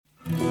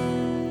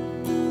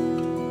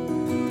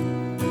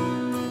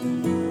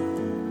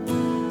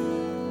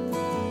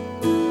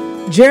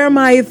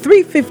Jeremiah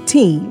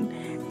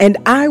 3:15, and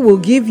I will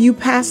give you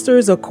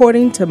pastors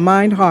according to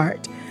mine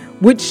heart,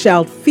 which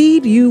shall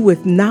feed you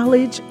with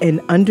knowledge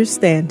and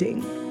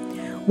understanding.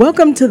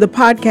 Welcome to the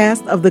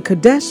podcast of the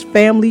Kadesh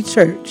Family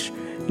Church,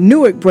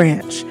 Newark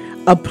Branch,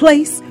 a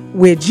place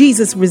where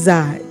Jesus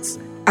resides.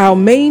 Our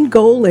main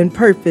goal and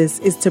purpose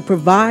is to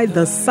provide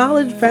the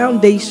solid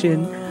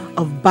foundation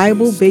of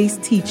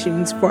Bible-based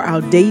teachings for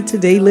our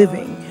day-to-day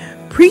living,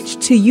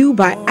 preached to you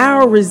by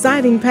our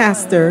residing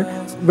pastor,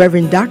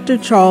 Reverend Dr.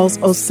 Charles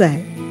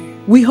Osei.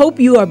 We hope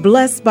you are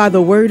blessed by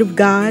the Word of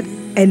God,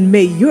 and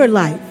may your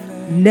life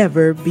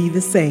never be the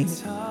same.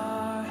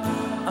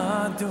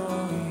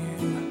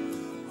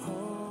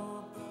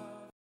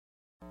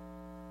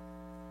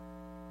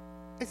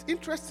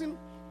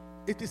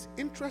 It is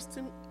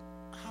interesting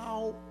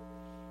how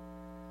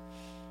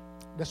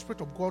the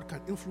Spirit of God can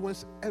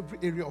influence every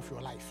area of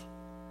your life.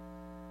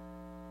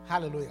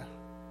 Hallelujah.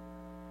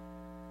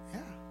 Yeah.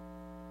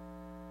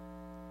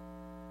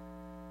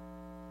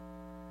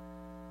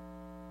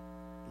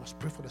 You must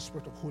pray for the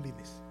Spirit of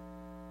holiness.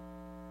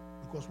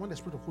 Because when the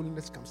Spirit of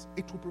holiness comes,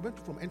 it will prevent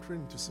you from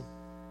entering into sin.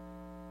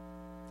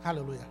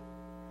 Hallelujah.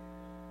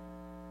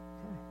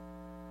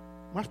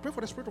 You must pray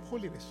for the Spirit of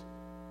holiness.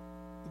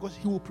 Because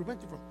He will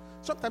prevent you from.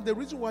 Sometimes the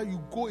reason why you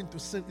go into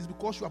sin is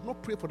because you have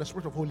not prayed for the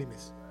Spirit of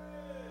holiness.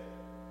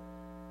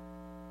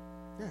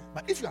 Yeah.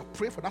 But if you have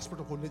prayed for that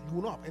Spirit of holiness, you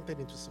will not have entered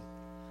into sin.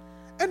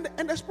 And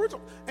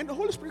the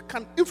Holy Spirit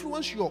can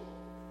influence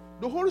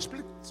the Holy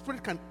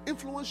Spirit can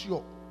influence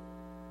your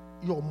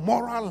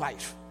moral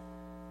life.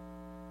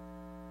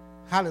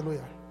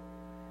 Hallelujah.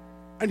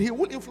 And He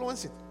will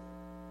influence it.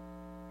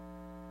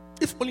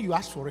 If only you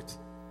ask for it.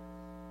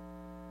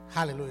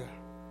 Hallelujah.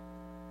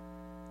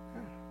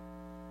 Yeah.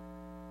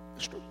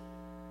 It's true.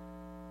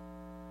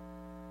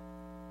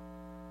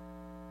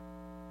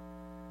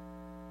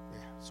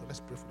 Yeah. So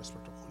let's pray for the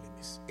Spirit of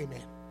holiness.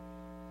 Amen.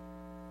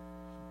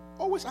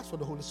 Always ask for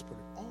the Holy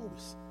Spirit.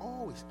 Always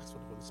ask for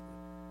the Holy Spirit.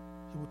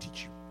 He will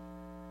teach you.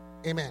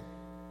 Amen.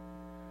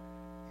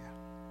 Yeah.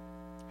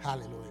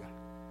 Hallelujah.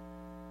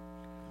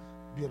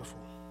 Beautiful.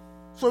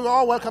 So you're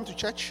all welcome to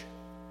church.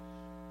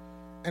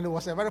 And it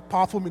was a very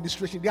powerful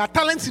ministration. There are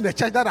talents in the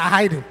church that are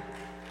hiding.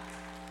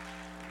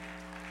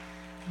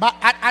 But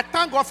I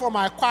thank God for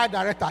my choir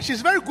director.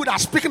 She's very good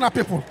at speaking at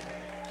people.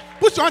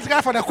 Put your hands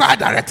together for the choir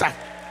director.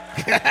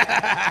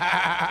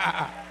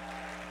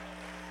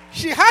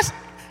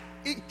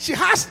 She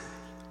has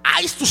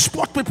eyes to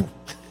spot people.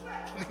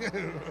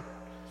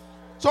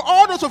 So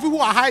all those of you who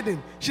are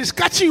hiding, she's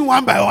catching you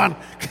one by one.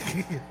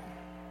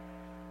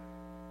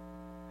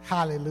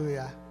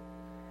 Hallelujah.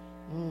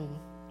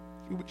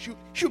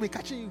 She'll be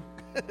catching you.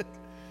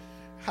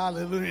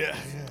 Hallelujah.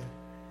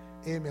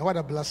 Yeah. Amen. What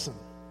a blessing.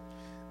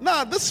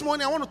 Now, this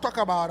morning I want to talk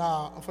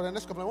about, for the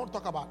next couple, I want to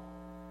talk about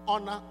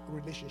honor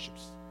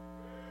relationships.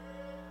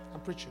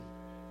 I'm preaching.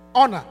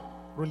 Honor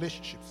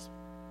relationships.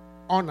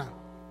 Honor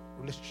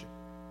relationship.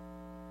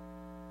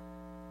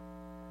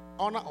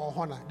 Honor or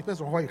honor,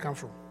 depends on where you come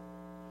from.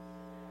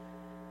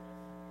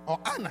 Or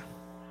honor.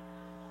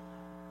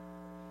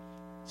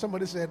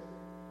 Somebody said,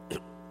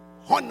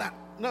 honor.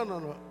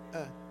 No.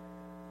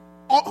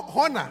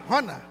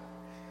 Honor.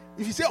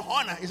 If you say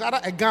honor, it's either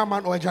a Ghana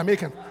or a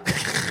Jamaican.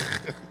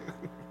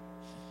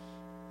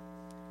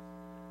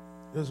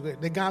 That's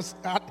great. The Ghans,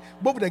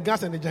 both the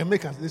Ghans and the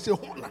Jamaicans, they say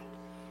honor.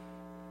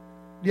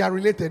 They are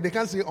related. They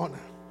can't say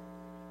honor.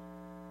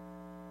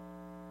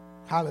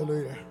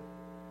 Hallelujah.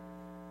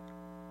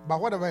 But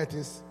whatever it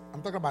is,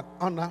 I'm talking about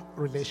honor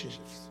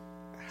relationships.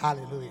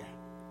 Hallelujah.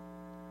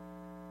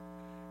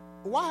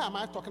 Why am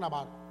I talking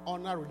about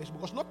honor relationship?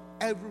 Because not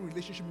every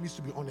relationship needs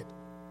to be honored.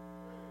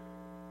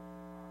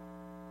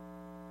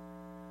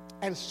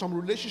 And some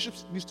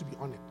relationships needs to be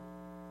honored.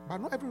 But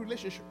not every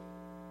relationship.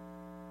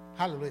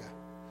 Hallelujah.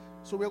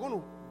 So we're going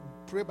to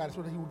pray by the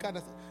Spirit that He will guide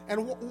us.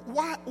 And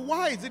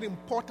why is it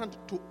important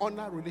to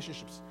honor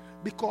relationships?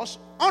 Because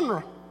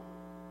honor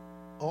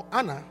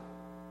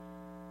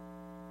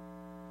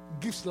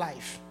gives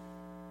life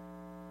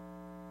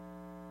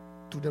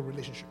to the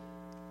relationship.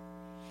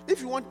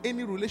 If you want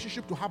any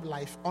relationship to have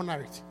life,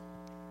 honor it.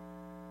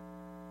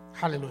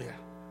 Hallelujah.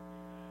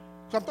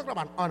 So I'm talking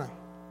about honor.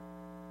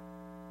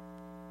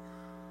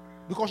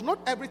 Because not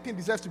everything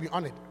deserves to be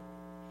honored.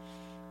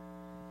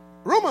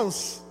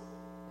 Romans,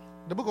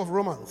 the book of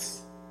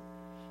Romans,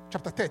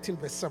 chapter 13,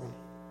 verse 7.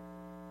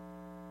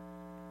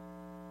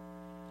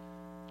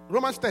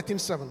 Romans 13,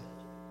 7.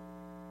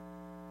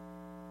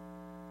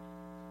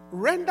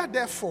 Render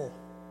therefore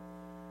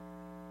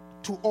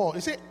to all.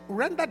 You say,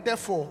 render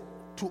therefore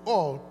to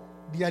all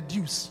their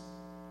dues.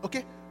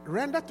 Okay?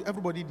 Render to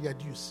everybody their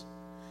dues.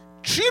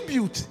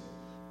 Tribute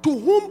to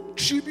whom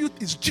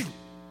tribute is due.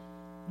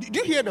 Do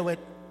you hear the word?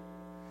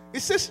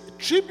 It says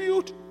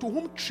tribute to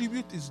whom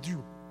tribute is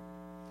due.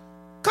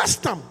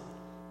 Custom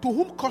to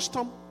whom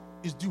custom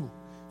is due.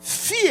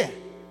 Fear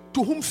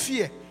to whom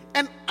fear.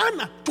 And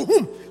honor to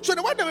whom. So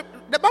the word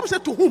the Bible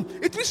said to whom.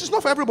 It means it's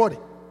not for everybody.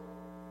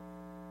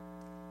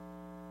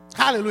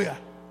 Hallelujah.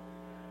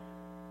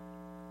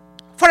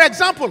 For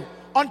example,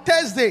 on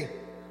Thursday,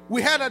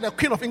 we heard that the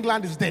Queen of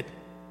England is dead.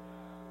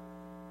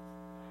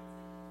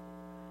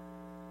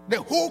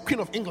 The whole Queen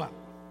of England.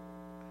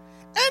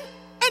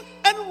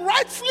 And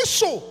rightfully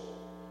so.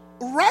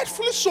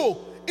 Rightfully so.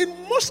 In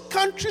most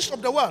countries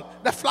of the world,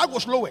 the flag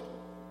was lowered.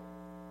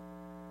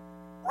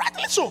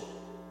 Rightly so.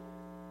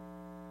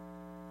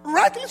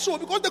 Rightly so,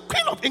 because the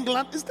Queen of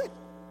England is dead.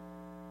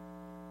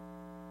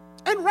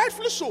 And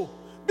rightfully so,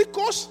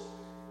 because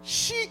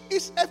she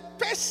is a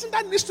person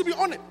that needs to be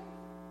honored.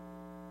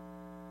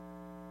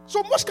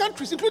 So most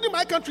countries, including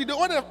my country, they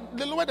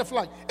lower the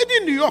flag.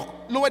 Even New York,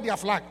 lower their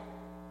flag.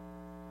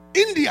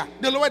 India,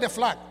 they lower the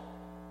flag.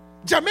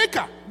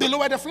 Jamaica, they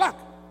lower the flag.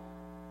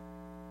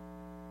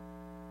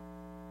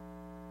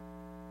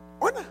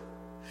 Honor.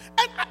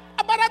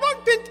 But I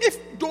don't think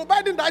if Joe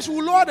Biden dies, he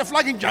will lower the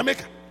flag in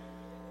Jamaica.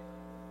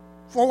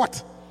 For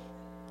what?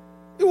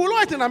 He will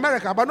lower it in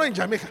America, but not in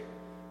Jamaica.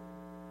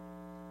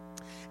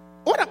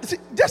 I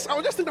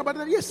was just thinking about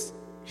that. Yes,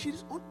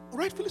 she's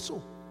rightfully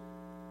so.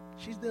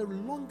 She's the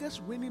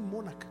longest reigning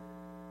monarch.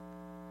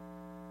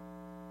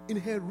 In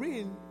her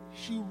reign,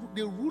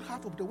 they ruled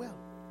half of the world.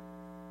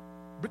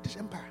 British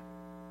Empire,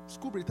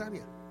 School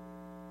Britannia.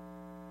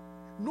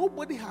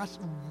 Nobody has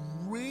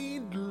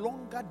reigned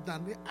longer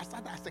than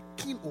Assad as a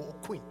king or a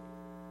queen.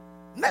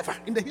 Never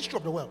in the history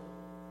of the world.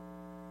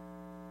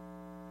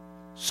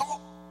 So,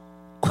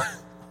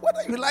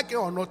 whether you like it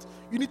or not,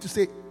 you need to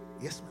say,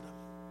 yes, madam.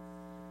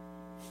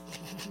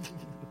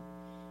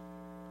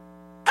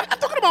 I'm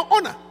talking about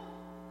honor.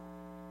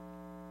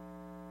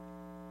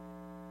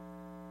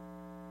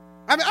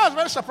 I mean, I was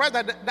very surprised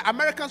that the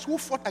Americans who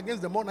fought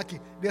against the monarchy,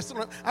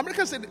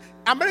 Americans said,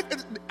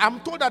 I'm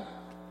told that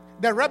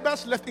the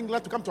rebels left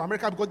England to come to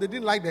America because they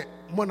didn't like the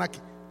monarchy.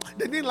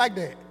 They didn't like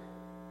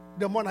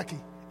the monarchy.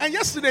 And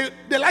yesterday,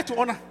 they like to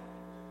honor.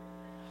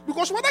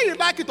 Because whether you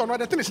like it or not,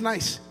 the thing is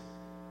nice.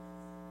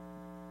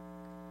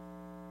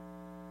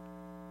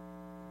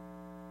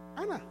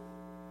 Honor.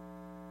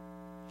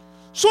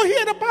 So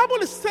here the Bible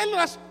is telling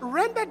us,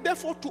 render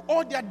therefore to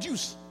all their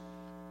dues.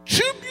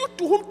 Tribute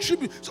to whom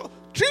tribute. So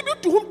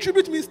tribute to whom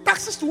tribute means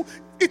taxes to.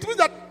 It means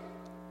that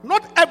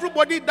not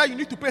everybody that you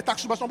need to pay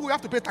tax to, but some people you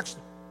have to pay tax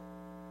to.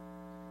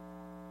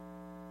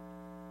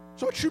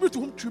 So tribute to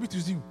whom tribute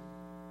is due.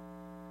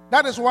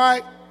 That is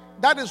why,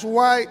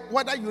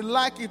 whether you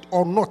like it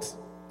or not,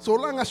 so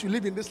long as you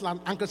live in this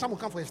land, Uncle Sam will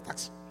come for his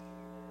tax.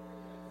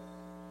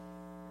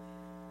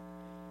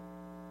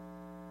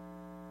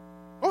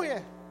 Oh yeah.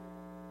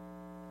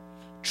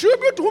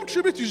 Tribute to whom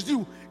tribute is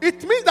due.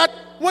 It means that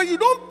when you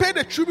don't pay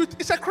the tribute,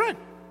 it's a crime.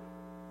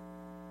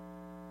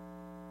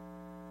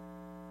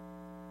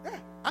 Yeah.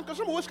 Uncle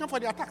Sam always come for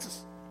their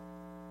taxes,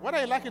 whether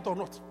you like it or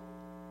not.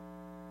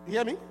 You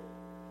hear me?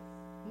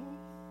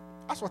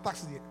 That's what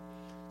taxes here.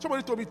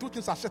 Somebody told me two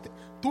things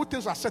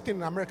are certain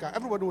in America.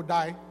 Everybody will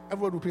die,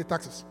 everybody will pay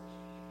taxes.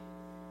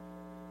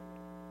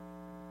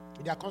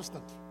 They are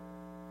constant.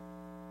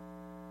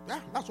 Yeah,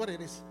 that's what it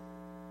is.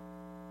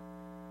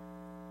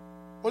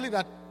 Only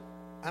that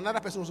another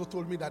person also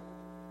told me that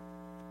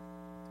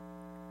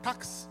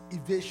tax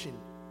evasion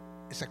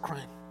is a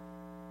crime,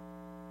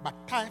 but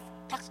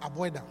tax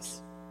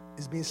avoidance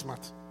is being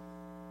smart.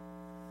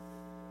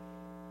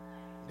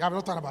 You have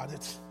not thought about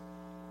it.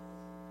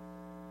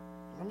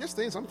 I'm just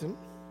saying something.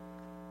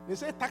 They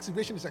say tax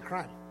evasion is a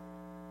crime,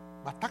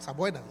 but tax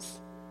avoidance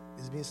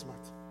is being smart.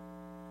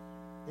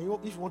 And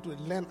if you want to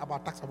learn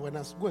about tax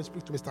avoidance, go and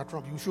speak to Mr.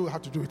 Trump. He will show you how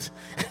to do it.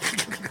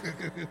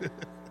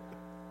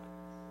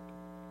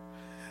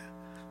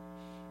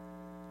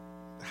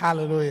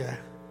 Hallelujah.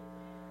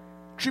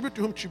 Tribute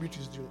to whom tribute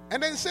is due.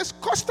 And then it says,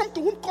 custom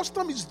to whom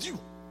custom is due.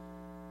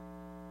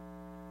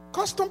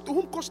 Custom to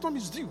whom custom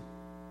is due.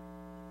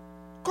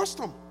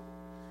 Custom.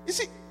 You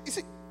see,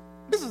 this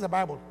is the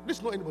Bible. This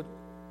is not anybody.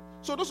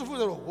 So those of you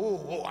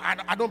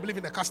that I don't believe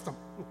in the custom.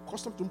 No,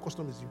 custom to whom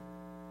custom is due.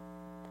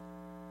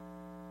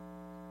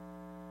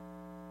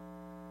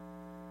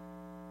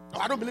 No,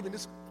 I don't believe in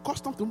this.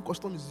 Custom to whom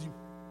custom is due.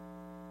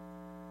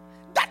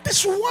 That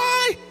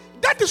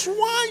is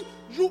why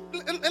you,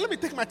 and let me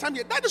take my time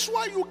here. That is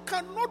why you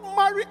cannot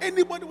marry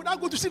anybody without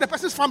going to see the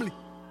person's family.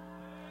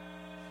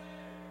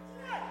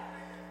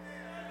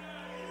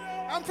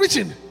 I'm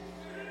preaching.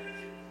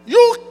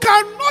 You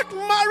cannot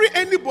marry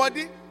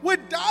anybody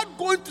without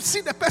going to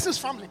see the person's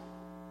family.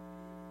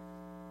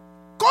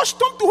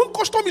 Custom to whom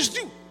custom is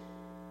due.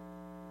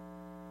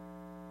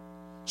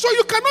 So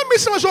you cannot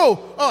miss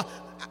someone.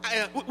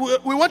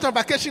 We went on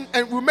vacation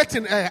and we met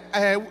in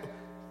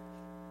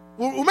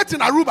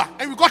Aruba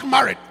and we got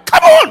married.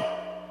 Come on!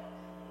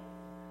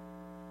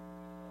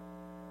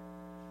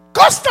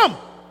 Custom.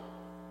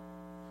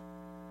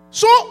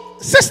 So,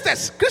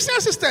 sisters, Christian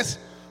sisters,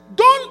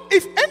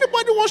 if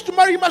anybody wants to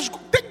marry, you must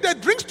take the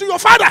drinks to your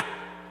father.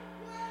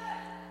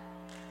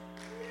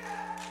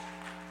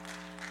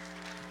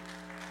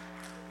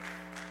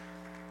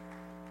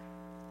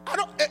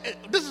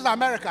 This is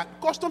America.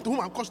 Custom to whom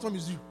and custom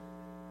is due.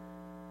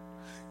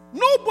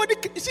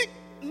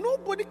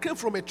 Nobody came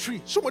from a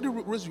tree. Somebody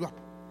raised you up.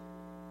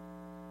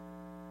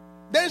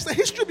 There is a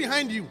history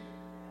behind you.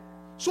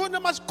 So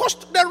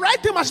the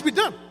right thing must be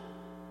done.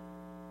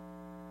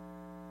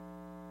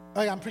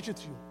 I am preaching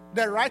to you.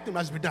 The right thing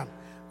must be done.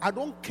 I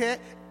don't care.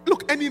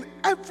 Look, and in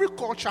every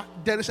culture,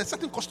 there is a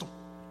certain custom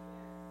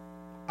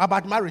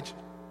about marriage.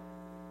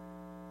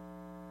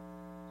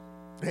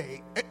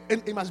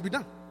 And it must be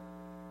done.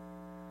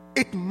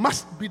 It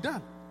must be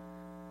done.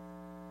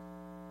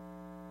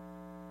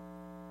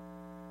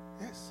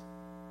 Yes.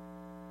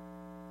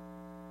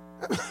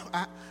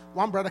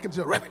 One brother came to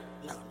the Reverend.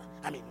 No.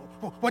 I mean,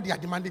 what they are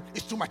demanding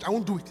is too much. I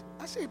won't do it.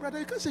 I say, brother,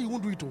 you can't say you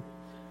won't do it too.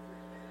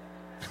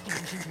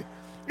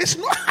 It's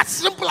not as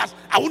simple as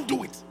I won't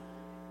do it.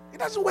 It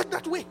doesn't work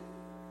that way.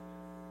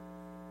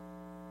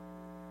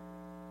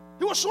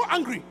 He was so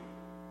angry.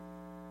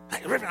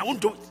 Like, Reverend, I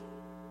won't do it.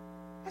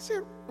 I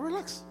said,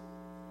 relax.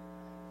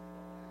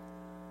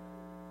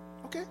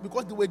 Okay?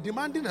 Because they were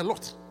demanding a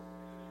lot.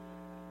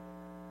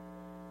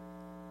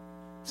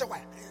 So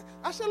why?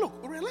 I said, look,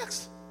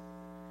 relax.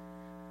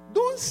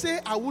 Don't say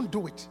I won't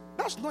do it.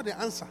 That's not the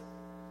answer.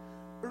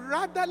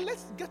 Rather,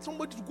 let's get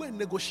somebody to go and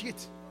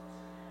negotiate.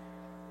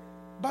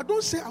 But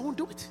don't say I won't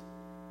do it.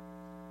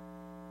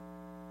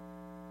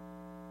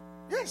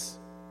 Yes.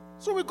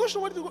 So we got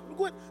somebody to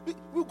go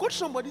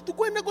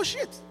and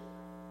negotiate.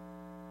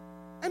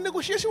 And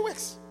negotiation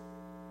works.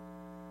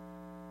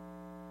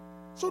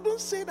 So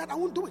don't say that I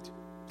won't do it.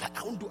 That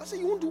I won't do. I say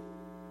you won't do.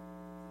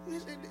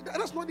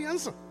 That's not the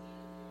answer.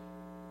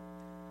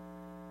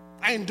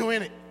 I ain't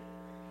doing it.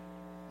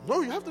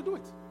 No, you have to do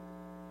it.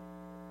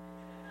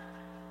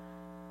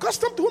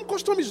 Custom to whom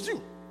custom is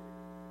due.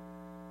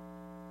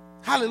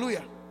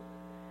 Hallelujah.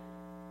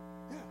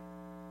 Yeah.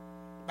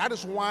 That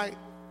is why,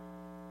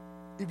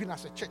 even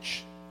as a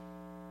church,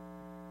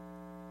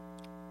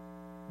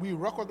 we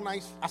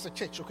recognize, as a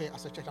church,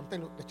 I'm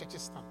telling you, the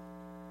churches stand.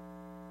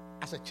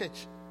 As a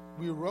church,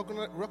 we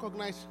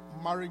recognize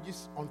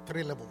marriages on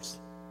 3 levels.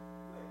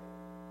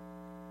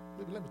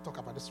 Maybe let me talk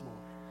about this more.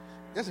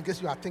 Just in case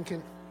you are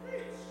thinking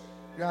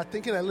a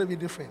little bit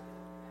different.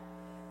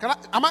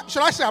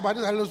 Should I say about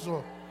this a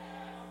little?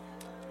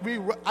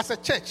 As a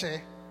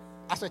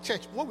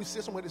church, when we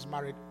say somebody is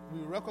married,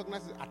 we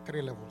recognize it at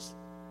 3 levels.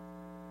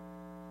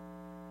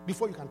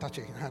 Before you can touch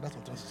it. That's what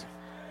I'm trying to say.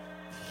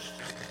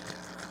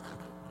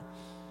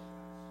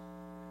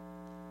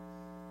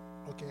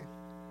 Okay.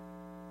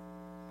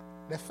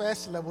 The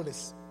first level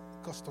is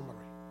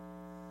customary.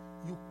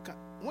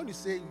 When you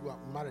say you are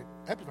married,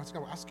 every person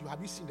will ask you,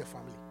 have you seen the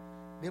family?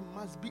 There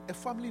must be a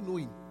family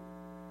knowing.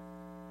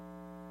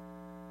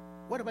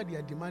 Whatever they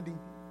are demanding,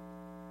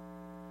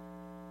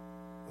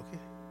 okay,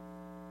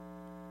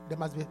 there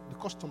must be the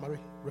customary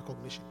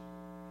recognition.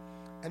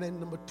 And then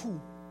number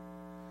 2,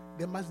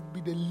 there must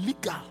be the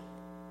legal.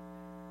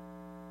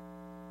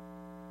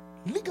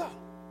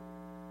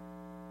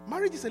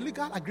 Marriage is a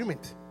legal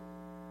agreement.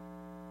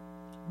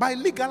 By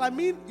legal, I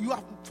mean you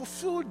have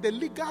fulfilled the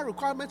legal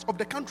requirements of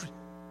the country.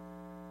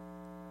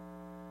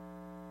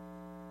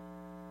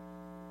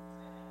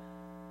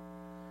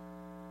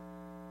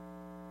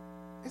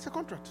 It's a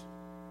contract.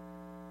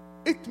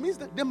 It means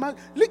that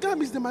legal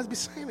means they must be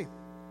signing.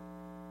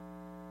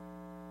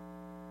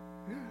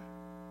 Yeah.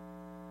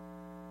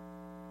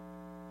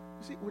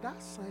 You see,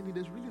 without signing,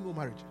 there's really no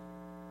marriage.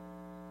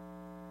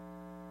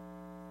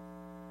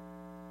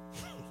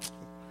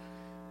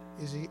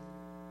 You see,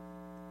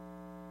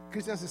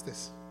 Christian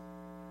sisters,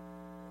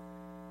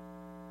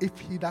 if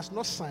he does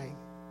not sign,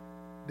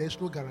 there's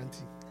no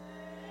guarantee.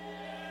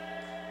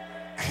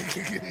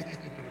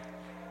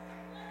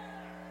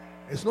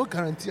 There's no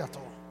guarantee at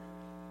all.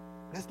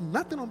 There's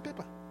nothing on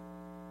paper.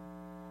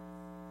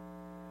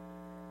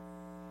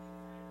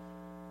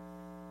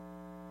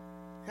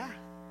 Yeah.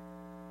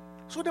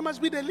 So there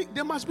must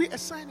be a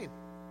signing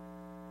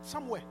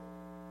somewhere.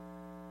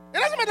 It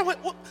doesn't matter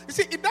what you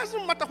see. It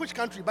doesn't matter which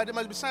country, but there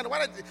must be signing.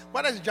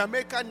 Whether it's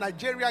Jamaica,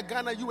 Nigeria,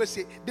 Ghana,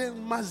 USA, there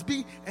must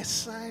be a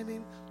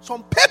signing,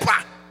 some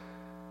paper.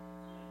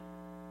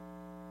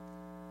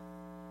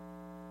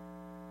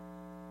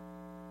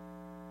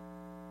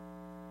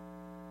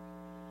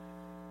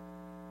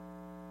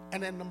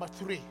 And then number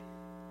 3,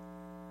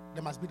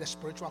 there must be the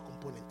spiritual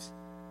component,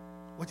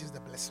 which is the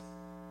blessing.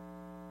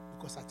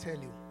 Because I tell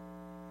you,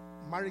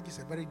 marriage is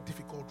a very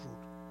difficult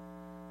road.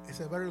 It's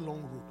a very long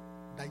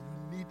road that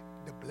you need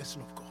the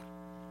blessing of God.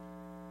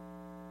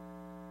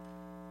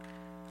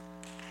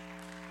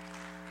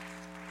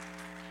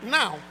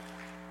 Now,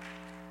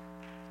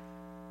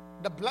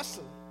 the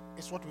blessing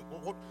is what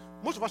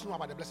most of us know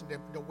about the blessing,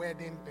 the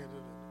wedding.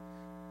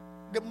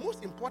 The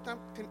most important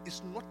thing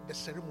is not the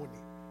ceremony.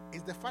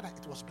 Is the fact that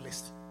it was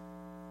blessed.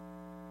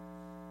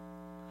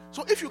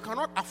 So if you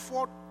cannot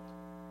afford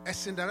a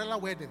Cinderella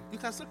wedding, you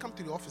can still come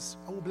to the office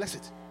and we'll bless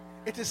it.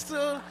 It is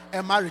still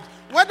a marriage.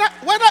 Whether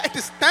it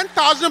is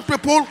 10,000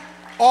 people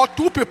or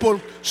 2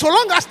 people, so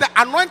long as the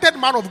anointed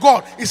man of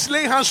God is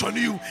laying hands on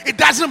you, it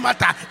doesn't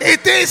matter.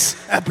 It is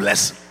a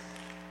blessing.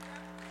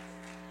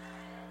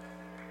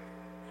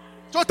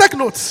 So take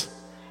notes.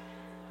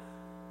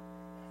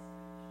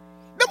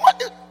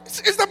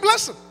 It's the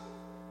blessing.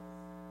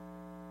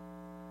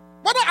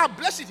 Whether I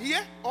bless it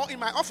here or in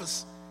my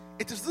office,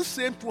 it is the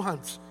same two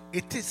hands.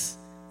 It is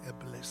a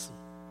blessing.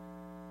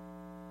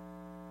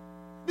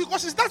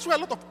 Because that's where a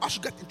lot of us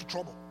get into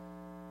trouble.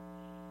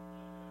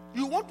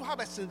 You want to have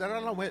a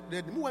Cinderella where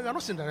you are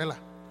not Cinderella.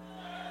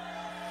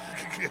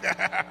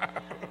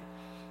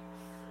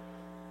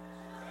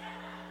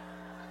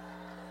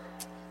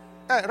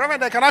 Hey,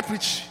 Reverend, can I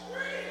preach?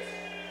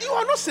 You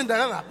are not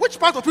Cinderella. Which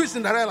part of you is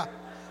Cinderella?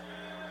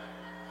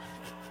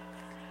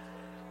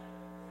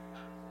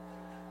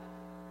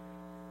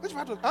 Which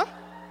part of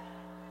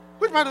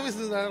you is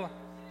Cinderella?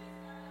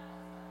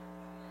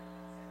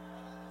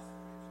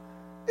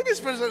 It is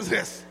princess,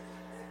 yes.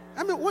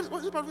 I mean, what's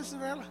part of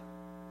Cinderella?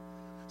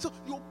 So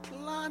you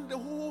plan the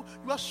whole,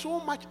 you are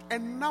so much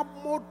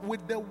enamored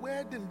with the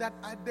wedding that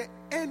at the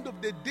end of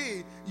the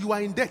day, you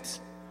are in debt.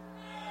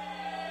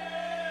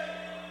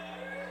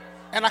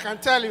 And I can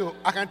tell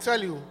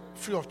you,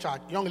 free of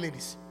charge, young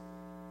ladies,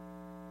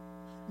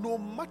 no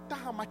matter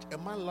how much a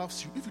man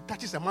loves you, if you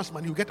touches a man's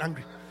money, you get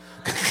angry.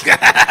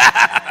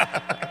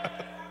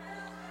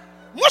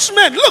 Most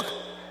men, look,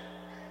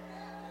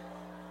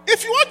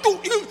 if you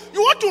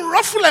want to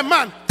ruffle a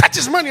man, touch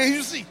his money and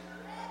you see.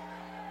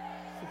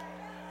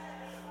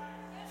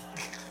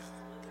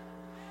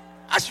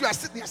 As you are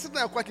sitting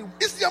there quacking,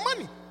 it's your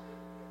money.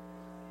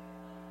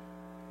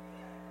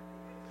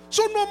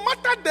 So no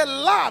matter the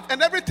love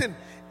and everything,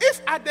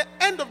 if at the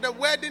end of the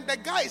wedding the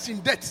guy is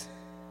in debt,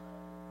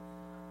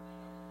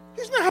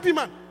 he's not a happy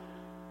man.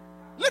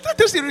 Little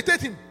things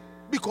irritate him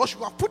because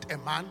you have put a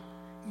man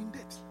in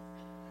debt.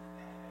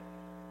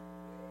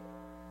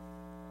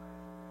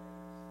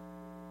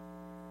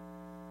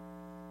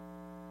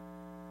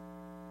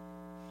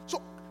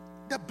 So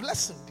the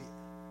blessing,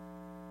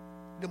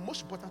 the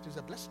most important is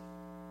the blessing.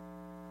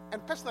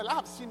 And personally, I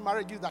have seen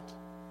marriages that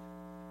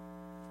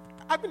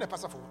I've been a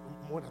pastor for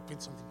more than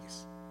 20-something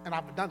years, and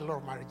I've done a lot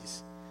of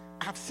marriages.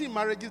 I have seen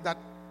marriages that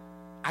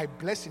I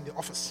bless in the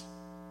office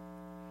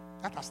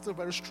that are still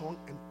very strong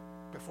and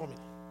performing.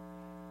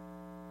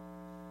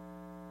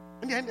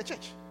 And they're in the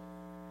church.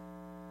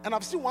 And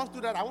I've seen ones do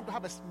that. I want to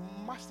have a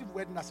massive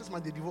wedding, at 6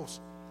 months they divorce.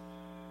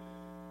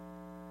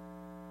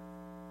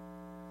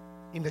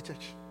 In the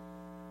church.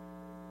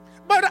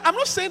 But I'm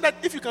not saying that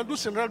if you can do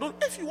Cinderella,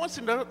 if you want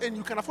Cinderella and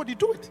you can afford it,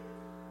 do it.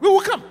 We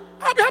will come.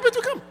 I'll be happy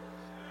to come.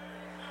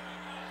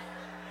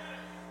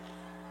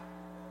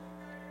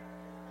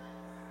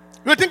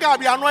 You think I'll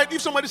be annoyed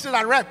if somebody says,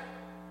 "I rap,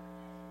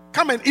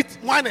 come and eat,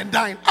 wine and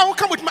dine"? I will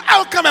come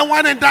and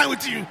wine and dine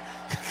with you.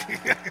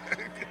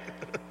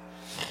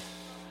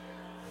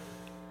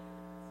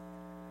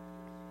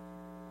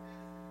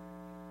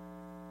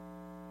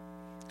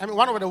 I mean,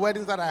 one of the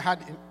weddings that I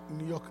had in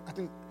New York, I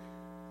think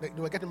they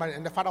were getting married,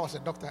 and the father was a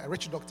doctor, a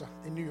rich doctor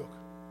in New York.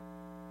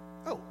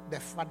 Oh, the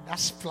father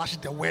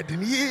splashed the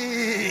wedding.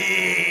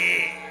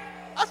 Yeah,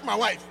 that's my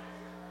wife.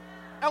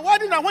 And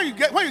wedding now, when you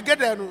get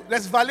there,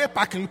 there's valet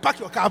parking. You park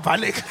your car,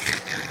 valet.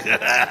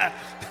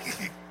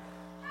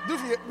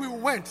 We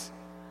went.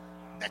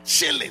 The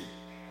chilling,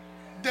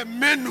 the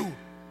menu.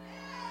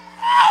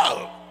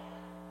 Oh,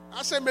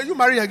 I said, may you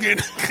marry again.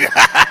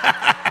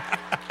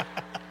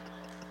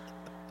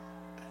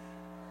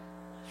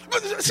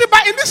 See,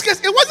 but in this case,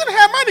 it wasn't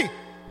her money.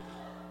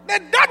 The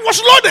dad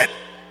was loaded.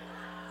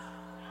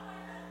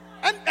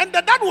 And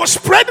the dad was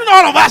spreading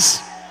all of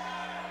us.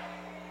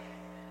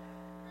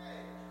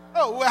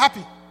 Oh, we're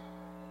happy.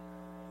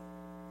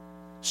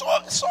 So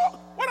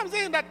what I'm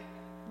saying that,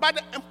 but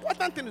the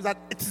important thing is that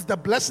it is the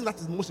blessing that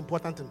is the most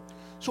important thing.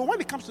 So when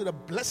it comes to the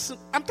blessing,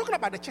 I'm talking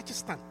about the church's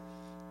stand.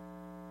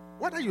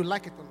 Whether you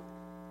like it or not,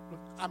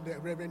 I'm the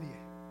reverend here.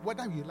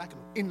 Whether you like it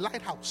or not, in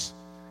Lighthouse,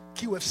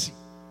 QFC,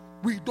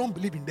 we don't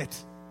believe in debt.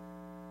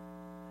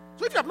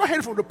 So if you have not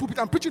heard from the pulpit,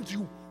 I'm preaching to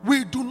you.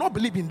 We do not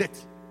believe in debt.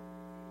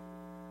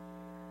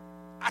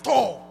 At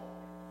all.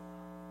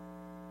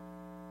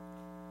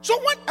 So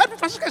when Edward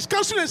Francisca is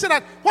counseling and said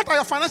that, what are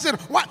your finances?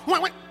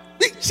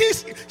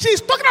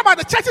 She's talking about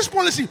the church's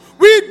policy.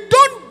 We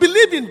don't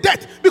believe in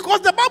debt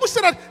because the Bible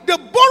said that the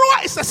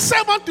borrower is a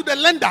servant to the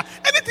lender.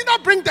 Anything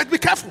that brings debt, be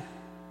careful.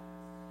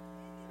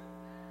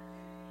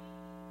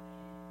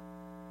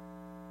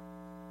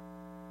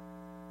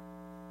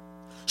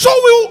 So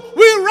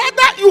we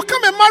rather you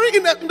come and marry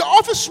in the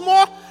office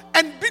small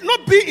and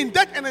not be in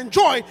debt and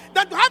enjoy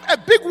than to have a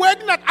big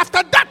wedding that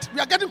after that we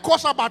are getting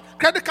calls about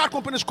credit card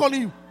companies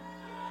calling you.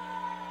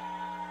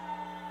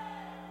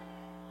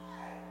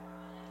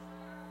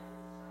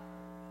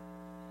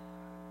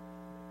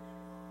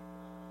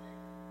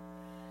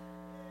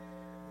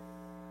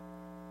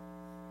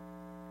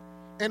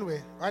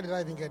 Anyway, why did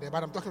I even get there?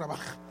 But I'm talking about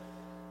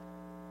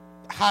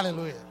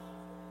hallelujah.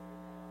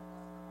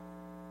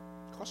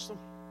 Custom.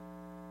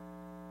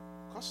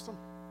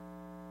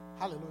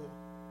 Hallelujah.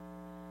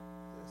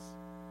 Yes.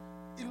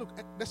 You look,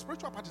 the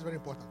spiritual part is very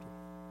important too.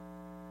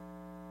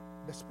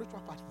 The spiritual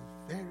part is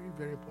very,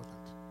 very important.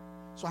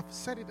 So I've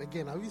said it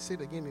again. I will say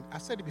it again. I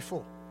said it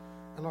before.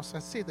 And I'll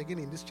say it again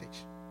in this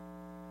church.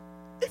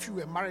 If you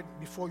were married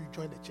before you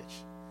joined the church,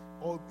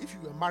 or if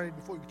you were married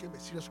before you became a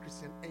serious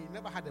Christian and you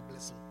never had a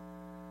blessing,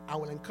 I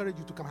will encourage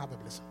you to come have a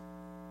blessing.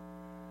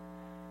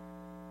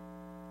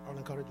 I'll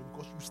encourage you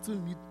because you still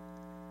need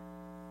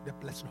the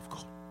blessing of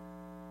God.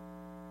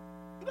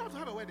 You don't have to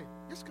have a wedding.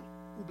 Just come.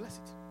 We'll bless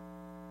it.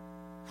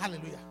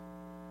 Hallelujah.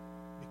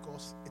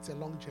 Because it's a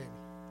long journey.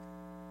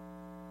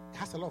 It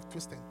has a lot of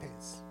twists and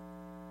turns.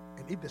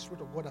 And if the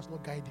Spirit of God does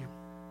not guide you,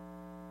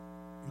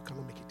 you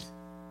cannot make it.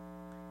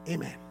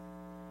 Amen.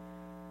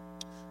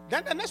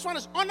 Then the next one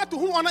is honor to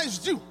whom honor is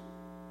due.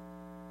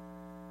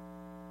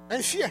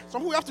 And fear.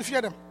 Some people have to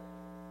fear them.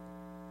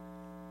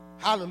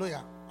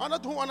 Hallelujah. Honor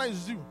to whom honor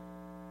is due.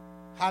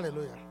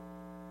 Hallelujah.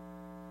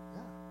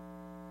 Yeah.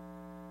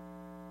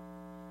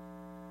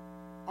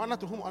 Honor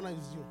to whom honor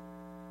is due.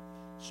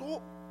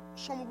 So,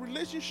 some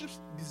relationships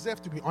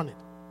deserve to be honored.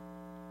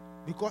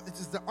 Because it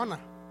is the honor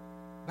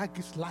that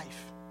gives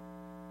life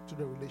to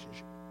the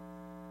relationship.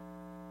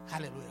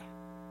 Hallelujah.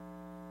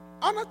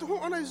 Honor to whom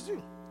honor is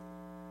due.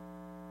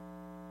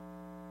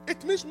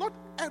 It means not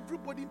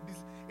everybody,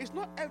 it's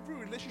not every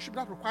relationship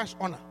that requires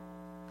honor.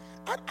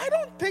 And I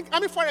don't think,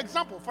 for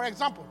example,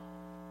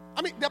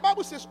 the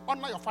Bible says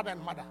honor your father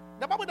and mother.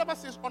 The Bible never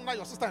says honor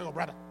your sister and your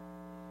brother.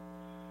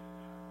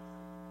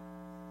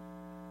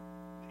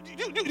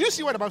 Do you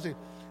see what the Bible says?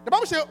 The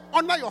Bible says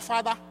honor your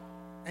father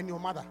and your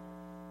mother.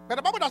 But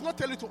the Bible does not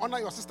tell you to honor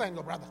your sister and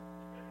your brother.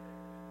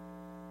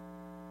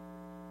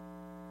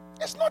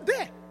 It's not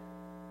there.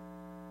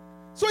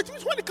 So it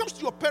means when it comes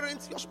to your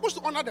parents, you're supposed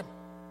to honor them.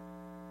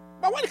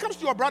 But when it comes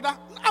to your brother,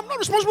 I'm not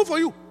responsible for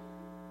you.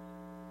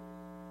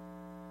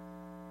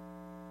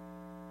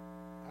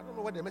 I don't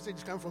know where the message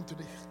is coming from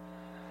today.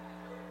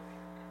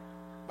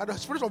 But the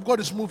Spirit of God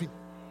is moving.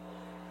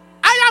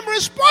 I am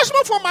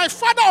responsible for my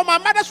father or my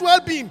mother's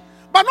well-being,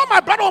 but not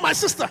my brother or my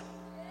sister.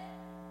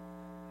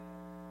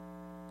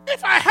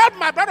 If I help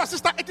my brother or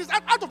sister, it is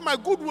out of my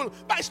goodwill,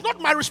 but it's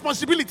not my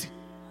responsibility.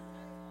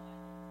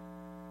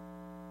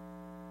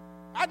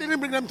 I didn't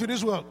bring them to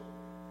this world.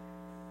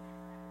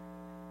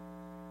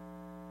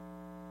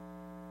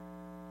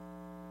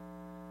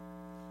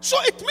 So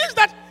it means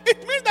that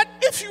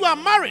if you are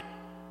married,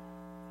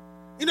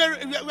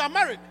 you are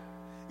married.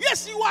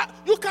 Yes, you are.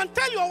 You can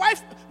tell your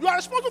wife you are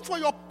responsible for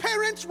your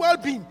parents'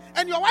 well-being,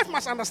 and your wife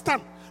must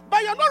understand.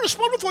 But you are not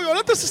responsible for your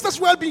little sister's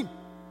well-being.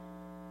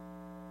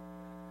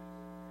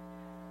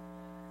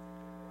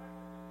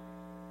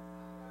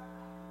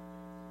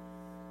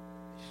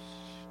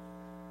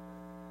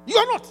 You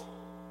are not.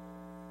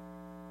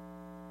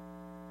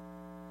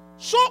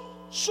 So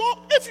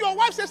if your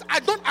wife says I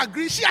don't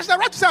agree, she has the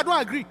right to say I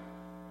don't agree.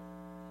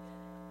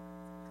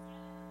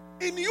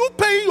 In you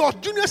paying your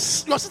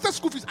sister's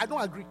school fees, I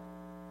don't agree.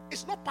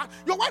 It's not part.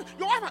 Your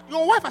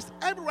wife has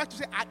every right to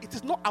say it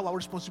is not our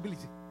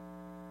responsibility.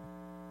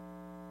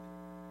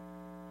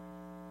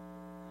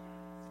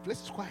 The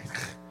place is quiet.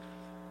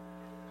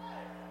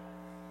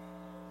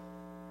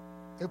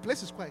 The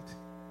place is quiet.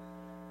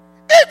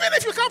 Even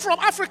if you come from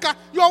Africa,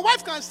 your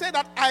wife can say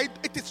that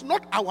it is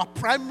not our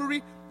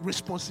primary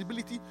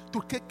responsibility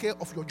to take care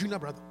of your junior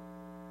brother.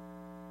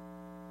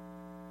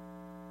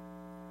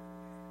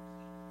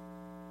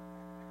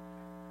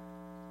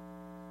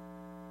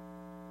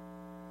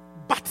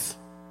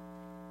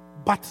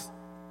 But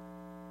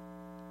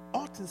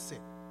all things said,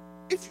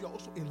 if you are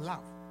also in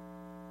love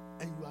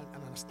and you are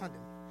an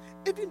understanding,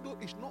 even though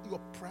it's not your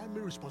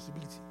primary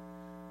responsibility,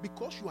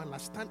 because you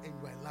understand and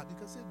you are in love, you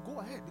can say, go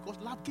ahead, because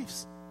love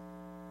gives.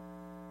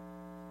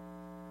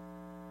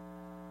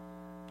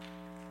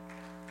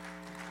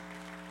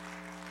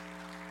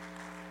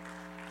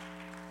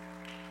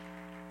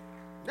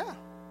 Yeah.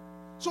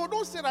 So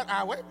don't say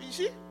that, wait, you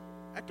see,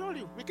 I told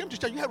you, we came to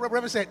church, you heard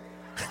Reverend said.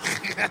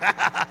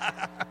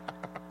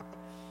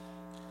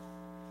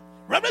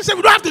 Reverend said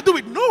we don't have to do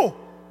it. No.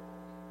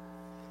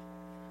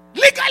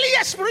 Legally,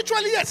 yes.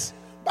 Spiritually, yes.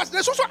 But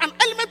there's also an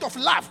element of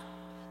love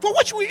for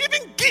which we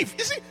even give.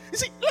 You see,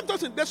 let me tell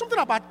you, there's something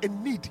about a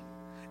need.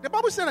 The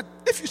Bible said that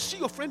if you see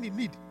your friend in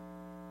need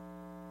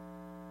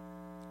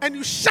and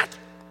you shut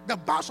the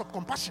bowels of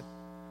compassion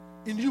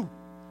in you,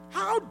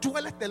 how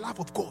dwelleth the love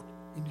of God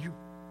in you?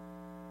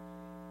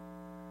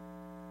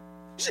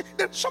 You see,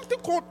 there's something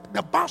called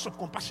the bowels of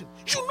compassion.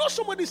 You know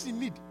somebody is in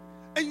need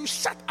and you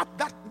shut up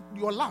that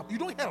your love. You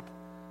don't help.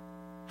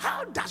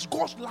 How does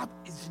God's love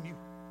is in you?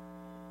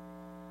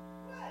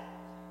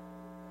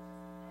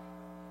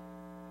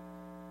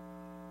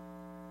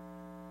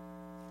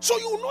 So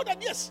you know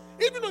that yes,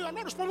 even though you are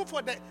not responsible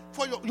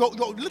for your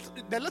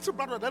little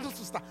brother or the little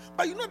sister,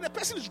 but you know the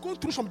person is going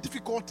through some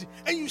difficulty,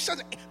 and you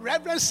said,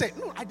 Reverend said,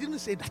 no, I didn't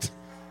say that.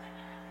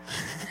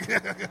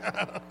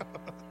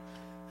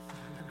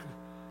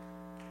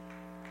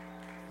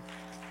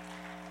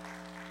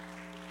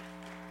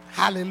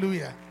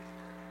 Hallelujah.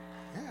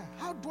 Yeah.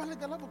 How dwelleth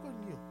the love of God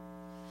in you?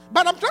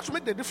 But I'm trying to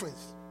make the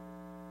difference.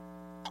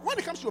 When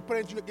it comes to your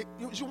parents,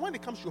 when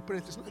it comes to your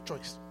parents, it's not a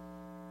choice.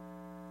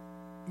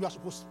 You are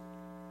supposed to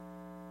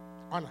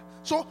honor.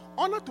 So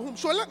honor to whom?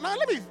 So let's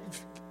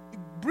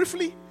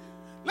briefly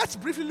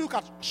look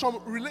at some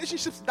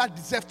relationships that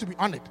deserve to be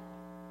honored.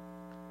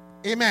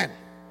 Amen.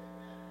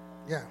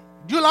 Yeah.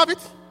 Do you love it?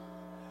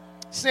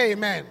 Say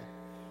amen.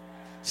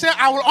 Say,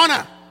 I will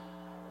honor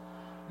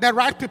the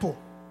right people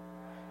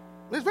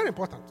It's very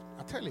important.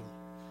 I tell you.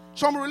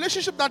 Some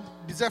relationship that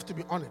deserve to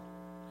be honored.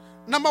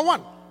 Number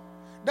one,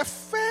 the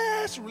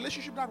first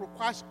relationship that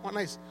requires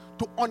honor is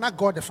to honor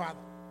God the Father.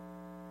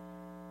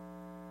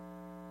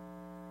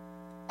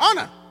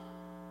 Honor.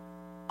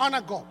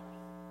 Honor God.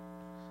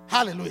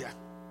 Hallelujah.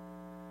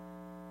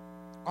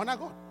 Honor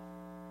God.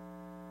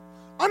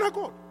 Honor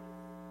God.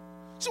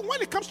 So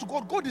when it comes to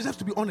God, God deserves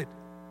to be honored.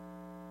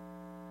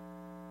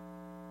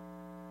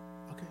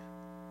 Okay?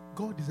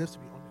 God deserves to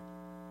be honored.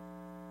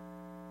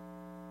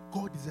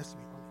 God deserves to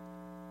be honored.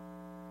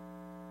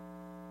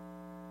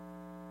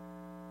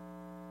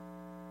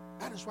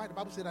 That is why the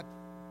Bible said that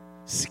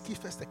seek ye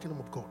first the kingdom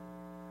of God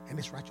and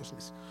his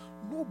righteousness.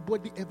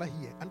 Nobody ever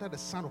here under the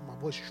sound of my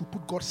voice should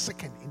put God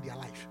second in their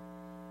life.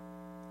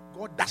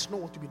 God does not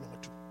want to be number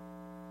two.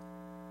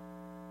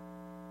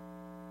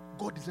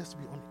 God deserves to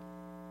be honored.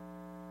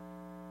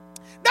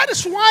 That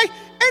is why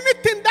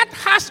anything that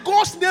has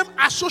God's name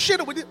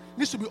associated with it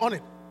needs to be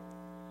honored.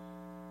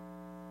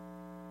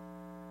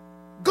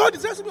 God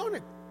deserves to be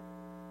honored.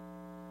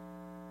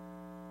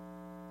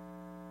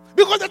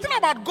 Because the thing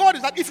about God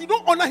is that if you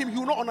don't honor him, he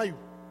will not honor you.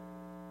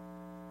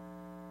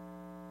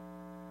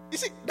 You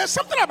see, there's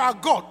something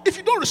about God. If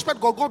you don't respect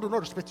God, God will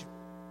not respect you.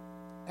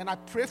 And I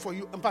pray for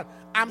you. In fact,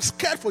 I'm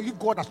scared for you,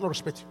 God does not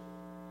respect you.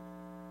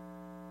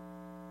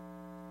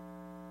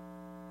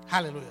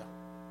 Hallelujah.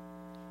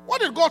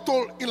 What did God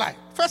told Eli?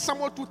 1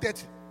 Samuel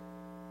 2:30.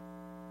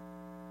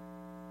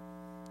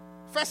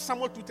 1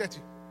 Samuel 2:30.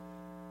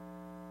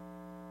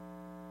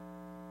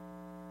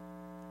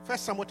 1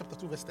 Samuel chapter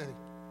 2 verse 30.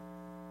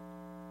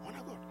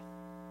 Honor God.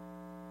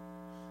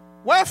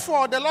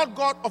 Wherefore the Lord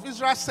God of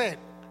Israel said,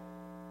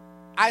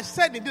 I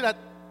said indeed that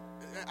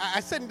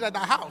the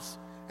house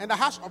and the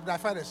house of thy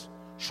fathers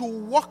should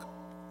walk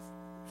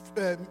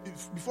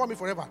before me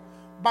forever.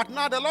 But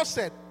now the Lord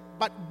said,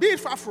 but be it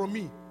far from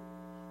me.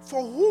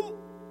 For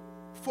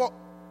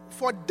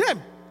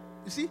them,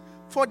 you see,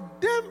 for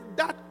them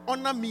that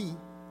honor me,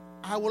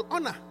 I will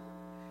honor,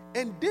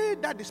 and they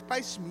that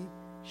despise me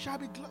shall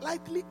be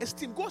lightly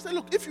esteemed. God said,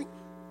 look,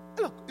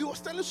 he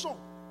was telling Saul,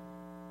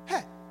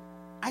 hey,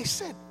 I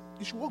said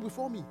you should walk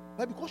before me,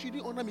 but because you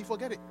didn't honor me,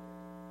 forget it.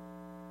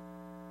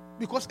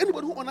 Because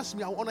anybody who honors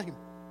me, I will honor him.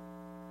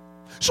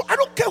 So I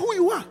don't care who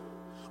you are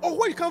or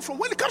where you come from.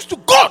 When it comes to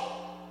God,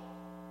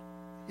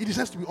 he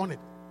deserves to be honored.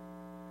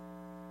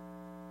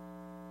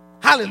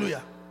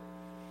 Hallelujah.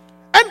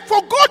 And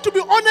for God to be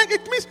honored,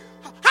 it means,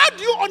 how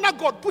do you honor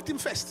God? Put him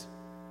first.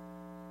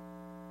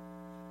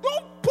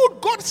 Don't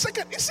put God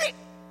second. You see,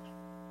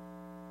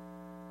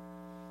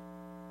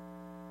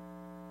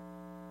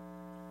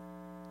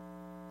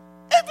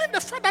 even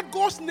the fact that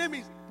God's name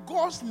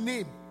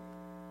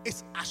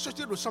is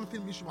associated with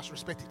something means you must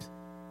respect it.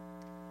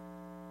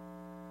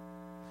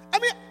 I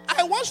mean,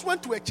 I once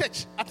went to a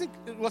church, I think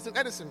it was in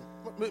Edison,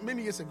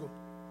 many years ago.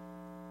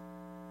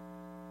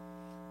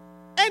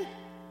 And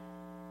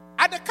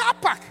at the car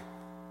park,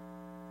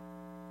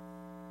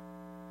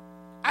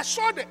 I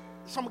saw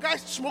some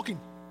guys smoking.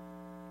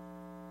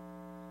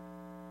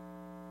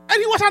 And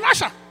he was an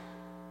usher.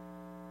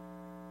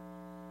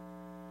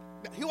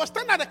 He was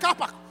standing at the car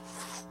park.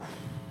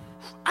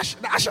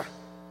 The usher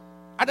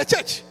at the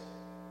church.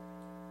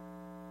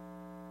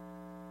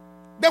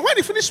 Then when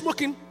he finished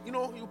smoking,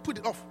 you put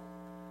it off.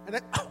 And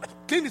then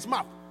clean his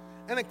mouth.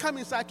 And then come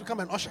inside to come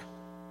and usher.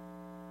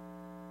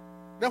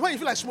 Then when you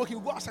feel like smoking,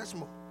 you go outside and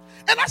smoke.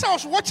 And as I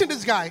was watching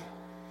this guy,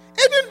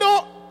 even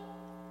though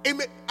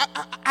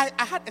I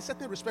had a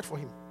certain respect for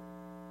him.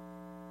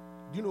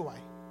 Do you know why?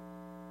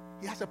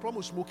 He has a problem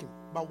with smoking.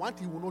 But one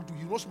thing he will not do,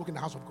 he will not smoke in the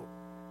house of God.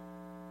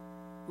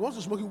 He wants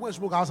to smoke, he wants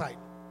to smoke outside.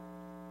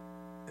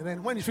 And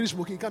then when he finishes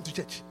smoking, he comes to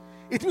church.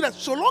 It means that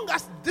so long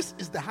as this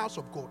is the house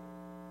of God,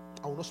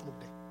 I will not smoke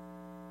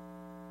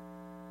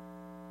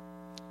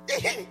there.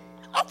 He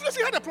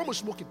obviously had a problem with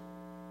smoking.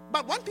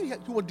 But one thing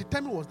he was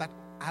determined was that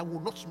I will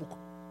not smoke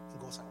in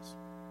God's house.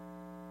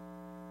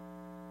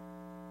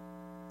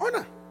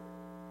 Honor.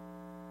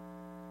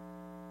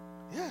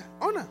 Yeah,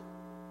 honor.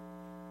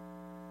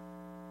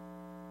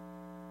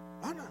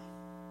 Honor.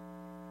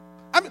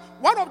 I mean,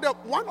 one of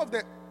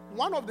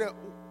the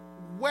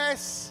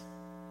worst.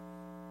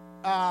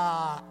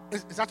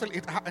 It's actually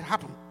it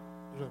happened.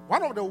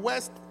 One of the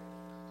worst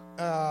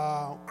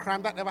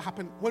crime that ever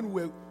happened when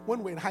we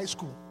were in high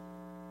school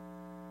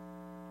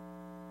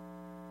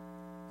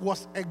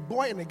was a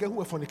boy and a girl who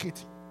were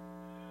fornicating.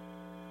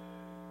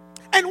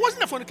 And it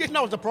wasn't a fornication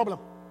that was the problem.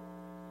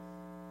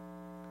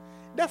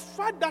 The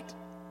fact that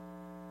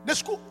the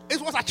school, it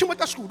was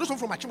Achimota school. Those are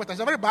from Achimota. It's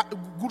a very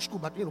good school,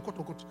 but quote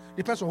unquote,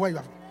 depends on where you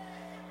are.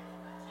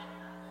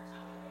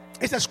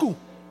 It's a school.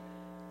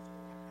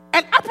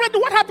 And apparently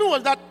what happened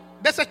was that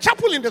there's a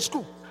chapel in the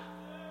school.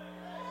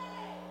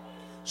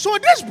 So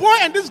this boy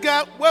and this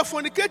girl were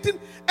fornicating,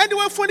 and they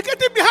were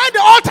fornicating behind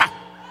the altar.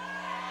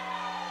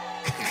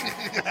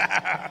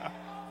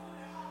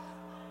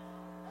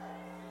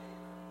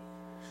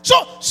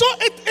 So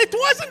it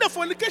wasn't the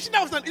fornication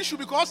that was an issue,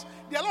 because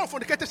there are a lot of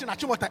fornicators in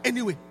Achimota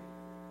anyway.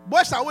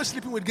 Boys are always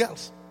sleeping with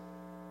girls.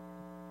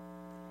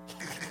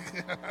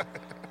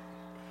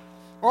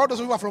 All those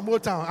who are from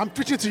Old Town, I'm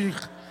preaching to you.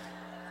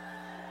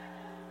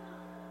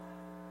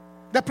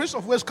 The Prince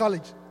of Wales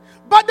College.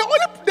 But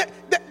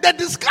the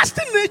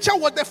disgusting nature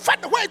was the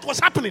fact where it was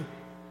happening.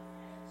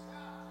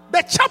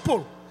 The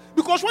chapel.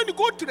 Because when you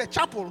go to the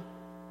chapel,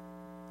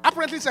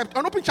 apparently it's an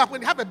open chapel,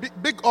 and they have a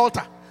big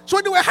altar. So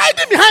they were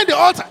hiding behind the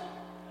altar.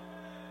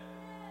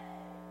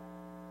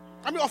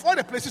 I mean, of all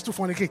the places to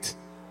fornicate.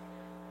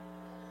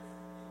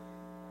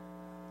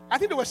 I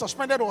think they were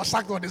suspended or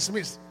sacked or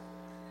dismissed.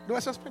 They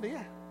were suspended,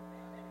 yeah.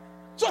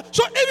 So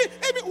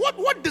even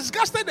what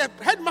disgusted the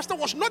headmaster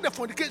was not the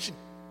fornication,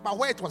 but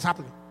where it was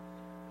happening.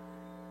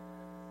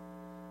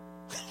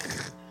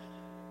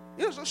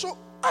 So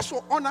as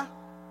for honor,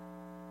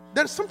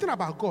 there is something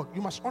about God.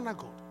 You must honor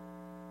God.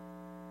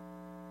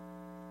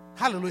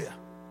 Hallelujah.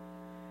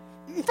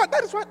 In fact,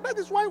 that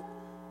is why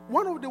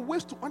one of the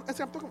ways to honor, as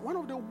I'm talking, one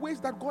of the ways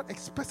that God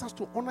expects us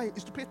to honor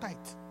is to pay tithe.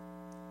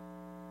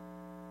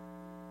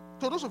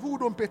 So those of you who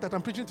don't pay tithe,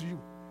 I'm preaching to you.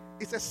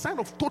 It's a sign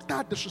of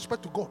total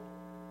disrespect to God.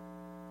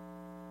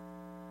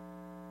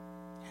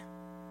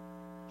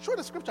 Show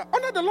the scripture.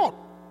 Honor the Lord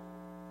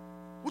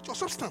with your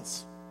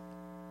substance.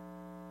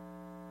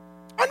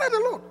 Honor the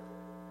Lord.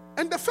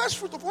 And the first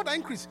fruit of all the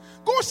increase.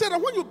 God said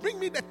that when you bring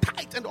me the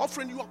tithe and the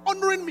offering, you are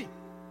honoring me.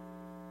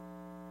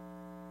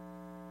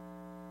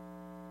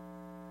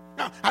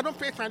 Now, I don't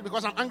pay tithe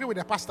because I'm angry with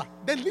the pastor.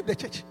 Then leave the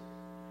church.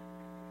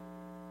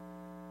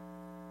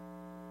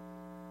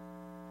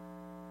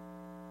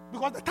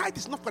 Because the tithe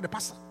is not for the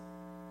pastor.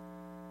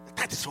 The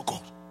tithe is for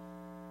God.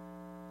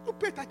 You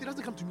pay tithe, it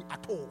doesn't come to me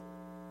at all.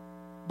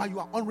 But you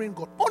are honoring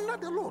God. Honor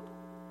the Lord.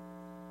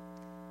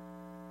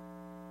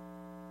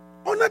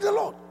 Honor the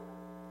Lord.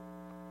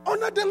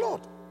 Honor the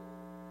Lord.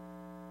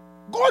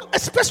 God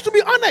expects to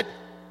be honored.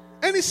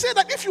 And he said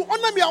that if you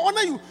honor me, I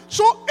honor you.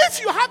 So if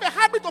you have a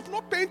habit of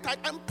not paying tithe,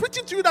 I'm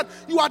preaching to you that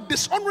you are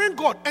dishonoring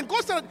God. And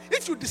God said that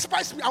if you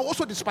despise me, I will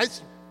also despise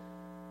you.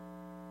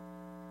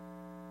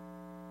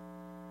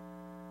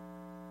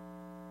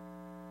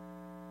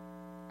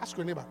 Ask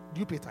your neighbor, do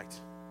you pay tithe?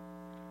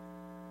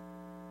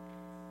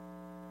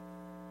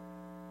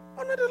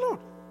 Honor the Lord.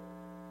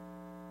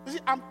 You see,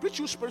 I'm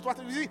preaching spiritual.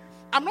 You see,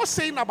 I'm not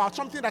saying about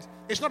something that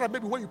it's not that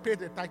maybe when you pay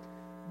the tithe,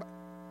 but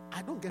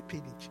I don't get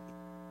paid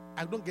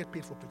I don't get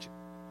paid for preaching.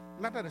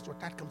 Not that your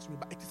tithe comes to me,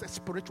 but it is a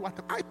spiritual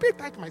thing. I pay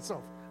tithe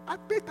myself.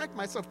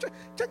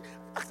 Check.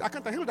 Ask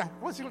Akanta, Hilda.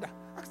 What's Hilda?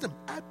 Ask them.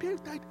 I pay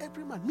tithe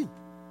every month, me.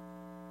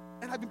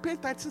 And I've been paying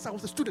tithe since I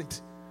was a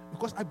student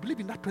because I believe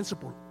in that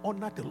principle.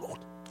 Honor the Lord.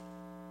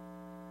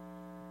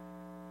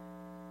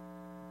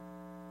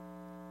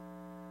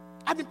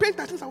 I've been paying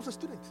tithe since I was a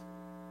student.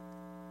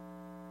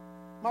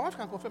 My wife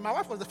can confirm. My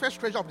wife was the first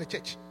treasurer of the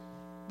church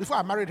before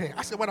I married her.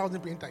 Ask her when I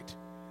wasn't paying tithe.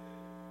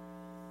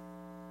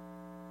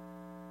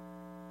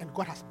 And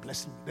God has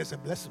blessed me. There's a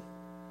blessing.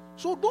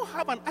 So don't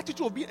have an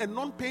attitude of being a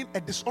non-paying, a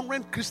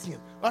dishonoring Christian.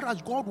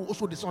 Otherwise, God will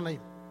also dishonor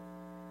you.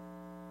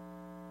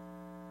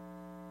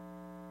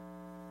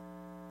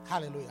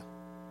 Hallelujah.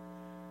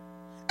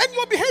 And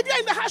your behavior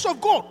in the house of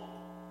God.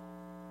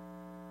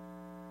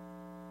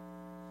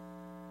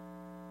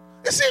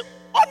 You see,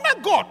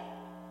 honor God.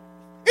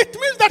 It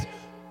means that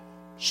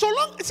so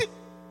long, you see,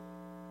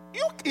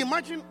 you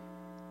imagine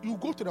you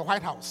go to the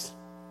White House.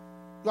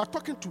 You are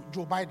talking to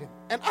Joe Biden.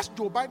 And as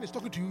Joe Biden is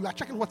talking to you, you are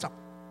checking WhatsApp.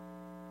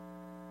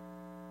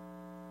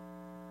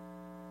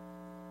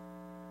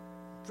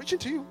 Preaching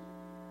to you.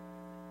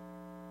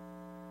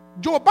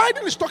 Joe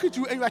Biden is talking to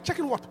you and you are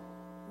checking what?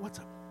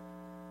 WhatsApp.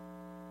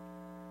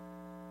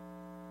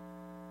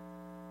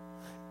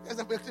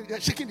 They are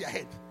shaking their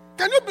head.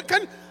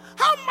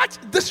 How much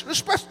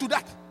disrespect to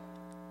that?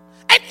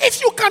 And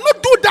if you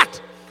cannot do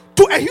that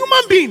to a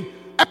human being,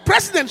 a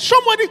president,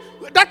 somebody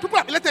that people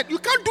have elected, you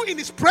can't do in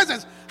his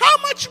presence. How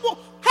much more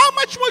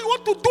you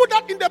want to do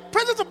that in the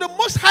presence of the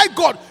Most High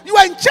God? You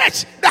are in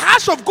church, the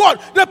house of God,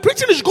 the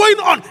preaching is going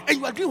on, and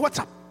you are doing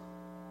WhatsApp.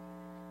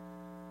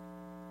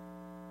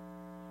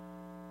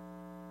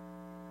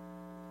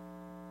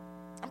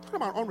 I'm talking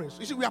about honoring.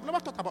 You see, we have never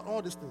talked about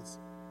all these things.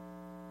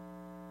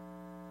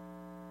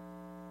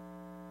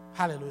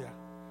 Hallelujah.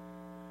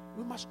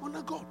 We must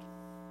honor God.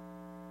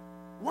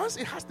 Once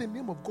it has the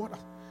name of God,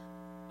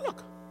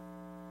 look.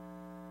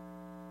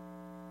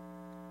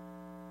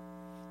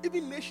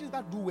 Even nations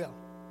that do well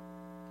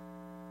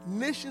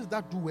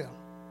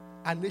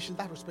are nations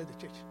that respect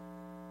the church.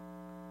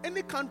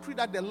 Any country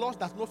that the laws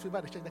does not favor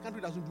the church, the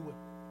country doesn't do well.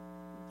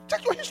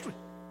 Check your history.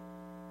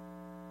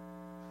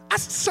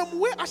 As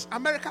somewhere as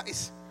America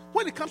is,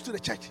 when it comes to the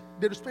church,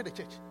 they respect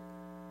the church.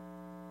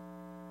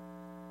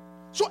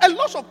 So a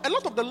lot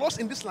of the laws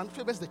in this land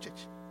favors the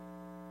church.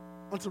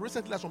 Until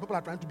recently, some people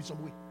are trying to be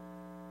some way.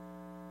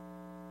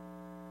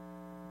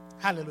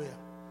 Hallelujah.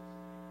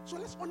 So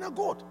let's honor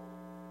God.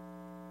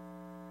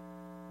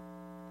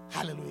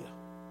 Hallelujah.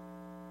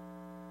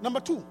 Number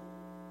 2,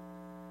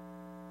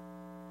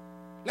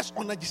 let's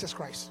honor Jesus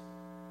Christ.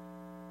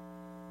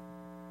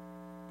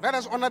 Let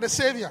us honor the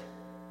Savior.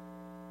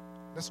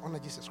 Let's honor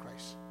Jesus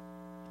Christ.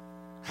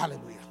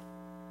 Hallelujah.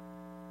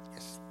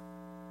 Yes.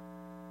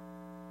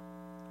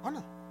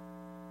 Honor.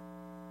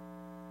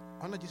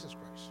 Honor Jesus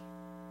Christ.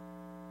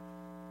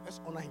 Let's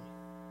honor him.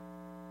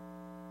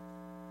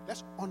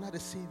 Let's honor the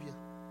Savior.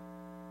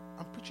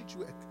 I'm preaching to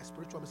you a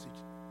spiritual message.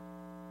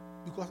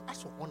 Because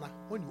as for honor,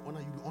 when you honor,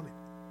 you'll be honored.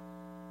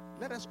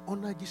 Let us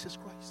honor Jesus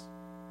Christ.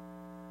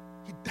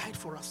 He died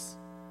for us.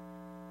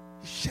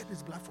 He shed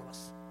his blood for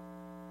us.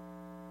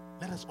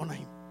 Let us honor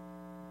him.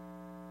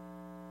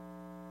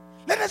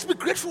 Let us be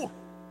grateful.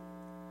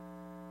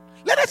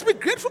 Let us be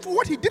grateful for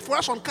what he did for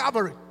us on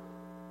Calvary.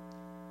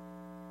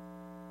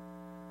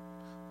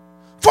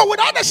 For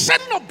without the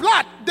shedding of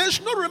blood, there is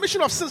no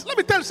remission of sins. Let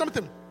me tell you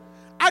something.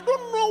 I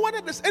don't know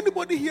whether there's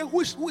anybody here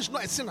who is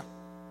not a sinner.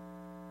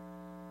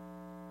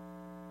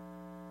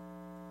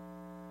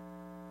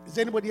 Is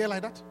there anybody here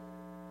like that?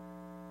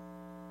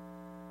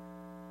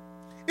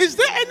 Is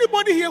there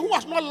anybody here who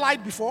has not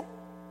lied before?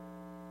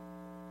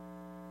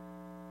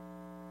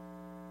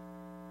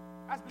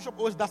 As Bishop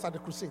always does at the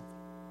crusade.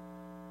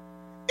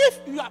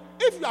 If you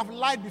have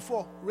lied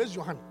before, raise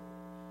your hand.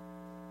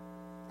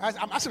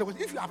 I'm asking the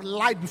question. If you have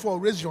lied before,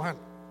 raise your hand.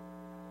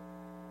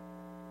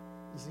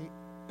 You see,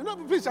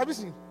 please, have you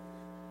seen?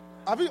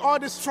 Have you all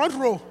this front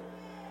row?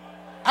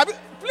 Have you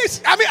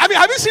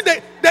seen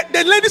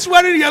the ladies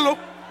wearing yellow?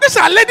 These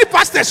are lady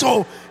pastors,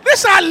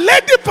 these are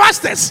lady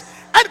pastors.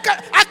 And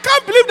I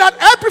can't believe that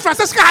every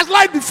Francesca has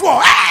lied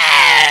before.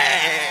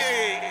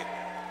 Hey!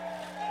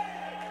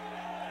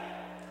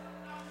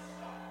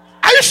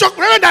 Are you shocked,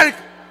 Reverend Derek,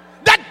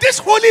 that this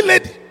holy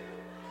lady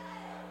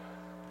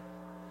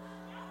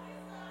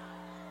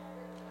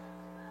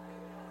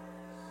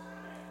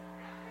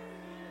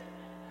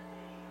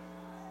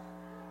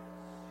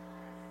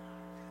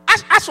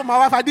as for my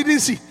wife, I didn't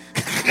see.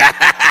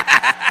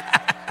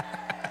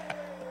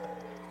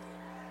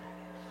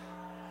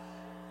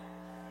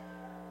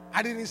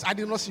 I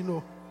did not see,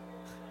 no.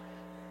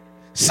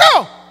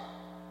 So,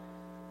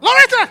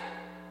 Loretta,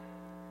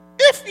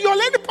 if your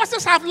lady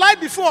pastors have lied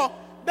before,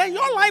 then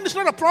your lying is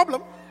not a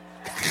problem.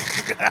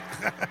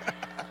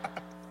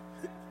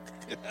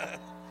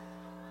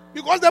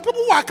 Because the people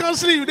who are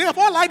counseling you, they have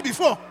all lied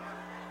before.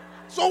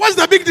 So what's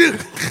the big deal?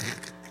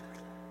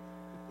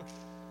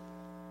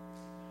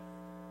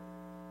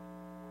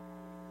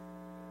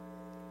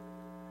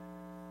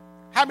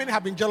 How many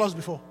have been jealous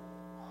before?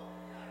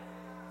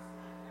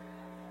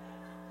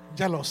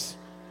 Jealous.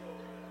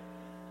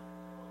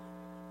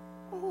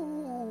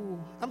 Oh,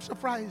 I'm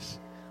surprised.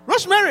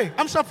 Rosemary,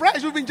 I'm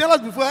surprised you've been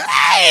jealous before.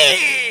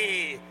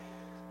 Hey!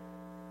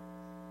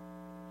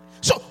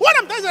 So what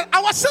I'm telling you is that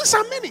our sins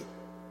are many.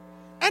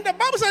 And the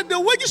Bible says the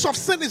wages of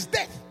sin is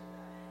death.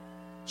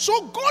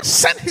 So God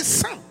sent his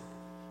son,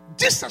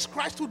 Jesus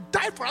Christ, to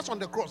die for us on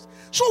the cross.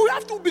 So we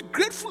have to be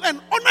grateful and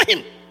honor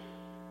him.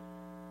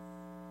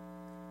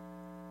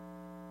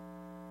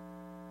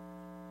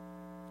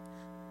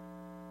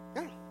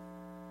 Yeah.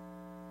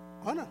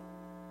 Honor.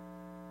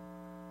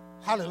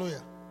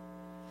 Hallelujah.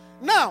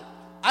 Now,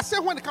 I say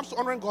when it comes to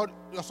honoring God,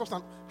 your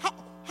substance,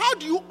 how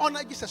do you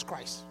honor Jesus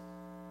Christ?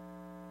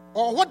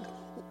 Or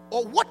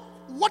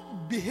what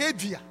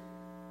behavior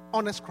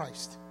honors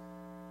Christ?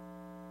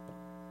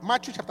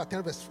 Matthew chapter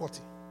 10, verse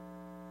 40.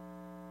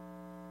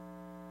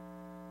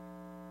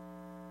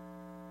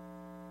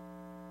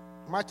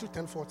 Matthew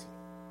 10:40.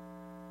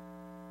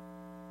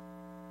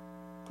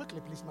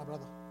 Quickly, please, my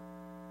brother.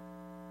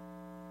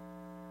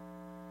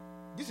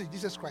 This is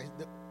Jesus Christ.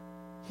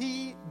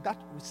 He that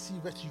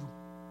receiveth you,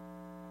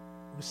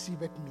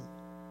 receiveth me.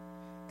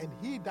 And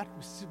he that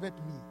receiveth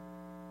me,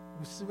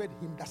 receiveth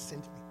him that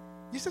sent me.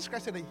 Jesus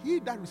Christ said that he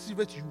that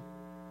receiveth you,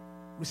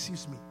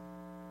 receives me.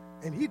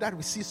 And he that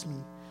receives me,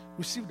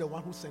 receives the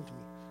one who sent me.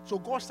 So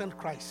God sent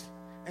Christ.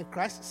 And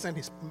Christ sent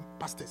his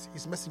pastors,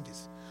 his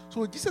messengers.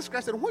 So Jesus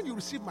Christ said, when you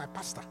receive my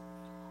pastor,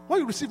 when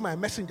you receive my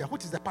messenger,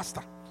 which is the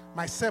pastor,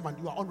 my servant,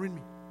 you are honoring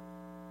me.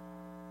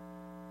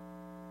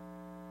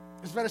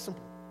 It's very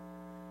simple.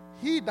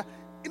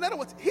 In other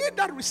words, he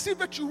that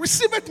receiveth you,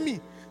 receiveth me.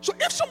 So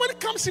if somebody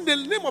comes in the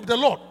name of the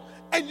Lord,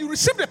 and you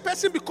receive the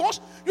person because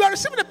you are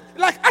receiving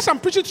like as I'm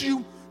preaching to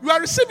you, you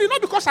are receiving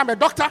not because I'm a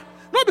doctor,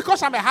 not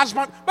because I'm a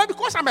husband, but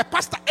because I'm a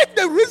pastor. If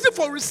the reason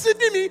for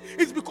receiving me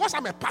is because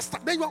I'm a pastor,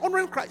 then you are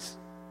honoring Christ.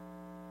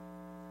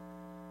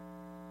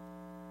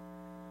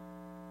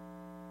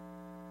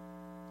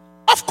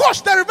 Of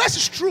course, the reverse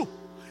is true.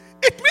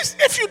 It means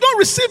if you don't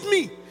receive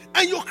me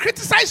and you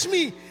criticize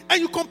me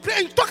and you complain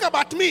and you talk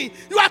about me,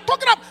 you are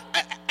talking about,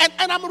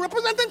 and I'm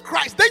representing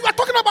Christ, then you are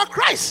talking about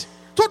Christ.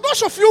 So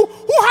those of you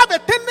who have a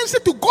tendency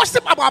to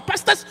gossip about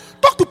pastors,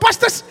 talk to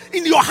pastors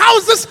in your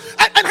houses.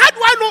 And how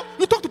do I know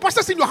you talk to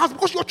pastors in your house?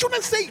 Because your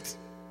children say it.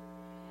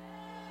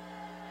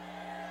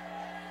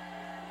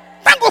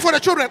 Thank God for the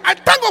children. I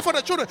thank God for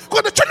the children.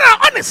 Because the children are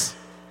honest.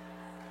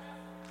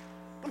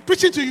 I'm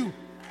preaching to you.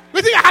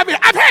 You think I haven't?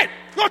 I've heard.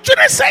 Your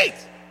children say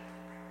it.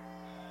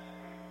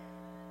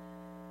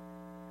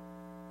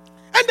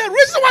 And the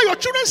reason why your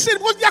children say it is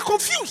because they are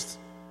confused.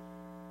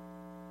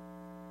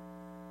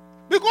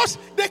 Because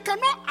they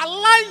cannot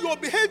align your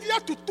behavior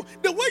to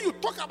the way you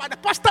talk about the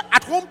pastor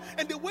at home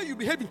and the way you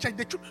behave in church.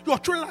 Your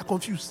children are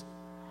confused.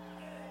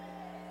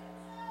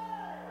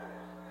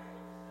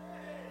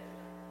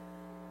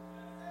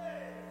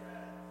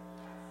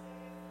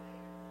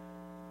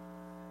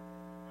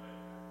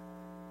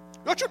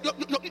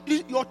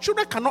 Your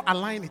children cannot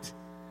align it.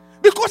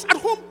 Because at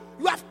home,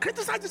 you have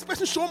criticized this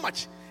person so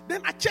much.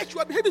 Then at church, you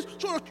are behaving,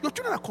 so your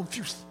children are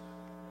confused.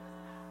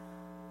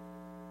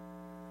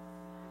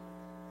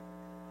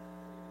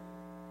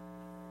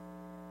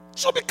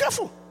 So be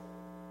careful.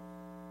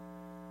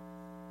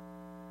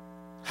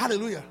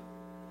 Hallelujah.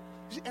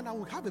 You see, and I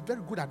will have a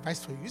very good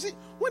advice for you. You see,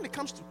 when it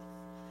comes to,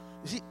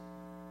 you see,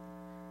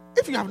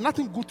 if you have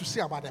nothing good to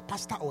say about a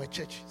pastor or a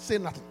church, say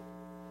nothing.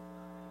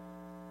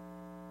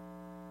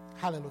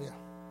 Hallelujah.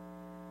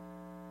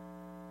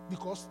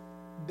 Because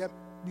the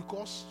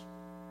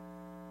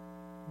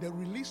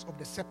release of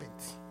the serpent,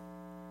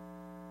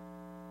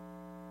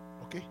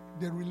 okay,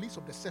 the release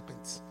of the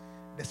serpents,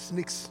 the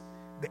snakes,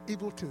 the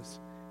evil things,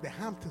 the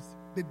harm things,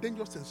 the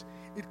dangerous things,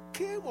 it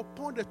came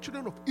upon the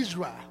children of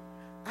Israel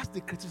as they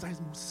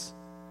criticized Moses.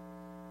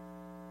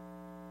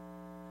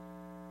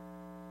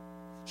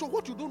 So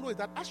what you don't know is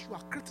that as you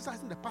are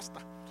criticizing the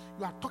pastor,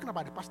 you are talking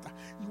about the pastor,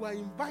 you are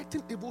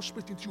inviting evil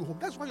spirit into your home.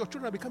 That's why your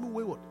children are becoming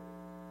wayward.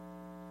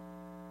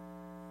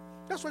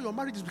 That's why your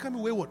marriage is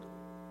becoming wayward.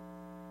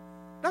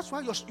 That's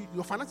why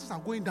your finances are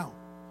going down.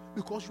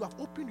 Because you have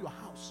opened your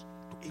house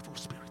to evil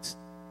spirits.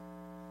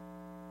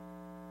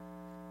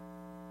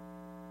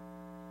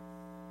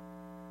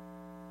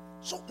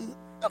 So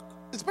look,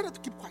 it's better to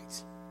keep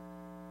quiet.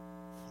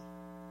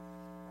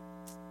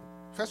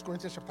 1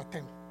 Corinthians chapter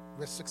 10,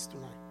 verse 6 to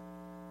 9.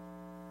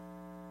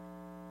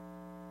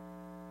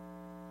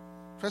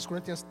 1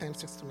 Corinthians 10,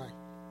 6 to 9.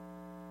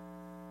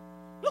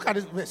 Look at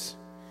this verse.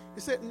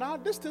 He said, now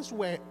these things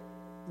were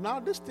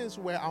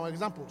our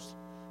examples,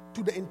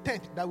 to the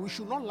intent that we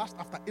should not lust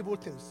after evil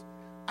things,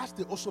 as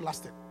they also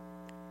lasted.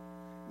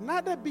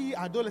 Neither be ye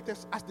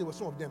idolaters, as they were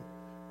some of them,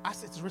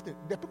 as it is written.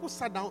 The people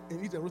sat down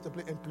and eat and wrote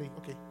and play.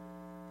 Okay.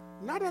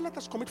 Neither let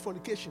us commit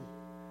fornication,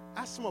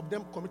 as some of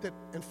them committed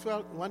and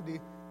fell one day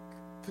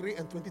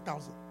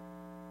 320,000.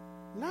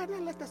 Neither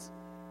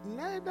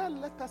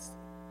let us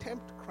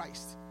tempt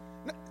Christ.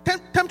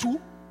 Tempt who?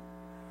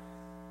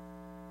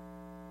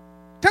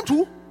 Tempt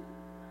who?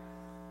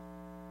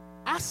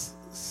 As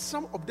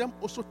some of them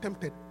also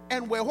tempted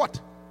and were what?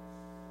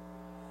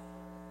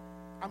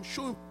 I'm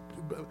showing.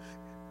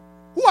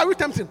 Who are we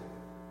tempting?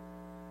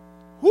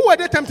 Who were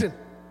they tempting?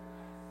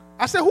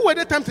 I said, who were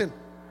they tempting?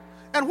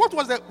 And what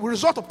was the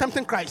result of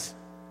tempting Christ?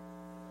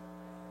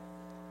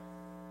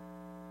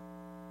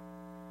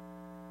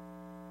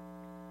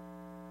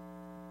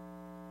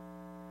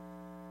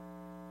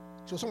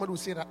 So somebody will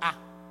say that,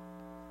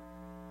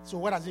 so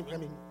what does it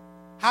mean?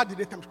 How did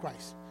they tempt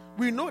Christ?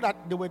 We know that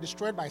they were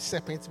destroyed by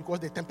serpents because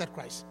they tempted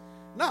Christ.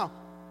 Now,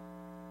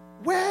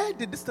 where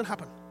did this thing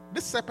happen?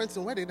 This serpents,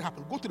 and where did it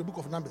happen? Go to the book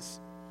of Numbers.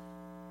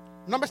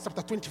 Numbers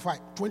chapter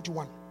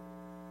 21.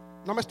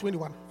 Numbers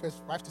 21, verse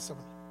 5 to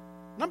 7.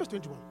 Numbers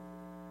 21.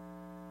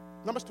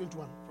 Numbers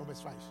 21 from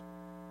verse 5.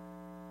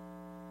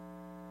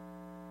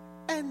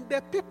 And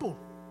the people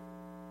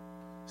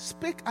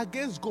spake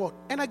against God.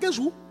 And against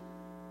who?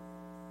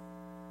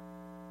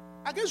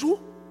 Against who?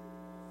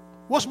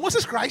 Was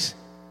Moses Christ?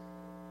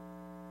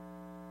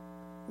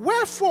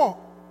 Wherefore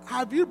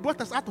have you brought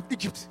us out of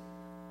Egypt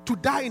to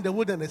die in the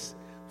wilderness?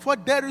 For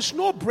there is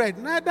no bread,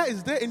 neither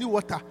is there any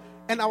water,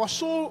 and our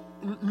soul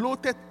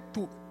loathed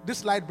to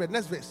this light bread.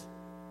 Next verse.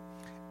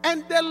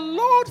 And the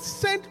Lord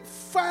sent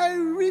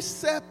fiery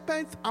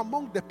serpents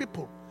among the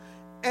people,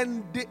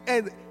 and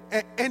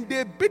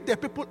they bit the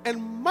people,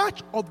 and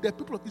much of the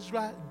people of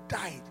Israel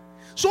died.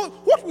 So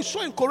what we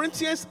saw in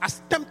Corinthians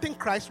as tempting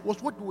Christ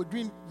was what we were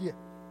doing here.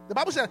 The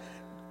Bible said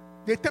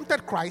they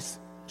tempted Christ,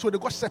 so they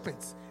got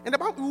serpents. And the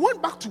Bible, we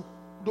went back to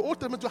the Old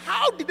Testament. So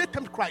how did they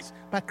tempt Christ?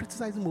 By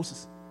criticizing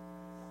Moses.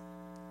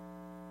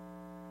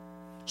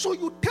 So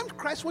you tempt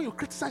Christ when you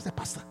criticize the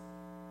pastor.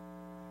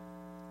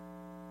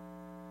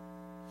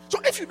 So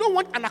if you don't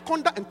want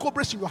anaconda and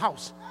cobras in your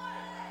house,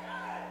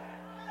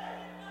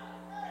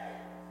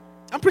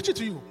 I'm preaching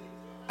to you.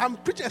 I'm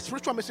preaching a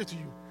spiritual message to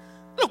you.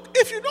 Look,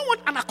 if you don't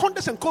want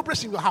anacondas and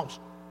cobras in your house,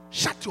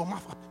 shut your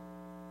mouth up.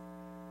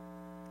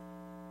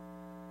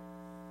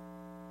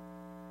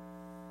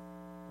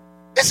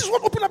 This is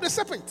what opened up the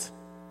serpent.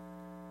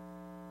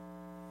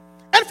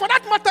 And for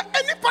that matter,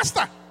 any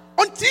pastor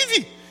on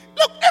TV,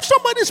 look, if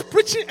somebody is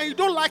preaching and you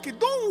don't like it,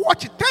 don't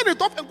watch it. Turn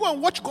it off and go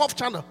and watch Golf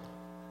Channel.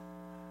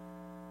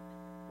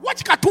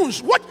 Watch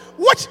cartoons.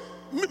 Watch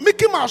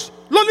Mickey Mouse,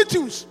 Looney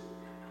Tunes.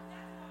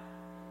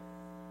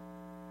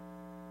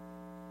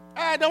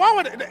 The one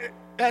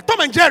with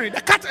Tom and Jerry,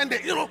 the cat and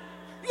the, you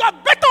are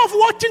better off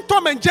watching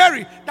Tom and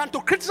Jerry than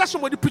to criticize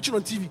somebody preaching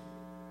on TV.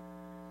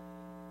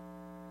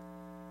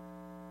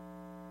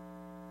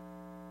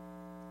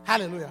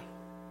 Hallelujah.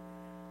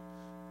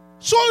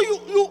 So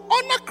you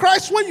honor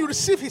Christ when you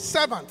receive his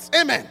servants.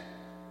 Amen.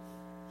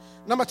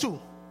 Number 2,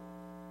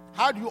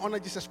 how do you honor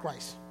Jesus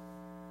Christ?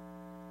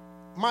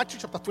 Matthew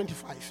chapter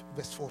 25,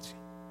 verse 40.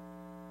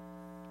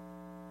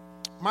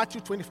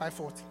 Matthew 25,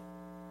 40.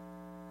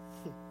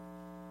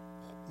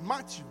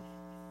 Matthew.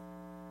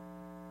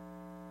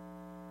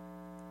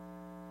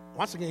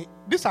 Once again,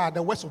 these are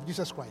the words of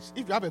Jesus Christ.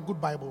 If you have a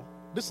good Bible,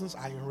 these things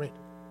are in red.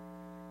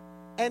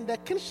 And the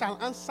king shall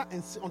answer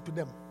and say unto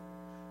them,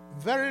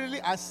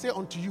 Verily I say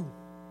unto you,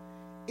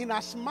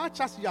 inasmuch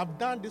as you have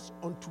done this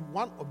unto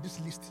one of this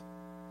list,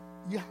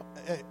 you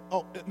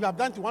have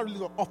done it to one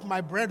list of my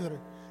brethren,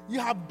 you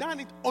have done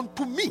it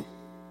unto me.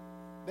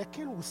 The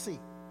king will say,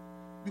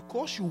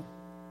 because you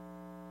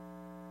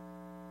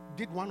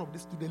did one of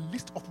this to the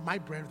list of my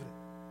brethren,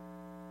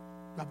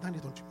 you have done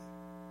it unto me.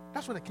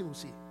 That's what the king will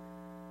say.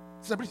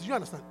 Sister Bridget, you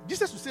understand?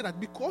 Jesus will say that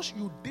because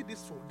you did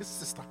this for this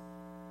sister,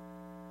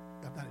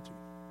 you have done it to me.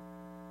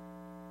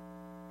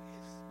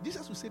 Yes.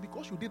 Jesus will say,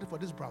 because you did it for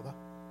this brother,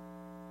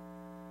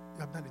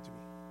 you have done it to me.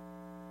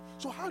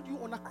 So how do you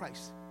honor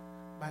Christ?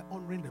 By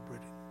honoring the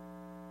brethren,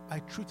 by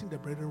treating the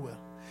brethren well.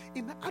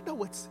 In other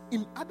words,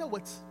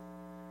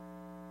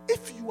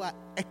 if you are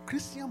a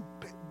Christian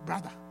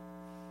brother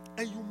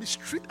and you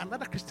mistreat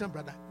another Christian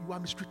brother, you are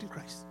mistreating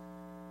Christ.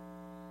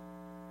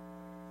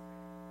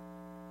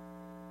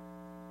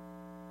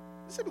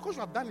 He said, because you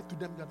have done it to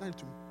them, you have done it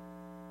to me.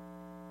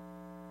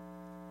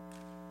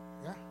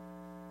 Yeah.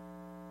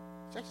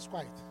 Church is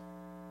quiet.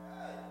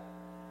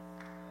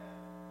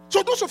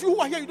 So those of you who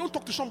are here, you don't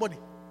talk to somebody.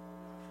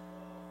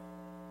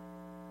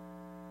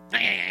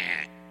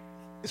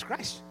 It's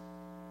Christ.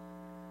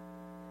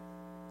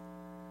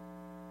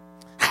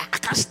 I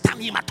can't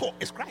stand him at all.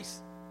 It's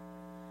Christ.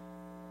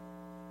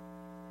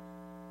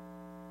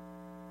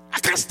 I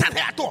can't stand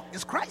her at all.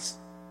 It's Christ.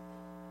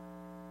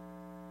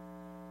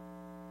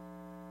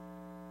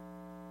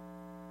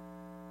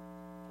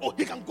 Oh,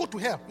 he can go to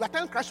hell. You are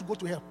telling Christ to go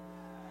to hell.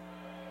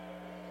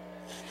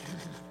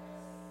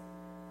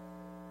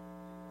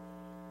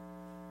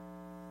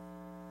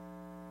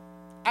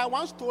 I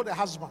once told a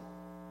husband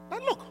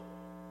that, look,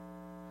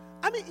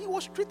 he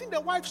was treating the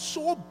wife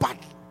so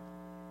badly.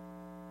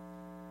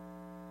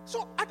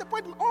 So at the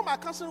point, all my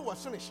counseling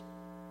was finished.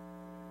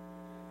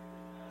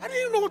 I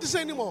didn't know what to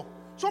say anymore.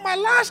 So my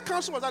last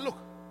counsel was that, look,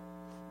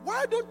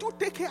 why don't you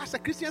take her as a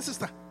Christian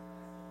sister?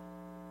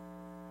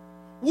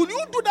 Will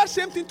you do that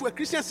same thing to a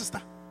Christian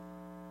sister?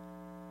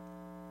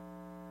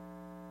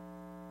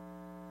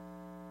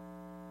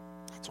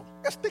 That's all.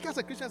 Let's take her as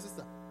a Christian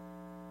sister.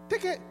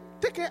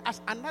 Take her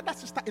as another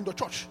sister in the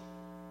church.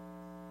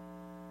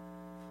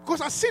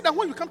 Because I see that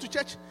when you come to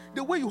church,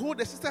 the way you hold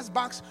the sisters'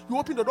 bags, you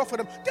open the door for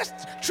them, just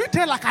treat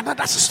her like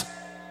another sister.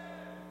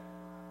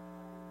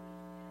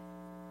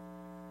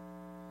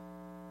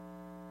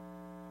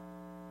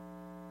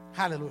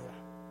 Hallelujah.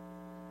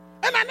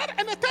 And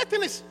the third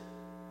thing is,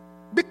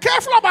 be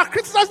careful about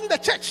criticizing the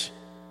church.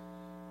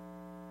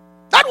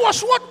 That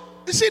was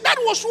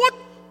what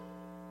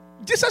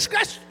Jesus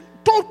Christ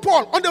told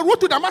Paul on the road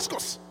to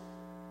Damascus.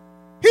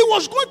 He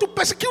was going to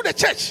persecute the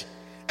church.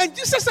 And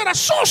Jesus said,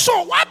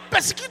 so, why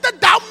persecuted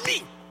thou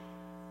me?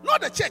 Not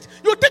the church.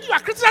 You think you are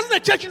criticizing the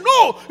church?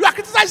 No, you are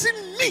criticizing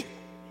me.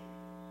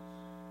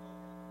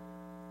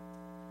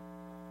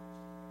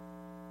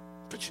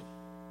 Preaching.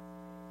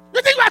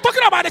 You think you are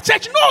talking about the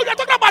church? No, you are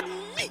talking about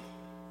me.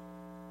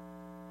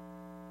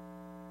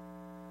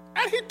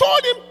 And he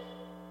told him,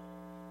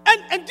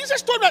 and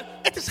Jesus told him that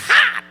it is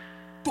hard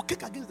to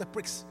kick against the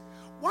pricks.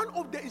 One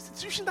of the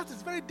institutions that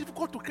is very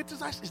difficult to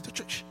criticize is the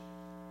church.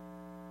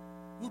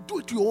 You do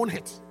it to your own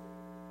head.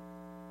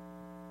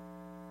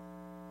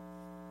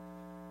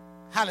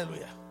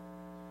 Hallelujah.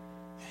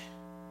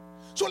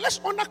 So let's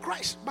honor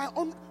Christ by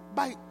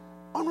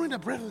honoring the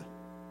brethren.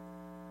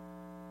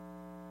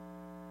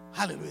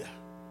 Hallelujah.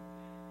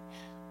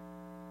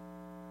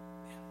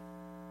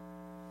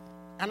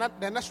 And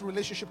the next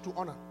relationship to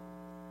honor.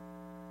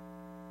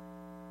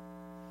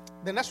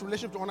 The next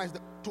relationship to honor is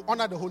to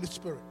honor the Holy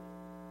Spirit.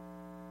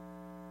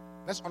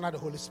 Let's honor the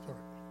Holy Spirit.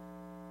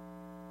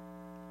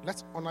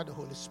 Let's honor the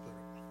Holy Spirit.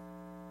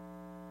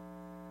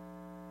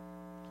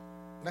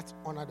 Let's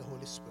honor the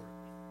Holy Spirit.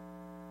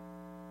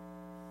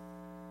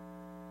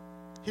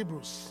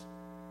 Hebrews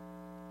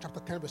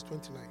chapter 10 verse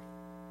 29.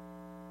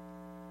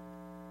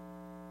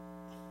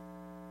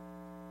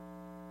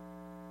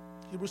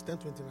 Hebrews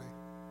 10:29.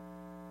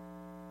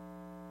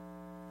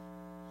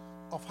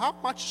 Of how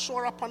much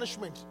sorer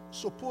punishment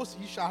suppose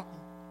he shall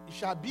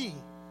be,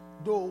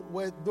 though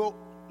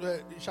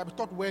shall be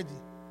thought worthy,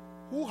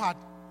 who had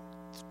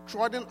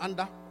trodden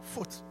under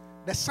foot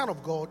the Son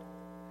of God,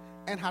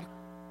 and had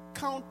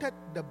counted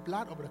the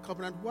blood of the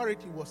covenant wherein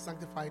he was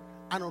sanctified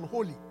an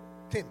unholy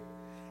thing,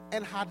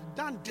 and had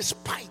done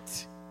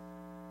despite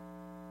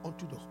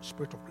unto the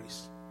Spirit of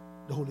grace,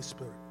 the Holy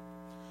Spirit.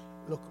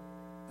 Look,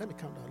 let me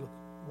calm down. Look,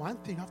 one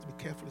thing you have to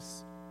be careful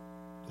is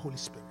the Holy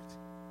Spirit.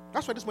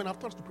 That's why this morning I've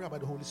taught us to pray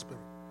about the Holy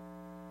Spirit.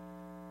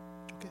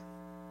 Okay?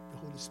 The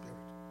Holy Spirit.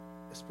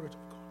 The Spirit of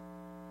God.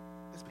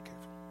 Let's be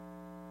careful.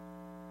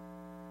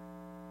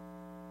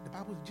 The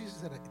Bible, Jesus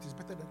said that it is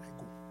better that I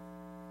go.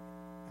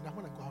 And that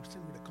when I go, I'll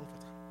send you the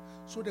Comforter.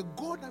 So the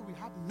God that we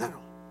have now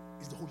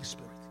is the Holy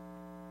Spirit.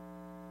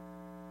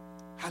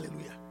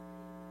 Hallelujah.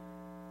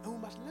 And we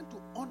must learn to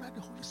honor the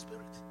Holy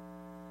Spirit.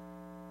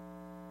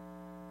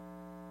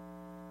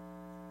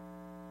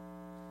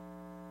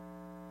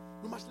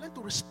 We must learn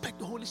to respect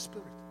the Holy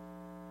Spirit.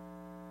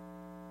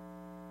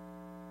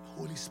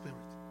 The Holy Spirit.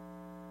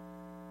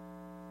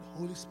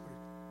 Holy Spirit.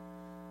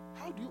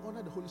 How do you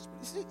honor the Holy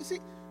Spirit?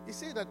 You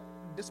see that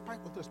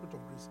despite the Spirit of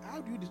grace, how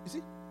do you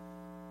see?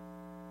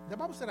 The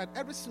Bible said that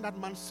every sin that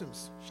man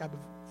sins shall be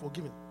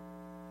forgiven,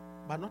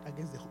 but not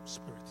against the Holy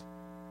Spirit.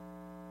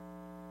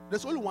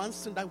 There's only one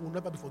sin that will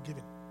never be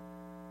forgiven.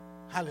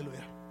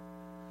 Hallelujah.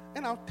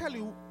 And I'll tell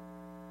you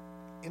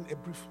in a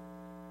brief,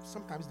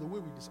 sometimes the way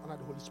we dishonor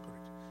the Holy Spirit.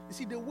 You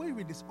see, the way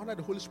we dishonor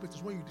the Holy Spirit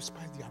is when you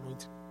despise the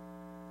anointing.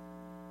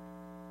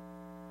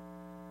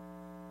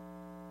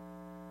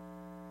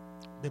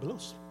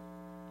 Biblos,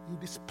 you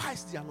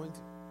despise the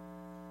anointing.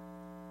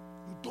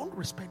 You don't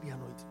respect the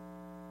anointing.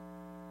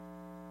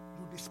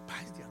 You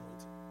despise the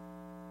anointing.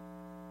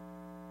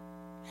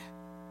 Yeah.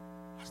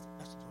 That's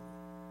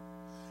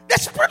the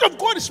Spirit of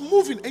God is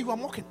moving and you are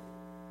mocking.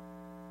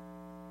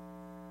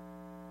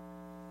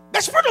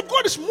 The Spirit of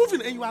God is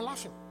moving and you are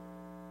laughing.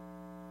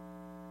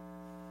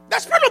 The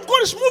Spirit of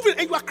God is moving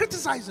and you are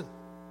criticizing.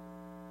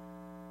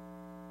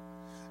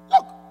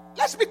 Look,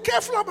 let's be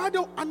careful about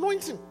the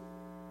anointing.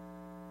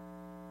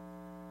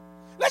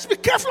 Let's be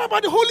careful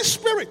about the Holy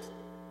Spirit.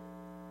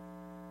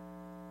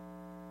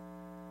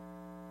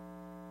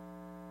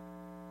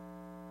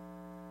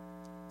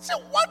 See,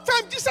 one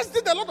time Jesus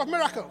did a lot of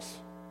miracles.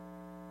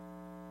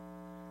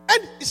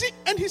 And you see,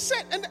 and he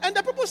said, and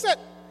the people said,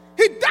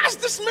 he does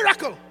this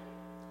miracle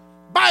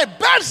by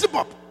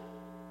Beelzebub,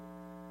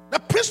 the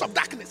prince of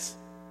darkness.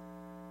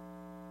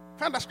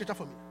 Find that scripture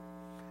for me.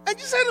 And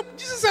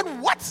Jesus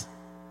said, what?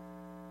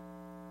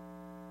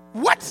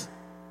 What?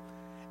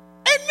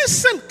 Any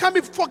sin can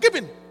be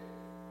forgiven,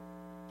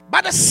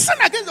 but the sin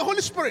against the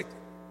Holy Spirit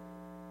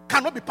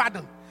cannot be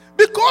pardoned.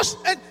 Because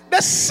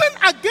the sin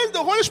against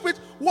the Holy Spirit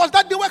was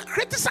that they were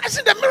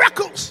criticizing the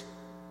miracles.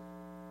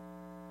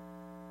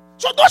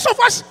 So those of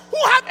us who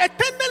have a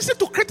tendency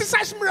to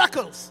criticize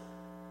miracles,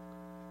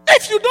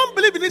 if you don't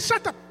believe in it,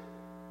 shut up.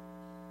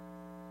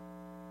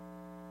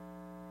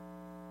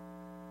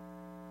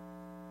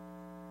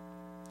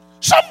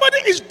 Somebody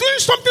is doing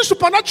something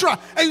supernatural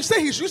and you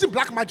say he's using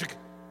black magic.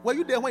 Were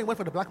you there when he went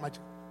for the black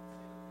magic?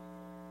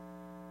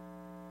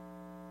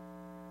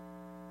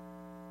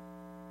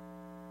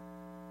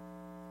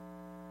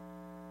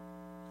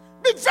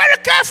 Be very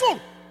careful.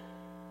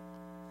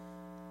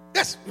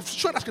 Yes,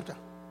 show that scripture.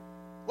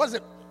 What is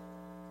it?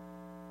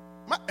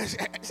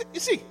 You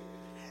see,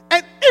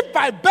 and if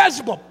by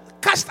Beelzebub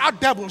cast out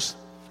devils,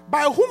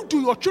 by whom do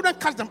your children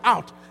cast them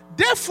out?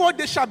 Therefore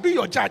they shall be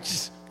your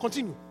judges.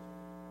 Continue.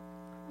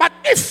 But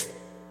if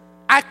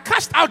I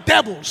cast out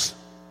devils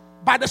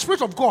by the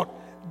Spirit of God,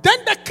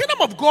 then the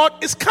kingdom of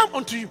God is come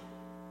unto you.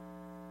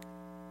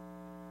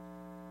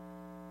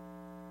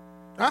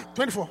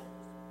 24.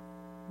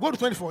 Go to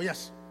 24,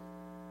 yes.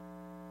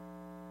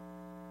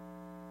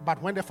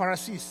 But when the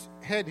Pharisees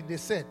heard it, they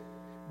said,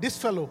 this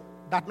fellow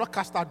doth not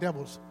cast out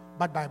devils,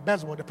 but by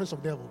Beelzebub, the prince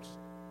of devils.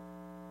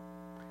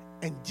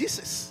 And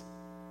Jesus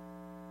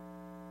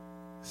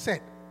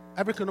said,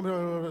 every kingdom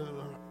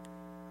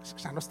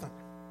shall not stand.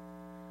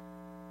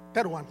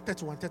 31.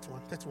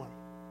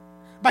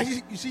 But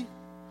you see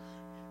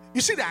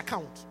the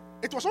account.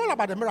 It was all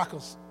about the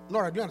miracles.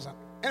 Nora, do you understand?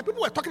 And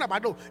people were talking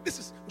about, oh, this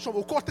is some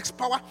occultic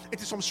power.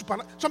 It is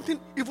something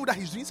evil that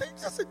he's doing.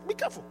 Say, be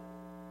careful.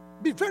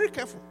 Be very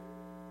careful.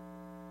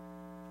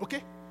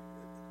 Okay?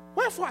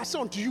 Wherefore I say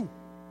unto you,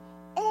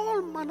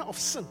 all manner of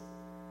sin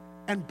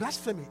and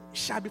blasphemy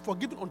shall be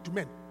forgiven unto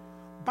men,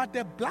 but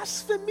the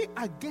blasphemy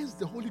against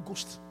the Holy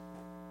Ghost.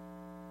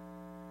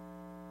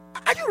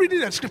 Are you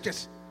reading the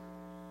scriptures?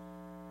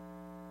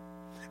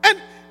 And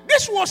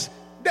this was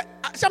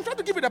so I'm trying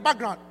to give you the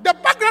background. The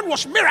background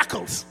was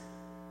miracles.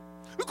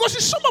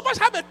 Because some of us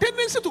have a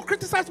tendency to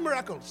criticize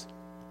miracles.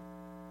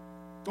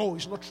 Oh,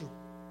 it's not true.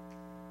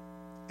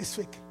 It's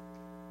fake.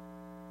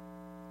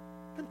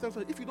 Let me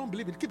tell you, if you don't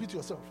believe it, keep it to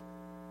yourself.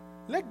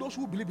 Let those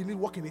who believe in it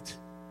walk in it.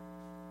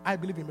 I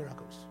believe in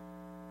miracles.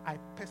 I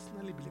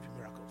personally believe in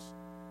miracles.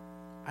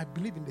 I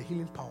believe in the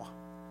healing power.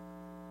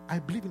 I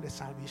believe in the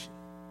salvation.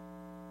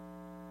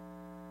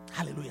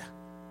 Hallelujah.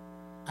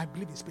 I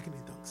believe in speaking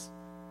in tongues.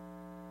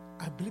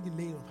 I believe in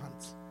laying of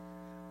hands.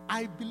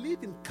 I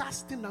believe in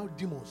casting out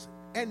demons.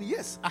 And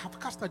yes, I have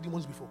cast out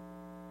demons before.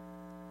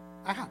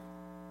 I have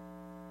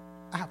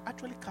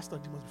actually cast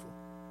out demons before.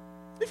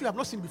 If you have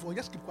not seen before,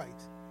 just keep quiet.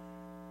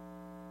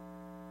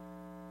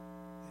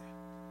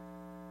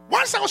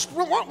 Once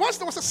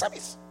there was a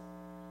service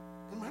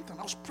in Manhattan,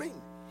 I was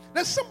praying.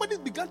 Then somebody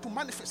began to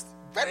manifest.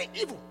 Very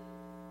evil.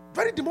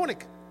 Very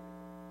demonic.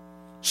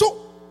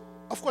 So,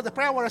 of course, the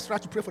prayer warriors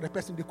tried to pray for the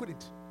person. They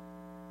couldn't.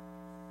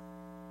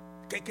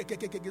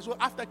 So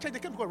after church, they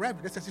came to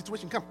Rev. There's a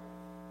situation. Come.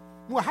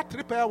 I had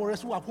 3 prayer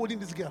warriors who were holding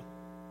this girl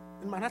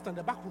in Manhattan,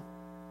 the back room.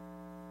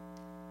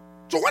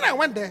 So when I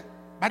went there,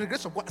 by the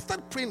grace of God, I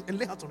started praying and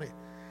laying hands on her.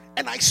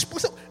 And I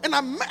spoke, and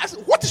I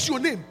said, what is your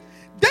name?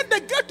 Then the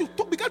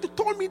girl began to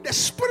tell me the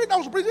spirit that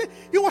was breathing.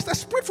 It was a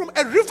spirit from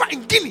a river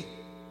in Guinea.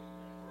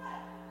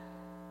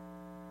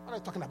 What are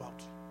you talking about?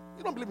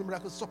 You don't believe in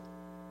miracles? Stop.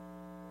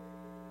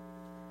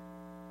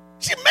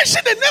 She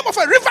mentioned the name of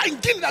a river in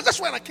Guinea. That's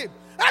when I came.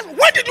 I asked,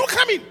 when did you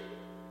come in?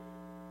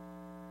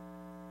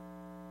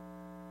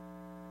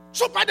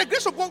 So by the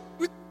grace of God,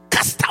 we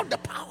cast out the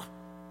power.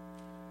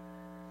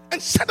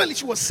 And suddenly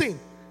she was saying,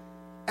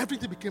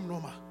 everything became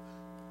normal.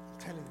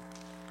 I'm telling you.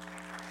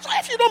 So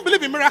if you don't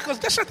believe in miracles,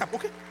 just shut up,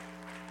 okay?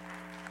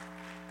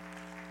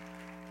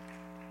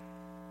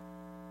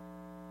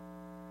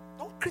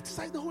 Don't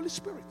criticize the Holy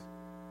Spirit.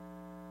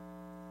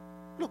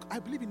 Look, I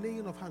believe in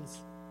laying of hands.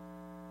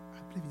 I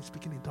believe in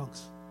speaking in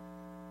tongues.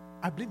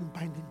 I believe in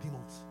binding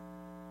demons.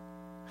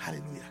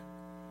 Hallelujah.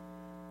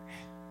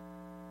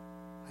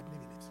 I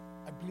believe in it.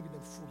 I believe in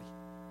them fully.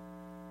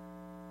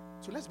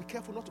 So let's be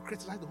careful not to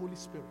criticize the Holy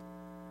Spirit.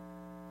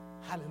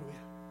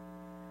 Hallelujah.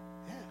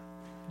 Yeah.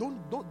 Don't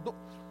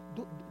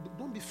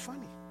be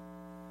funny.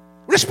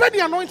 Respect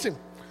the anointing.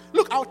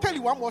 Look, I'll tell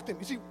you one more thing.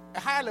 You see,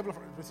 a higher level of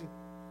respect.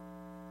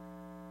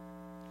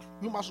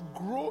 You must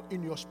grow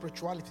in your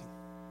spirituality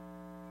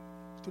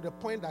to the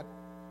point that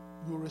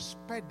you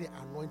respect the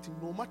anointing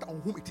no matter on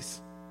whom it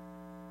is.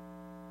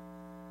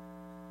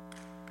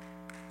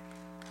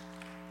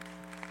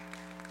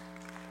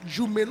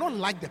 You may not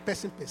like the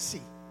person per se,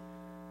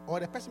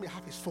 or the person may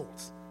have his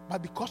faults, but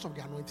because of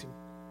the anointing,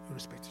 you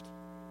respect it.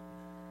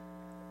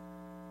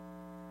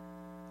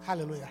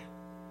 Hallelujah.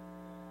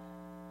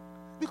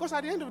 Because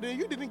at the end of the day,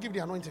 you didn't give the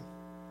anointing.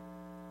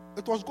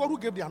 It was God who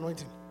gave the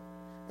anointing.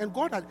 And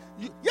God had,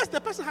 yes,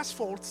 the person has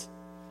faults,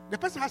 the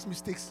person has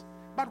mistakes,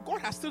 but God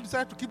has still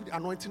decided to keep the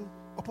anointing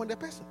upon the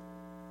person.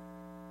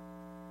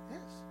 Yes.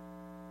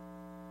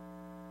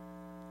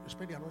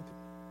 Respect the anointing.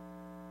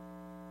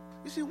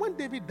 You see, when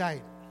David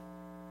died,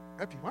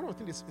 one of the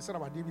things they said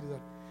about David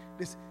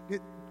is that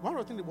one of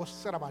the things that was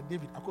said about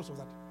David, of course, was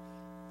that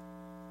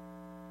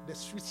the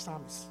sweet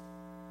psalmist,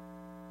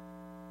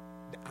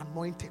 the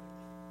anointed.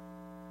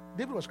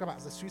 David was described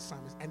as the sweet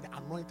psalmist and the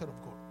anointed of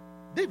God.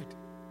 David.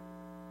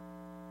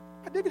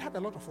 But David had a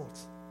lot of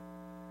faults.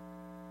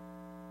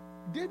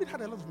 David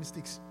had a lot of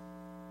mistakes.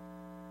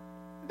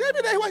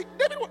 David,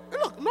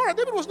 look, Nora,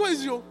 David was not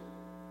easy. And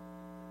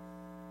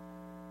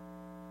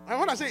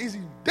when I say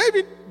easy,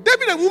 David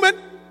and woman.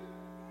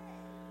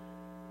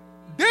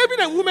 David.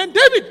 I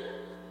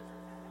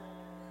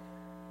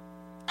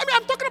mean,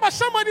 I'm talking about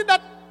somebody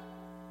that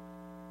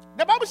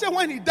the Bible says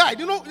when he died,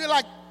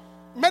 like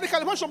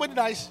medically, when somebody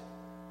dies,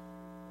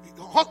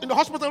 in the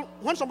hospital,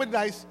 when somebody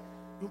dies,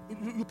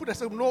 you put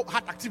yourself no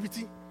heart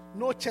activity,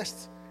 no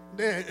chest,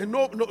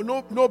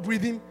 no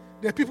breathing.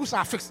 The pupils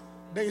are fixed.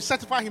 Then you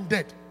certify him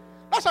dead.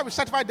 That's how we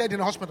certify dead in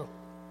the hospital.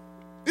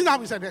 Isn't that how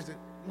we said that?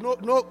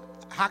 No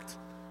heart,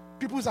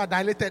 pupils are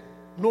dilated,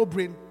 no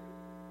brain.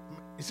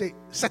 You say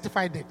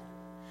certified dead.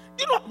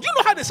 Do you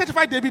know how they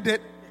certify David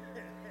dead?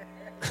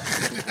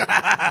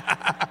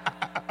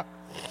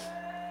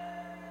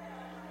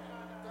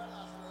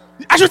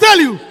 I should tell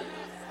you.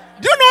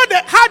 Do you know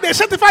how they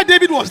certified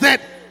David was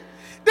dead?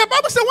 The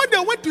Bible said when they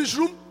went to his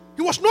room,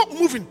 he was not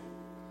moving.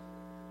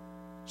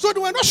 So they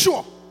were not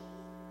sure.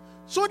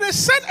 So they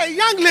sent a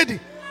young lady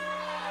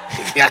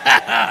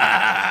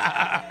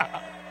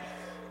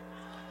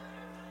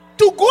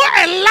to go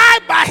and lie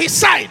by his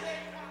side.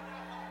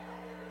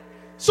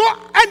 So,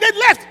 and they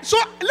left. So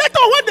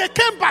later when they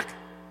came back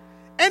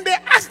and they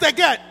asked the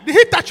girl, did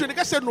he touch you? And the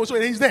girl said no, so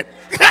he's dead.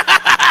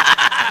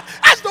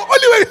 That's the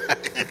only way.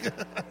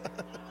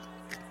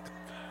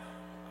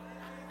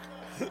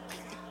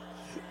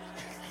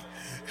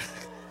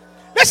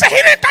 They said he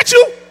didn't touch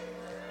you.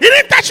 He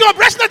didn't touch your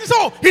breast.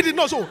 So he did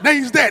not. So then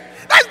he's dead.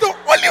 That's the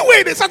only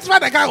way they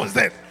satisfied the guy was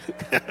dead.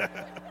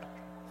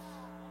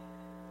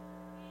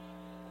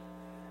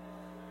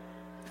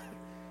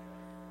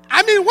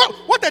 I mean,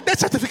 what a death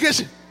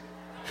certification.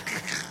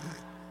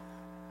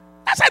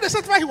 That's how they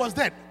certified he was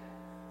dead.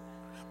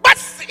 But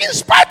in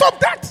spite of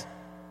that,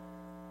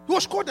 he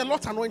was called the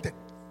Lord's anointed.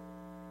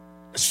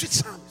 The sweet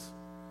psalmist.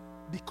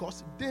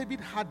 Because David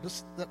had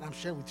this that I'm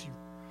sharing with you.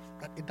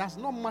 That it does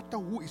not matter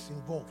who is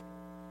involved.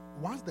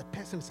 Once the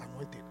person is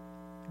anointed,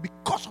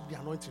 because of the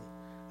anointing,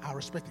 I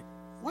respect it.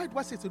 Why do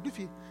I say so?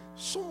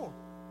 Saul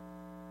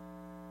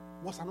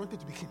was anointed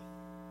to be king.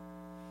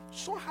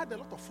 Saul had a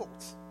lot of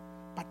faults.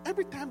 But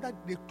every time that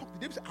they talk to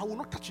David, I will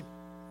not touch him.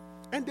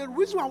 And the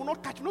reason I will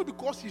not touch him, not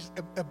because he's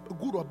a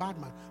good or bad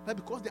man, but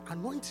because the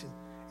anointing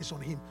is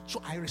on him.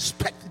 So I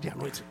respect the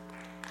anointing.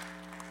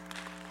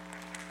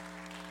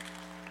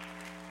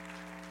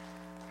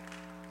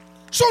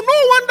 So no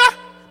wonder,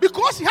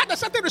 because he had a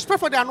certain respect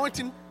for the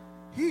anointing,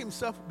 he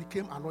himself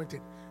became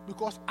anointed.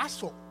 Because as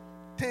for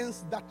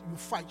things that you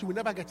fight, you will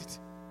never get it.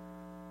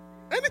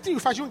 Anything you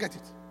fight, you won't get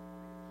it.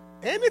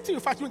 Anything you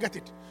fight, you won't get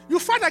it. You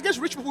fight against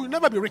rich people, you will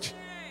never be rich.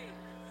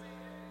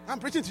 I'm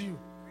preaching to you.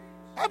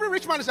 Every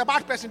rich man is a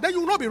bad person, then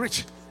you will not be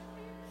rich.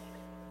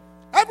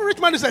 Every rich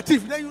man is a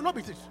thief, then you will not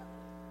be rich.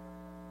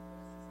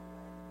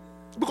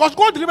 Because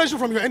God delivers you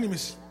from your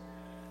enemies.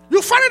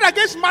 You fight it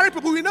against married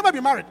people, you will never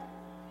be married.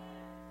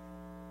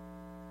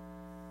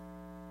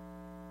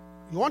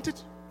 You want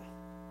it?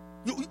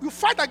 You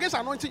fight against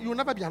anointing, you will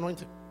never be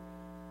anointed.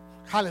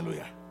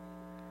 Hallelujah.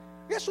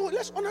 Yes, so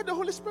let's honor the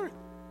Holy Spirit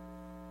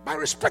by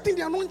respecting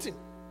the anointing.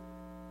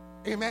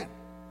 Amen.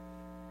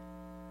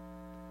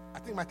 I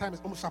think my time is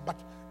almost up, but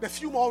the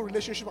few more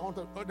relationships I want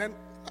to, then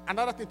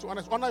another thing to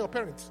honor is honor your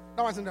parents.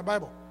 That one's in the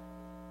Bible.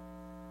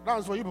 That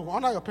one's for you people.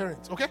 Honor your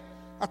parents, okay?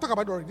 I'll talk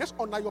about it already. Just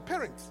honor your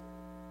parents.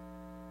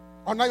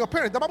 Honor your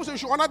parents. The Bible says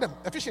you should honor them.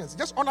 Ephesians,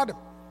 just honor them.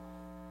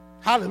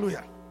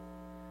 Hallelujah.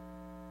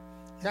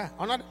 Yeah,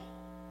 honor them.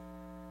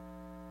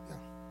 Yeah,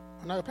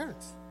 honor your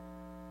parents.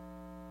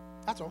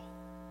 That's all.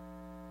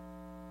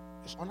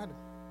 Just honor them.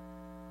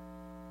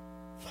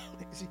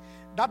 You see,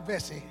 that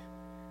verse,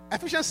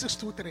 Ephesians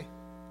 6:2-3.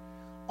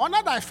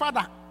 Honor thy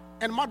father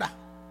and mother,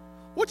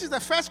 which is the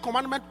first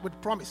commandment with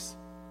promise,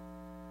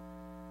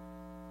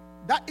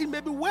 that it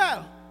may be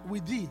well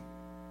with thee,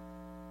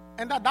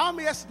 and that thou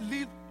mayest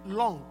live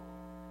long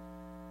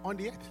on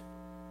the earth.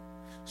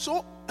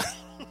 So,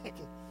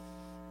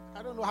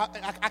 I don't know how,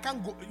 I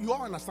can't go, you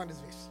all understand this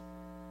verse.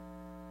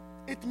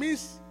 It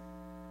means,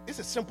 it's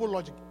a simple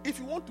logic. If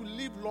you want to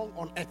live long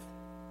on earth,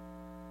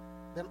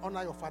 then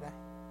honor your father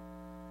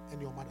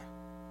and your mother.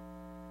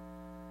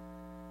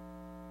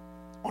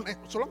 On earth,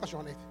 so long as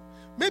you're on earth.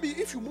 Maybe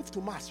if you move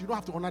to Mars, you don't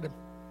have to honor them.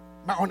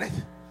 But on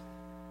earth.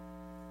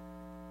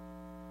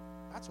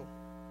 That's all.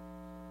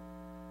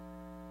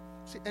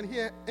 See, and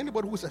here,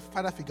 anybody who is a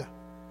father figure,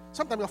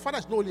 sometimes your father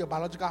is not only a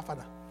biological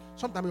father.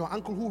 Sometimes your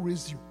uncle who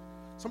raised you.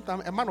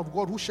 Sometimes a man of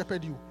God who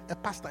shepherded you. A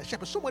pastor, a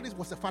shepherd. Somebody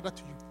was a father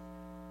to you.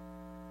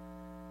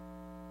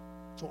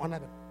 So honor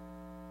them.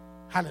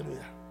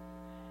 Hallelujah.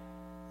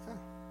 Yeah.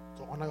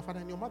 So honor your father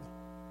and your mother.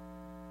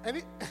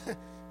 And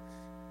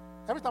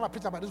every time I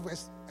preach about this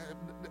verse,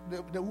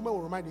 the woman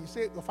will remind you,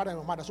 say your father and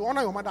your mother. So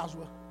honor your mother as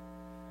well.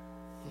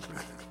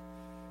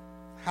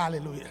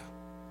 Hallelujah.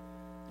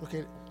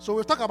 Okay, so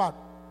we'll talk about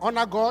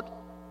honor God,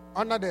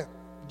 honor the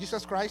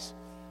Jesus Christ,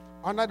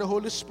 honor the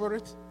Holy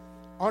Spirit,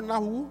 honor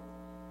who?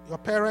 Your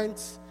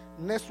parents.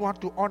 Next one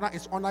to honor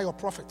is honor your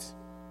prophets.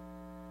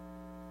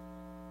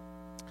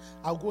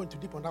 I'll go into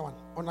deep on that one.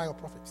 Honor your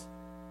prophets.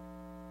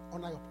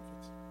 Honor your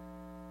prophets.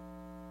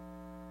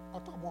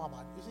 I'll talk more about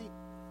it. You see,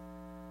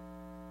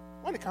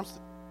 when it comes to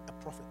a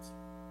prophet,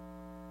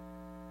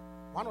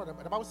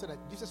 the Bible said that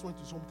Jesus went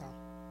to his hometown,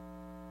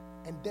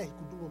 and there he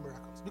could do no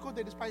miracles because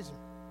they despise him.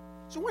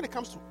 So when it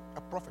comes to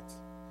a prophet,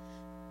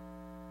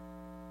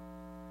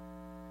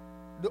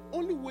 the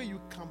only way you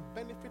can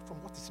benefit from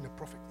what is in a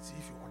prophet is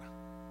if you honor.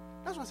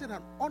 That's why I said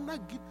that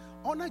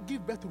honor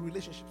give birth to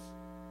relationships.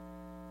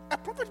 A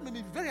prophet may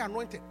be very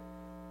anointed,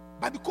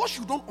 but because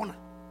you don't honor,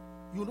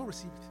 you will not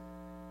receive it.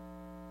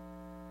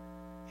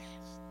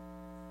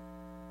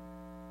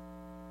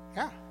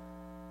 Yeah.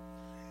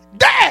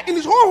 There in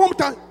his whole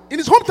hometown,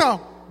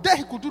 there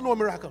he could do no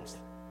miracles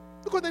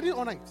because they didn't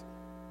honor it.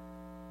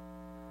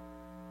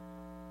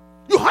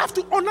 You have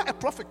to honor a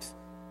prophet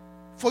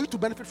for you to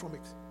benefit from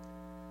it.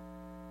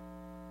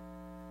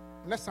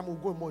 Next time we'll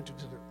go more into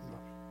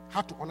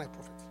how to honor a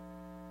prophet.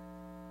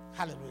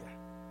 Hallelujah.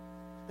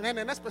 And then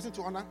the next person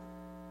to honor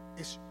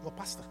is your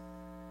pastor.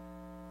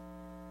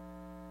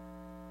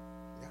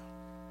 Yeah.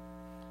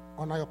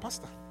 Honor your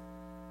pastor.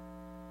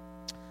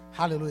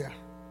 Hallelujah.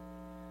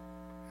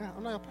 Yeah,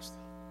 honor your pastor.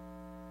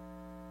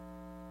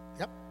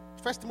 Yep.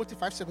 1 Timothy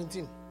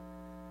 5:17.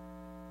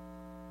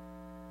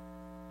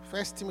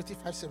 1 Timothy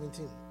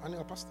 5:17. Honor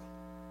your pastor.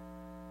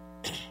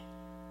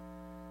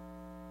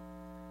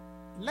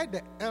 Let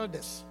the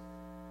elders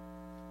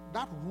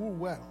that rule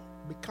well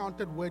be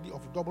counted worthy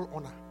of double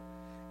honor,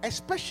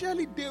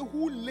 especially they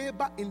who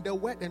labor in the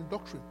word and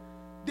doctrine.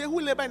 They who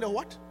labor in the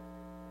what?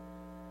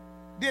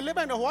 They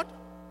labor in the what?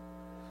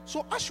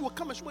 So as you will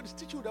come and somebody is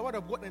teaching you the word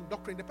of God and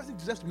doctrine, the person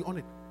deserves to be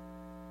honored.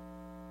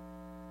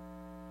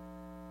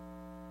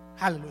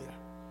 Hallelujah.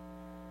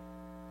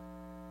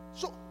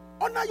 So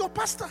honor your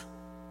pastor.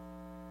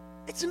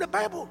 It's in the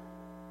Bible.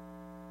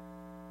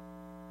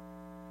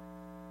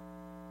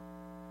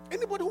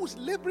 Anybody who is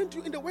laboring to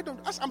you in the word of,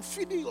 as I'm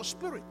feeding your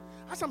spirit,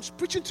 as I'm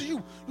preaching to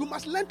you, you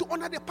must learn to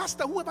honor the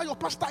pastor, whoever your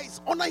pastor is.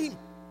 Honor him.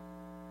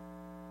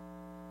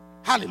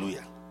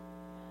 Hallelujah.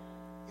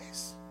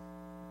 Yes.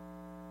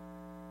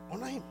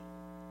 Honor him.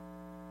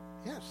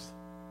 Yes.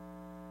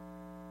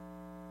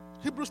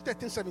 Hebrews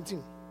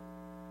 13:17.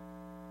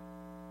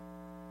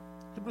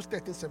 Hebrews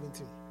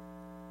 13:17.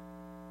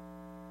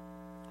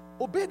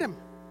 Obey them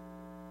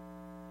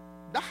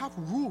that have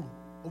rule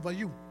over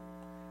you,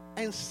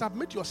 and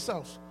submit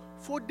yourselves,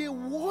 for they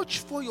watch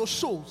for your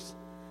souls,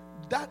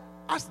 that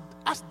as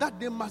that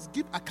they must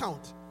give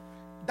account,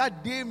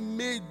 that they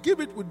may give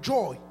it with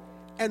joy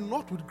and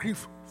not with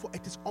grief, for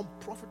it is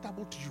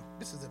unprofitable to you.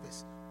 This is the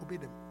verse. Obey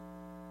them.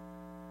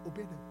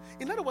 Obey them.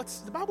 In other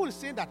words, the Bible is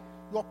saying that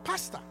your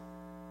pastor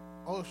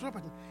or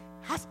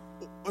has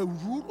a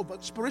rule over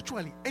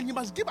spiritually, and he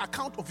must give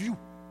account of you.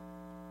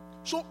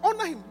 So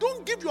honor him.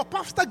 Don't give your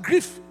pastor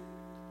grief.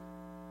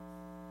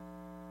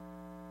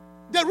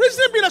 The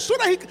reason being so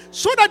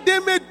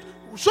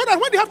that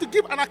when they have to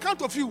give an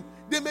account of you,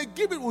 they may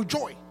give it with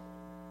joy.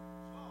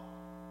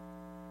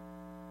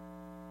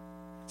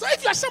 So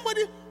if you are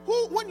somebody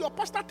who, when your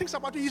pastor thinks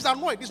about you, he's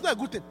annoyed, it's not a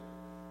good thing.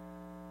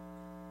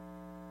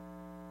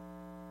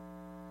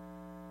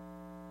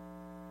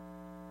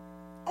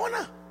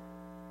 Honor.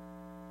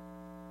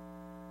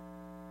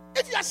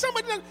 you are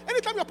somebody that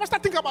anytime your pastor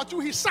thinks about you,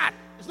 he's sad,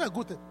 it's not a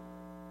good thing.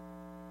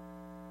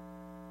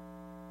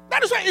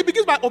 That is why it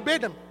begins by obey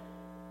them.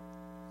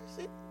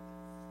 You see?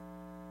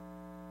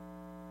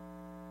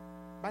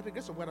 By the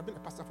grace of God, I've been a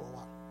pastor for a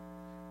while.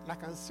 And I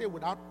can say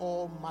without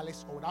all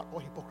malice or without all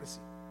hypocrisy,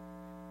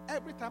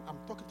 every time I'm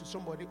talking to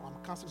somebody or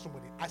I'm counseling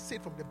somebody, I say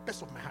it from the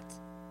best of my heart.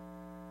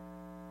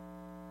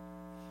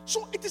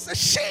 So it is a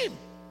shame,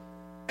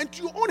 and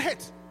to your own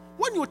head,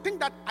 when you think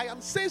that I am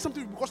saying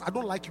something because I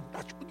don't like you,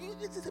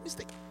 it's a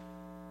mistake.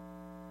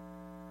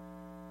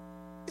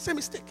 It's a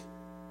mistake.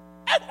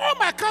 And all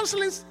my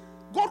counselings,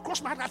 God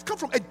crossed my heart, has come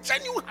from a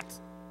genuine heart.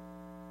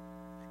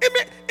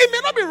 It may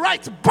not be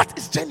right, but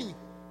it's genuine.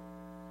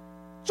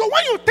 So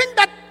when you think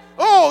that,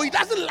 oh, he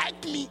doesn't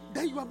like me,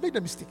 then you have made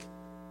a mistake.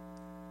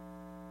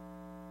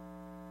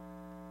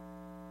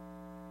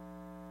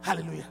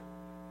 Hallelujah.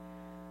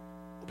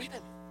 Obey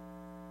them.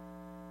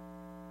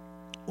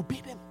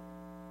 Obey them.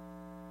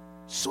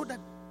 So that,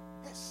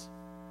 yes,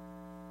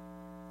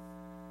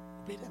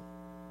 obey them.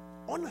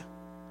 Honor.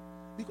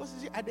 Because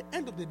you see, at the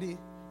end of the day,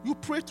 you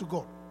pray to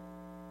God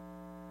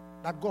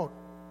that God,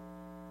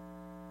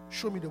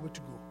 show me the way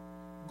to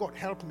go. God,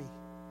 help me.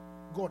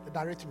 God,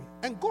 direct me.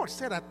 And God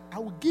said that I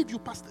will give you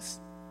pastors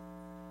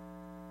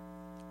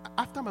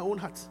after my own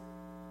heart,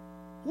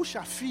 who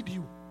shall feed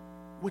you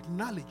with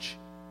knowledge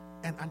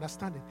and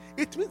understanding.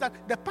 It means that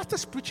the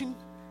pastor's preaching,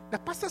 the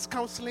pastor's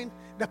counseling,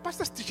 the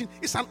pastor's teaching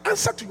is an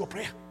answer to your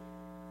prayer.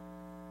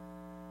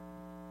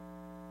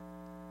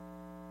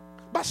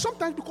 But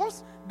sometimes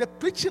because the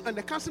preaching and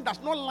the counseling does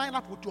not line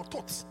up with your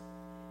thoughts,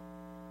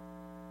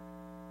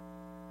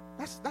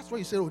 that's why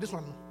you say, oh, this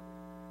one.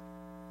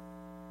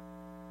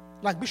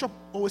 Like Bishop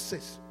always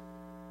says,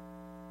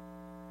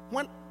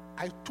 when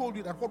I told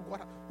you that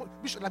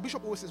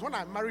Bishop always says, when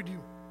I married you,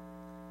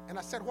 and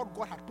I said what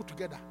God had put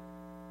together,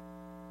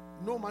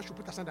 no man should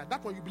put asunder.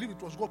 That one you believe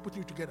it was God putting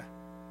you together.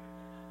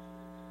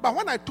 But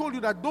when I told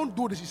you that don't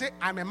do this, you say,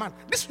 I'm a man.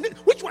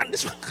 Which one?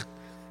 This one.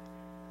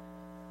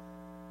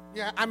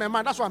 Yeah, I'm a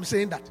man. That's why I'm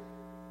saying that.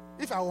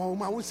 If I were a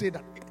woman, I wouldn't say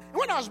that.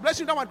 When I was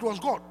blessing that one, it was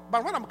God.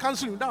 But when I'm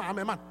counseling you, now I'm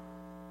a man.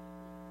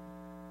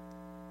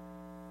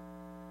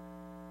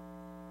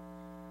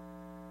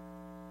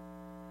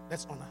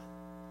 Let's honor.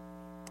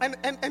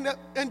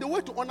 And the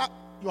way to honor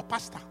your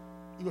pastor,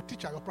 your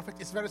teacher, your prophet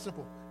is very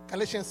simple.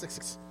 Galatians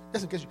 6:6.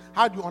 Just in case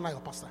how do you honor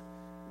your pastor?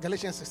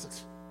 Galatians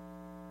 6:6.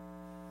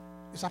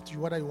 It's up to you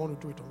whether you want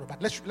to do it or not.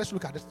 But let's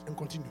look at this and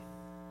continue.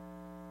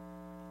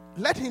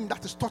 Let him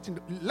that is taught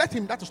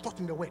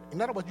in the word. In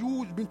other words, you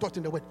who's been taught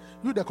in the word,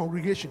 you the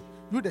congregation,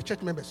 you the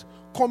church members,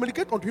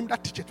 communicate unto him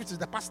that teacheth, which is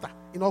the pastor,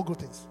 in all good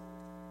things.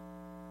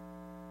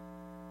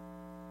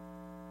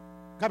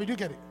 Gabby, do you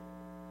get it?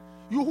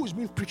 You who is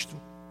being preached to,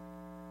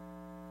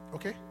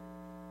 okay,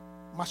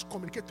 must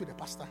communicate to the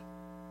pastor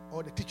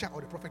or the teacher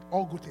or the prophet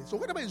all good things. So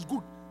whatever is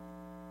good,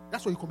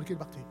 that's what you communicate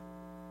back to him.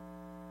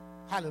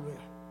 Hallelujah.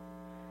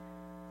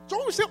 So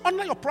when we say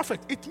honor your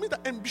prophet, it means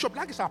that, and Bishop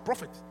Black is our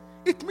prophet.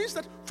 It means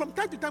that from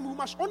time to time we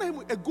must honor him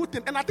with a good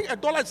thing. And I think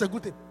 $1 is a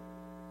good thing.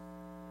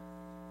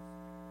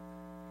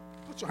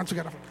 Put your hands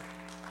together for me.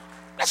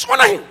 Let's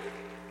honor him.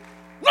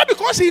 Not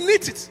because he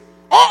needs it.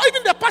 Or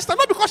even the pastor,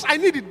 not because I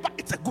need it, but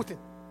it's a good thing.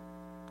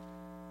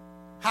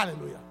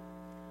 Hallelujah.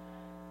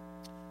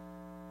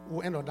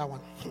 We'll end on that one.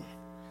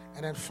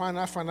 And then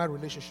final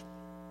relationship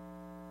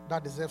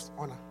that deserves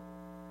honor.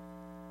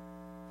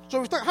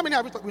 So how many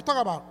have we talk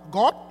about?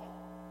 God,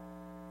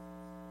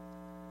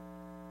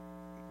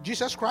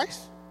 Jesus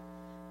Christ,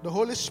 the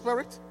Holy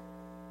Spirit,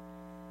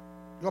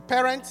 your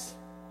parents,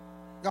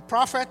 your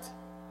prophet,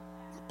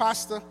 your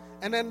pastor,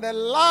 and then the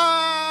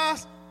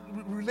last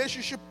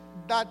relationship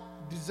that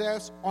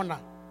deserves honor,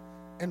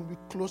 and we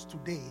close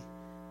today,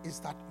 is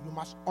that you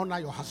must honor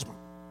your husband.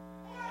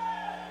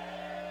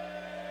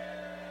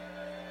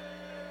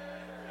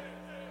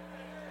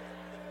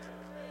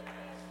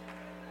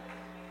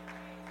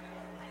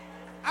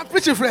 I'm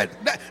preaching, Fred.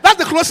 That's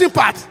the closing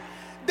part.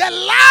 The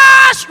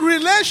last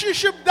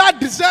relationship that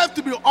deserves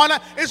to be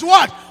honored is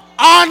what?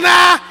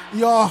 Honor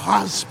your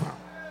husband.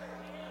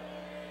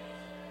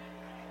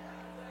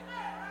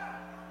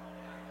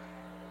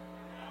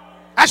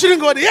 I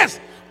shouldn't go there. Yes.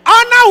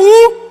 Honor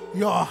who?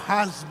 Your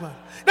husband.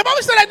 The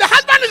Bible said that the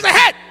husband is the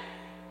head.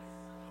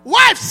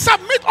 Wives,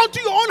 submit unto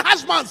your own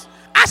husbands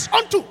as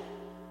unto.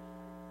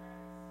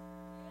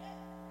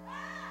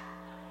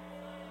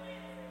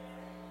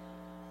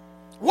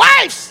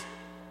 Wives,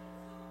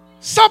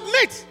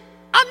 submit.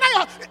 Honor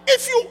your,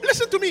 if you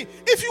listen to me,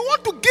 if you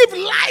want to give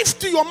life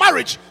to your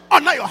marriage,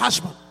 honor your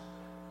husband.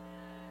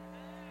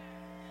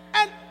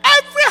 And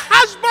every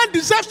husband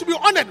deserves to be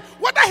honored,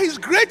 whether he's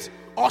great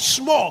or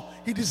small,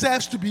 he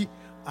deserves to be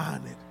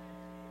honored.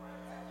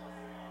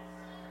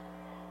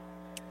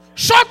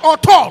 Short or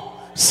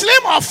tall,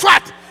 slim or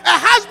fat, a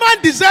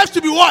husband deserves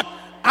to be what?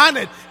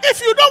 Honored.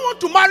 If you don't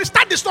want to marry,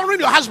 start dishonoring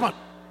your husband.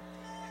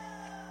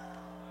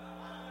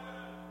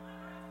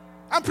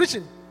 I'm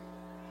preaching.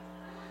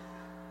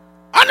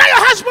 Honor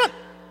your husband.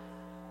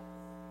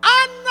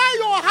 Honor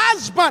your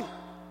husband.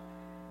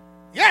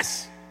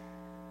 Yes.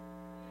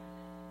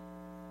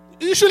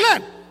 You should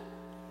learn.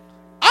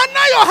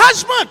 Honor your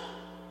husband.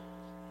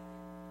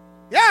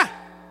 Yeah.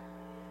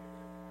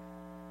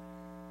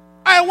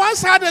 I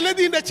once had a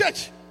lady in the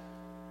church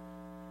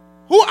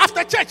who,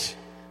 after church,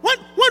 when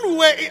we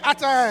were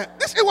at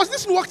it was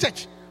this Newark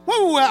church,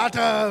 when we were at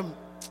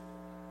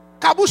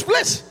Kabu's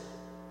place.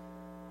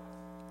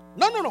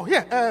 No,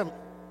 here,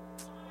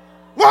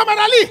 Muhammad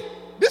Ali,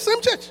 this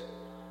same church.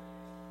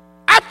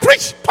 I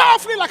preach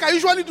powerfully like I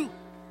usually do.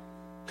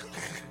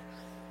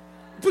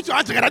 Put your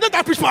hands together. Don't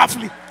I preach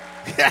powerfully?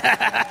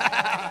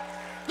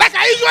 Like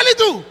I usually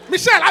do.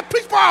 Michelle, I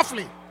preach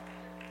powerfully.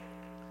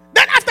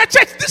 Then after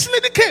church, this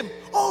lady came.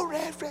 Oh,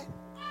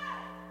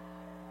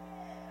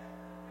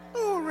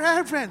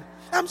 Reverend,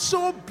 I'm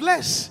so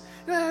blessed.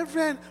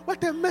 Reverend,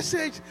 what a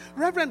message.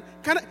 Reverend,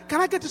 can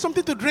I get you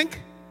something to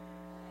drink?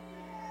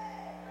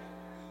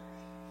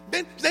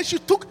 Then she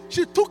took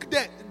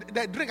the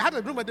drink. I had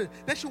a drink, but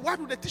then she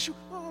wiped with the tissue.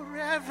 Oh,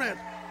 Reverend.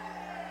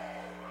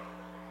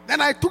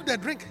 Then I took the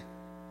drink.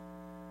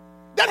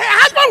 Then her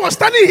husband was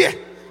standing here.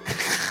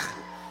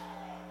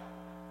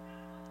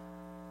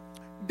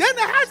 Then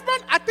the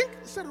husband, I think,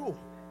 said, oh,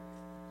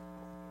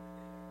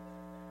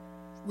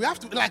 we have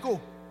to,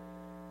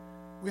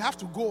 we have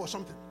to go or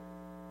something.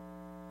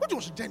 What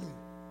was genuine?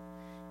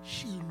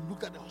 She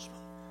looked at the husband.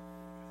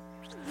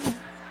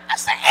 I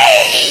said,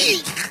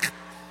 hey!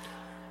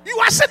 You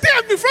are sitting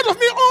in front of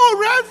me.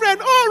 Oh,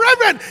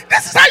 Reverend,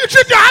 this is how you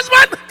treat your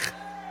husband?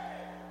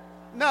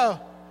 No,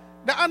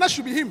 the honor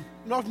should be him,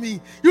 not me.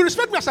 You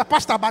respect me as a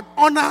pastor, but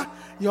honor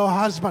your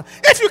husband.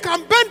 If you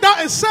can bend down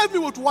and serve me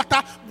with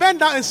water, bend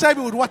down and serve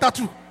me with water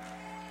too.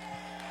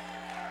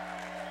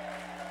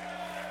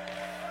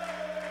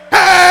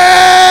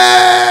 Hey!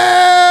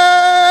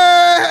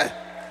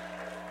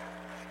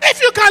 If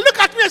you can look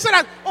at me and say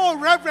that, oh,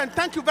 Reverend,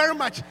 thank you very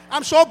much.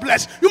 I'm so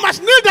blessed. You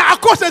must kneel down,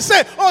 of course, and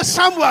say, oh,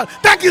 Samuel,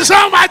 thank you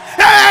so much.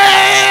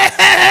 Hey!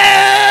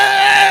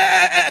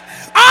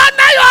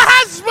 Honor your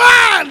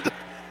husband.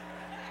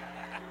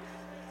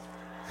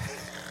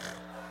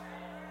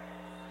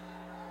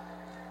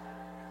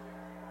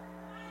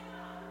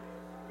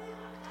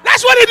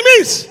 That's what it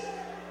means.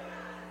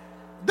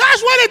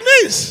 That's what it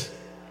means.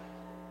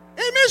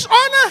 It means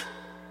honor.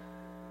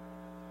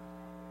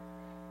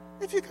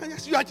 If you can,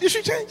 yes, you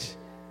should change.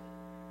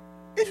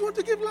 If you want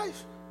to give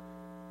life.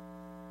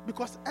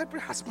 Because every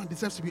husband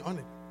deserves to be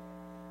honored.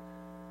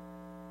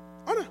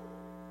 Honor.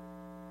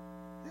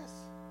 Yes.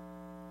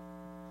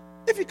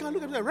 If you can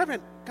look at me,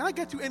 Reverend, can I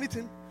get you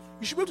anything?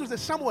 You should be able to say,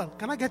 Samuel,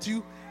 can I get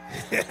you?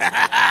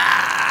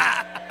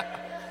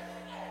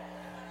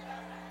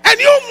 And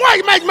you,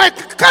 my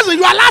cousin,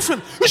 you are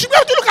laughing. You should be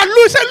able to look at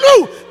Lou and say,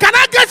 Lou, can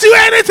I get you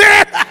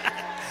anything?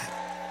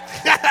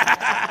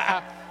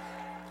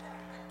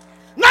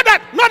 Not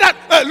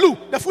that, Lou,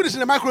 the food is in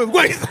the microwave. Go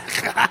ahead.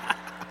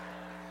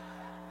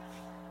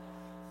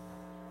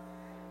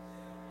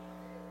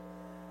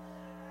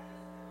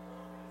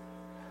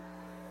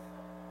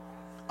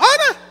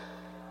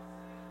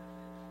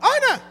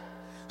 Honor.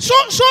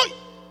 So,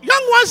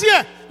 young ones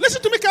here,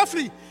 listen to me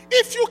carefully.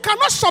 If you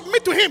cannot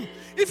submit to him,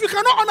 if you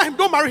cannot honor him,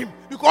 don't marry him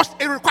because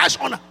it requires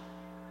honor.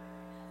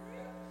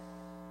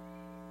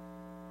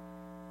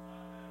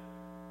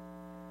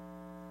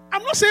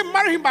 I'm not saying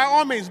marry him by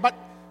all means, but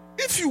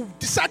if you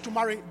decide to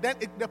marry, then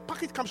the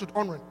package comes with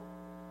honoring.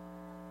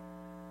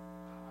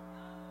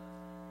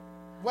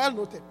 Well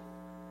noted.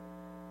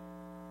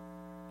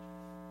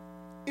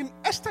 In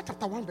Esther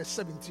chapter 1 verse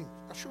 17,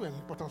 I'll show you an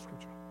important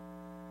scripture.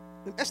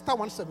 In Esther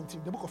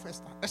 1:17, the book of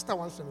Esther, Esther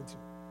 1:17.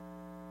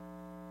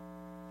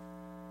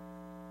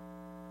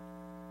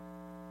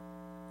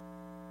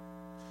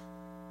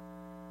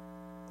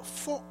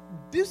 For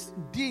this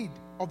deed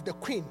of the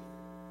queen,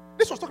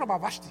 this was talking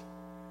about Vashti.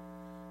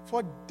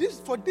 For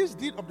this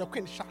deed of the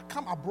queen shall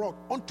come abroad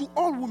unto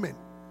all women,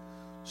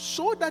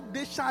 so that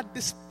they shall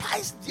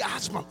despise their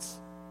husbands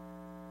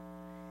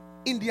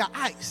in their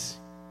eyes.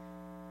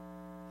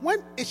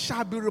 When it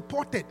shall be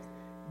reported,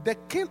 the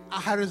king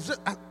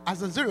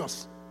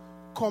Ahasuerus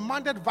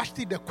commanded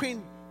Vashti the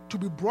queen to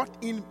be brought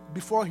in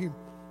before him,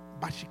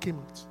 but she came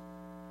not.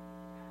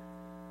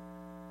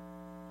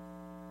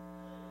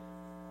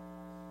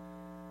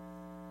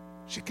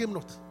 She came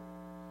not.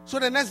 So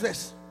the next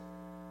verse.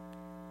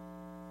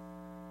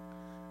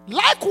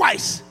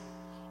 Likewise,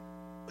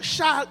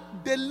 shall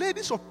the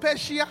ladies of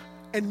Persia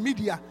and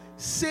Media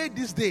say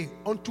this day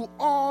unto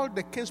all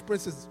the king's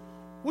princes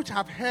which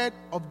have heard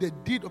of the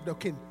deed of the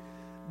king,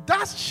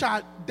 thus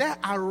shall there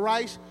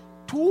arise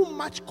too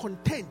much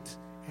content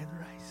and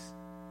rise.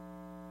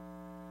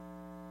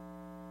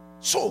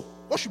 So,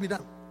 what should be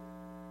done?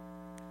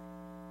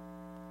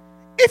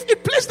 If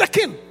it please the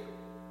king,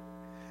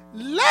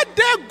 let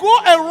there go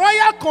a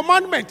royal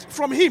commandment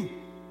from him,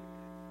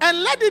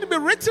 and let it be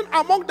written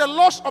among the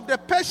laws of the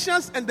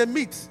Persians and the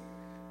Medes,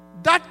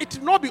 that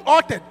it not be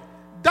altered,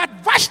 that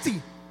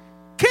Vashti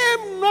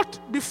came not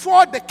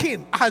before the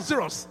king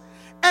Ahasuerus,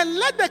 and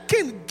let the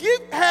king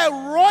give her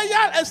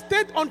royal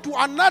estate unto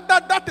another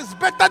that is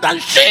better than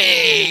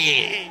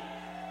she.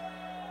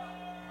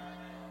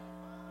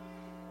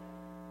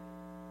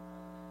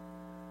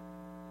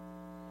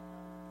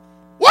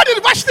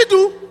 Vashti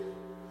do?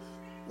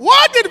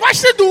 What did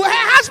Vashti do? Her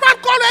husband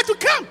called her to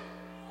come.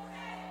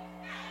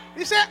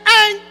 He said,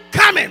 I'm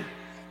coming.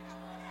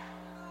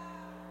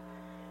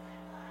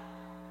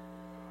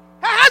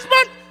 Her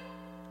husband,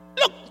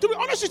 look, to be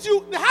honest with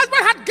you, the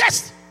husband had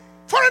guests.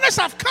 Foreigners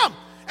have come.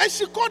 And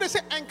she called and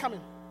said, I'm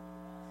coming.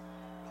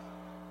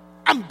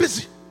 I'm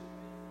busy.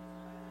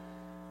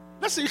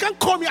 Listen, you can't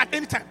call me at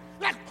any time.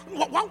 Like,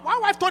 one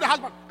wife told the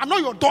husband, I'm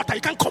not your daughter.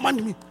 You can't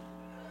command me.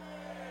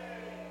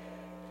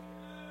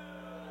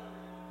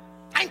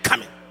 I'm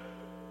coming.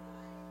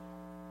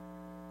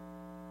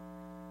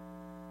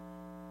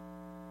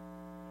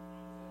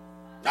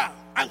 Yeah,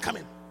 I'm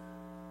coming.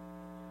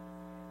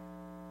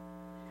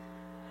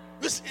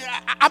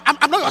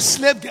 I'm not your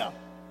slave girl.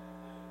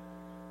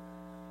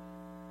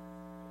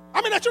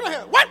 I mean, the children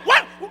here.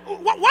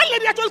 One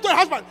lady actually told her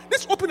husband,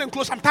 this open and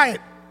close, I'm tired.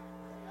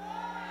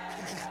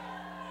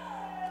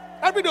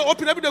 Every day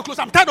open, every day close.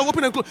 I'm tired of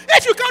open and close.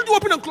 If you can't do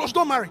open and close,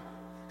 don't marry.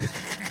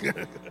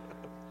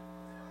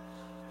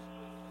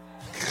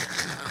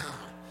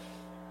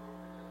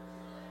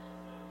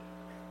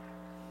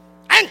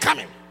 I'm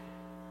coming.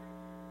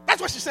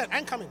 That's what she said.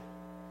 I'm coming.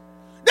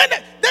 Then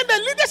the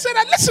leader said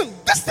that, listen,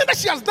 this thing that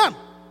she has done,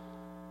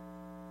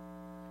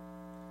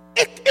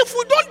 if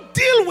we don't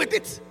deal with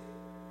it,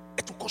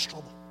 it will cause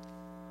trouble.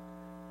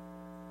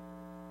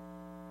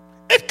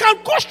 It can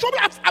cause trouble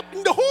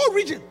in the whole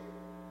region.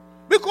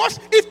 Because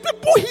if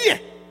people hear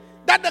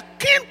that the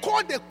king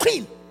called the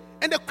queen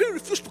and the queen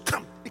refused to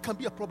come, it can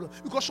be a problem.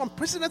 Because some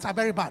presidents are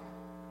very bad.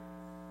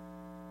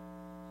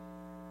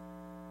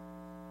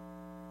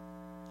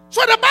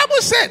 So the Bible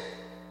said,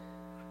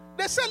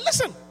 they said,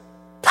 listen,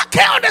 park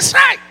her on the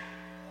side.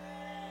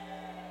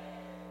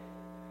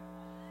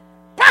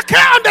 Park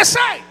her on the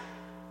side.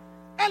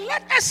 And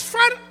let us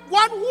find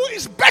one who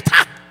is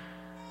better.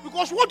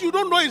 Because what you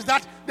don't know is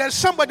that there's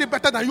somebody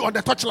better than you on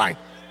the touchline.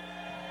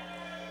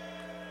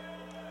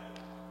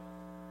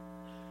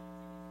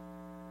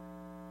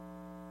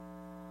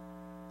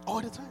 All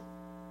the time.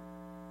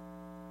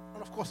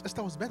 And of course,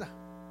 Esther was better.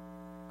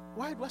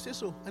 Why do I say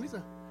so?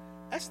 Anita,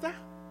 Esther,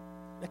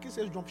 the king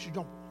says jump, she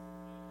jump.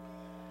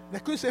 The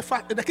king says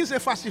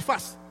fast, she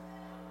fast.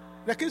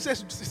 The king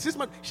says 6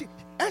 months.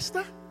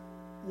 Esther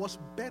was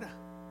better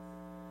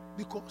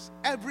because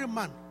every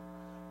man,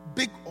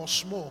 big or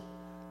small,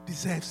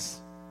 deserves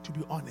to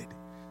be honored.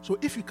 So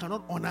if you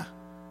cannot honor,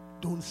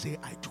 don't say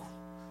I do.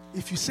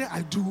 If you say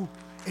I do,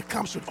 it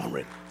comes with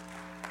honor.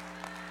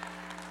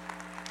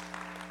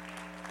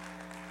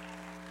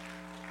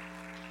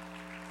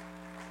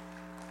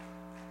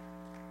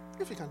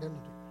 If you can then do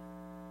it.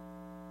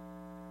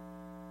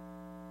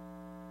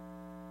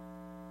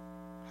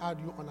 How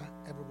do you honor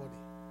everybody?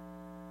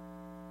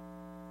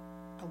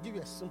 I'll give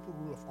you a simple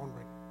rule of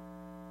honoring.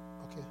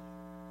 Okay?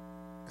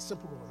 A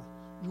simple rule.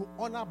 You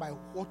honor by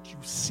what you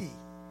say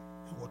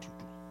and what you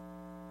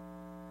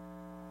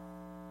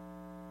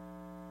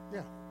do.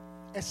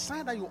 Yeah. A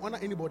sign that you honor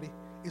anybody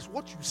is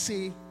what you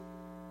say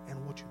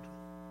and what you do.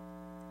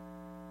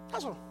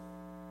 That's all.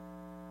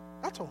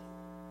 That's all.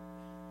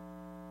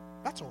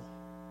 That's all.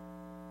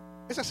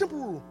 It's a simple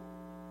rule.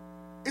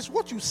 It's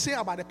what you say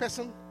about the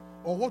person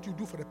or what you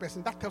do for the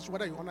person that tells you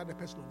whether you honor the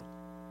person or not.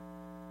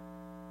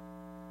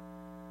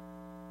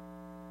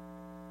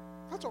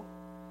 That's all.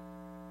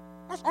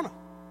 That's honor.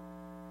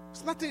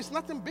 It's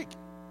nothing big.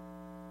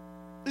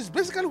 It's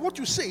basically what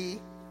you say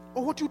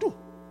or what you do.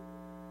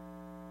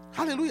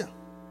 Hallelujah.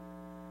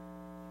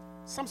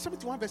 Psalm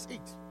 71 verse 8.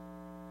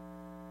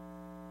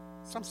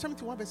 Psalm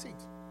 71 verse 8.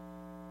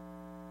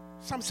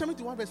 Psalm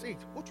 71 verse 8.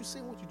 What you say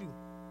and what you do.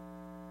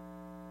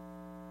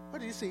 What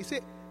did he say? He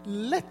said,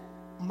 let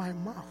my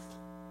mouth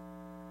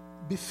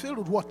be filled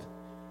with what?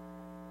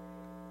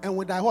 And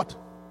with thy what?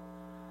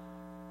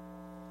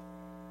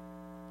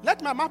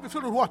 Let my mouth be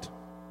filled with what?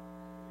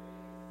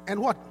 And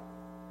what?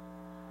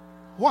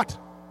 What?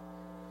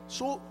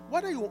 So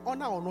whether you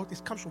honor or not,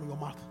 it comes from your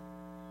mouth.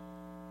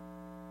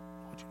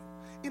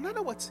 In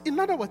other words,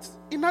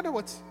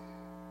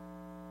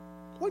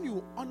 when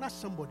you honor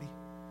somebody,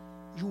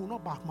 you will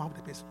not backmouth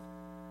the person.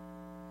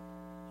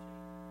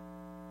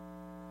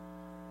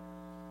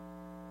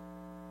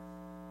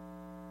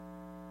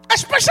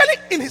 Especially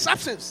in his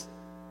absence.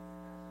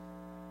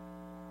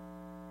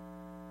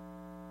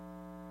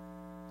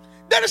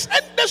 There's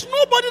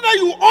nobody that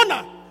you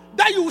honor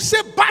that you will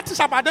say bad things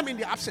about them in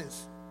their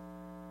absence.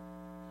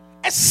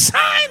 A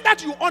sign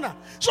that you honor.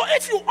 So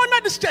if you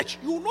honor this church,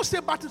 you will not say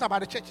bad things about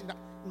the church in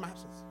my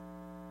absence.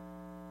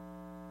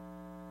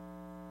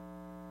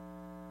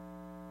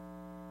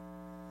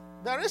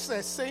 There is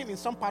a saying in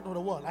some part of the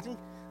world, I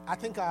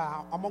think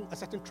among a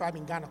certain tribe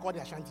in Ghana called the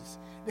Ashantis.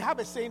 They have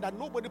a saying that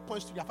nobody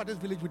points to their father's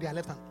village with their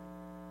left hand.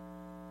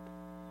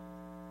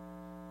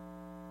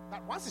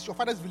 That once it's your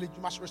father's village,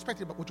 you must respect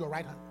it with your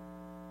right hand.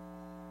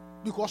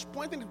 Because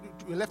pointing to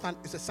your left hand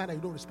is a sign that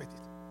you don't respect it.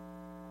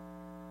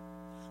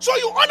 So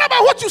you honor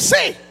by what you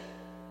say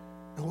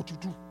and what you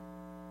do.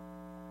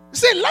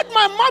 Say, let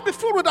my mouth be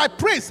filled with thy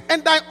praise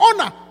and thy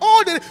honor.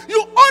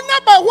 You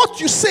honor by what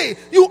you say.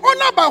 You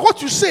honor by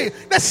what you say.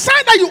 The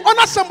sign that you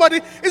honor somebody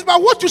is by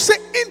what you say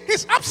in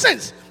his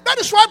absence. That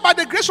is why, by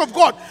the grace of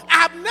God,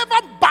 I have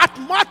never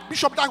badmouthed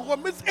Bishop Dag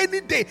Heward-Mills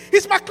any day.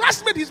 He's my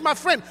classmate, he's my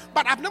friend,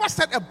 but I've never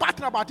said a bad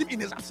thing about him in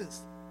his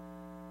absence.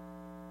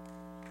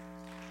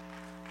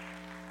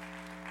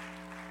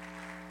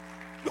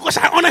 Because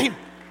I honor him.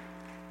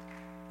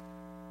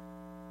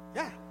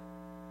 Yeah.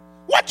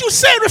 What you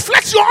say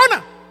reflects your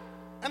honor.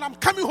 And I'm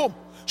coming home.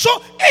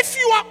 So if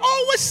you are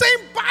always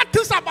saying bad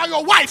things about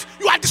your wife,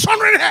 you are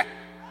dishonoring her.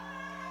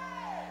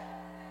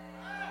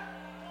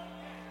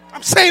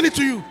 I'm saying it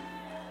to you.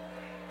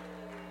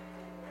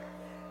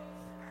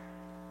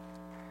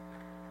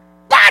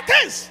 Bad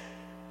things.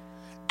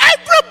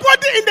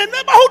 Everybody in the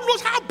neighborhood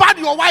knows how bad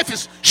your wife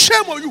is.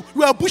 Shame on you.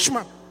 You are a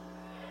bushman.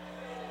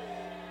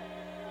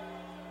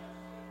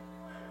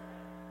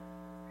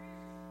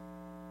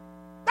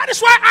 That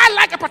is why I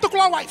like a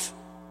particular wife.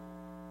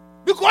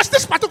 Because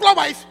this particular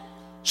wife,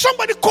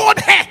 somebody called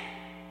her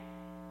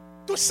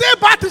to say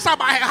bad things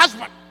about her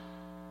husband,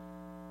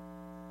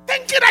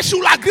 thinking that she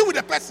will agree with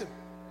the person.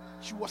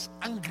 She was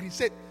angry.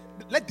 Said,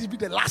 let this be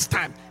the last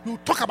time you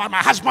talk about my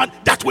husband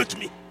that way to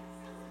me.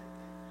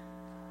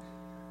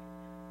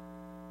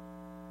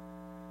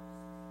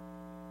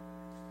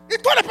 He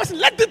told the person,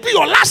 let this be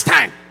your last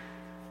time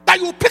that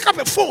you pick up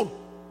a phone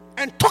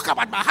and talk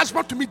about my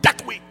husband to me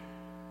that way.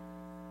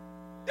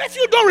 If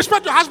you don't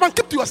respect your husband,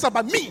 keep to yourself.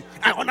 But me,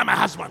 I honor my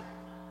husband.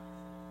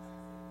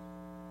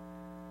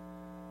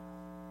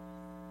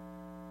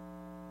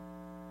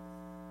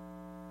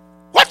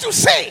 What you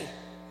say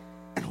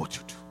and what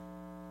you do.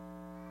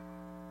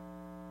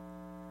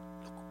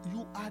 Look,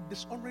 you are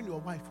dishonoring your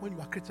wife when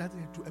you are criticizing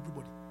her to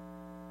everybody.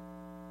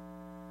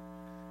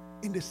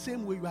 In the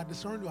same way, you are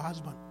dishonoring your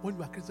husband when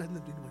you are criticizing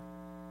him to anybody.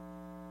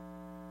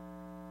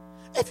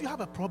 If you have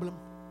a problem,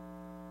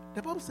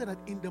 the Bible said that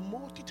in the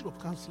multitude of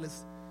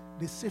counselors,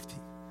 there's safety.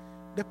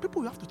 The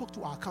people you have to talk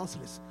to are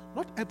counselors.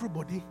 Not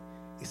everybody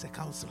is a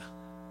counselor.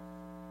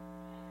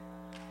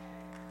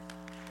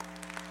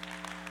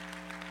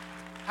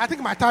 I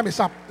think my time is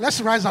up.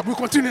 Let's rise up. We'll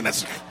continue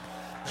next week.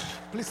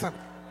 Please stand.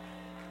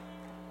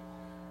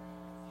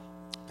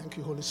 Thank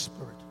you, Holy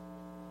Spirit.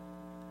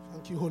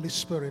 Thank you, Holy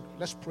Spirit.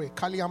 Let's pray.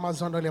 I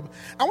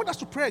want us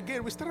to pray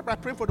again. We started by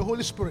praying for the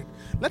Holy Spirit.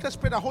 Let us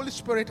pray that Holy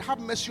Spirit, have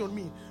mercy on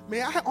me.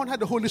 May I honor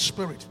the Holy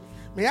Spirit.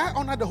 May I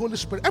honor the Holy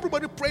Spirit.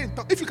 Everybody pray in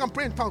tongues. If you can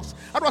pray in tongues,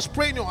 otherwise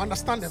pray in your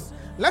understanding.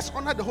 Let's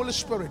honor the Holy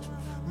Spirit.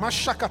 Let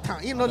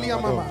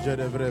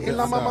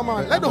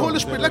the Holy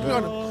Spirit, let me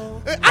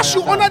honor. As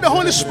you honor the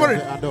Holy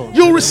Spirit,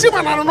 you will receive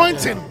an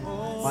anointing.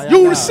 You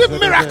will receive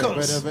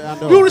miracles.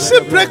 You will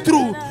receive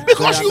breakthrough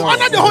because you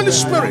honor the Holy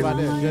Spirit.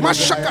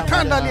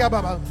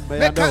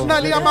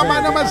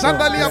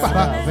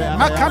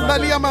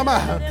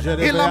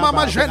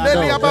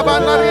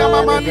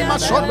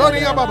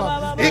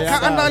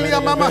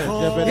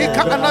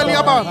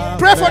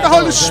 Pray for the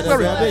Holy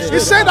Spirit. He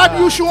said that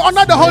you should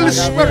honor the Holy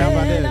Spirit.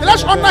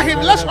 Let's honor him.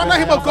 Let's honor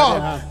him, of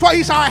God, for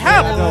he's our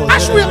help.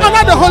 As we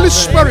honor the Holy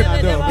Spirit,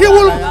 he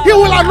will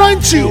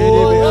anoint you.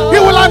 He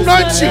will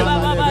anoint you.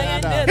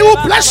 He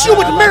will bless you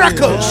with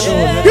miracles.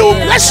 He will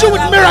bless you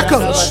with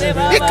miracles. And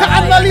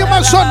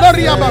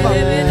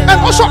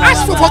also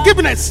ask for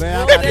forgiveness.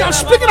 If you are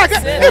speaking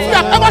again, if you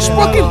have ever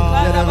spoken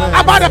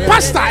about a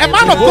pastor, a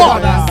man of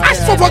God,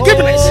 ask for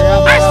forgiveness.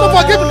 Ask for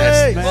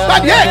forgiveness.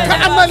 But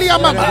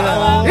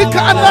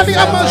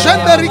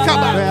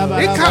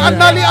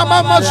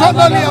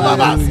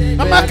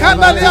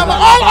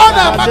all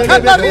honor.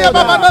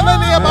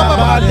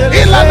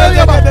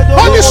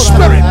 Holy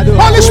Spirit,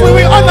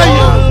 we honor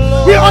you.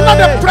 We honor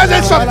the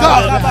presence of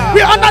God.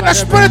 We honor the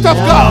Spirit of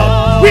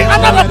God. We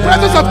honor the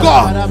presence of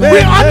God.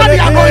 We honor the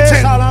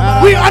anointing.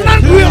 We honor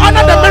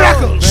the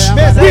miracles.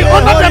 We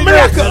honor the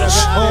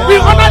miracles. We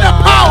honor the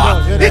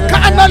power.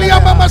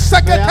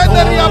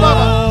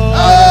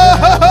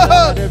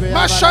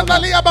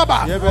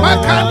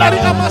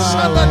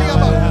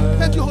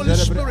 Thank you, Holy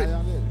Spirit.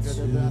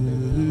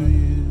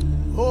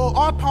 Oh,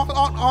 all power,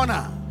 all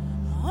honor.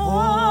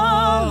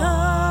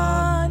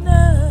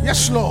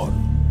 Yes, Lord.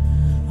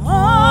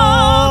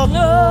 All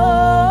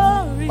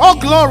glory. All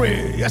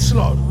glory. Yes,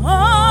 Lord.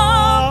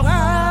 All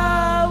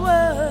power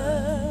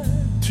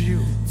to you.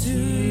 To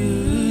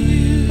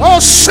you. Oh,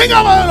 sing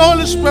about the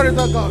Holy Spirit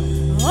of God.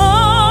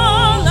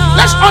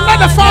 Let's honor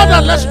the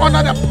Father. Let's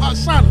honor the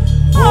Son.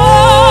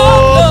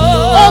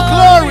 All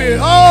glory.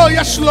 Oh,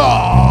 yes,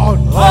 Lord.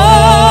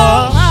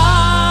 All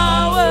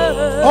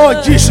power. Oh,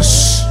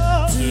 Jesus.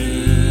 To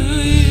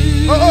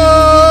you.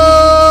 Oh.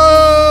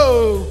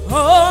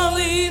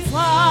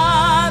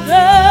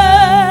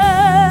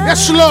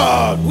 Yes,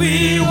 Lord.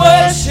 We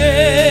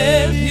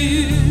worship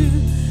you,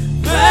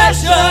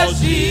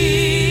 precious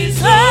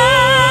Jesus,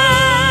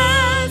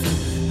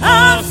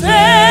 our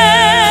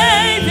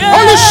Savior.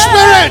 Holy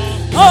Spirit.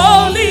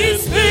 Holy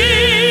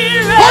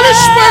Spirit. Holy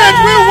Spirit,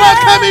 we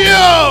welcome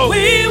you.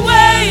 We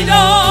wait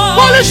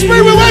on Holy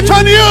Spirit, we wait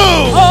on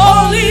you.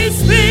 Holy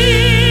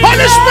Spirit.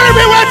 Holy Spirit,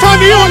 we wait wait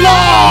on you,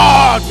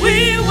 Lord.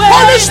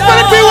 Holy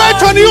Spirit, we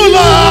wait on you,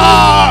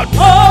 Lord.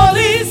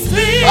 Holy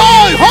Spirit.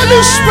 Oh,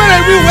 Holy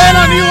Spirit, we wait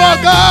on you, oh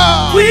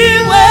God. We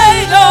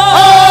wait on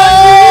Oh,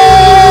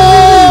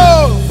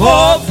 you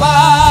for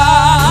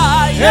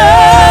fire.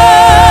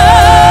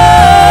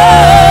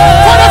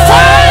 for the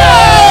fire.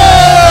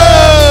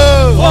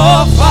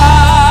 For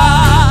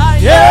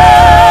fire.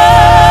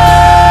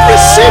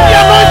 Receive the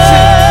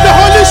anointing, the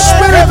Holy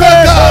Spirit, oh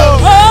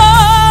God.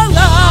 All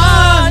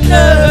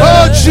honor.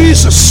 Oh,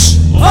 Jesus.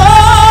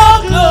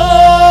 All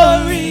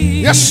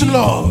glory. Yes,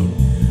 Lord.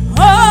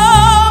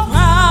 All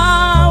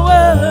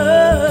power.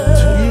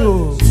 To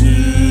you. To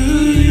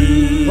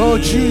you. Oh,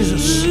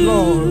 Jesus,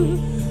 Lord.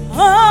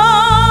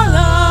 All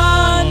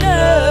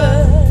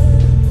honor.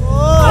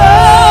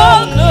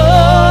 All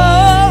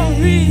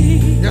glory.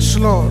 Yes,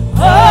 Lord.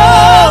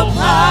 All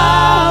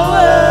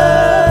power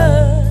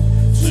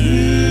to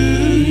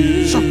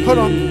you. So, hold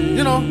on.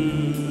 You know,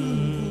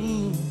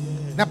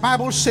 the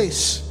Bible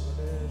says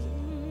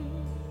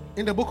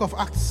in the book of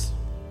Acts,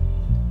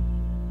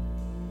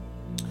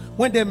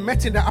 when they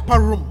met in the upper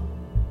room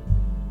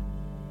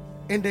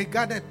and they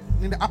gathered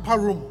in the upper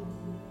room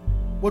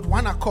with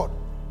one accord,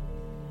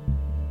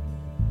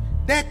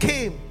 there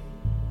came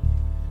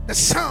the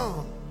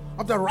sound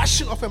of the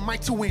rushing of a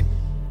mighty wind.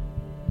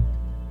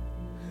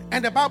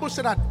 And the Bible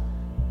said that,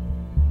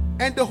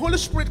 and the Holy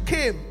Spirit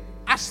came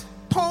as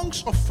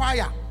tongues of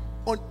fire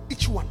on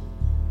each one.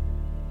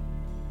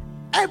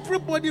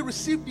 Everybody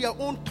received their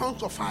own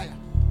tongues of fire.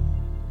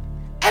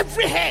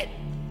 Every head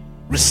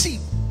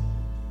received.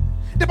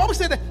 The Bible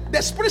said that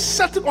the Spirit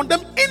settled on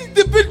them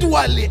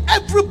individually.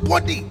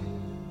 Everybody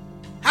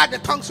had the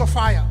tongues of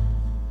fire.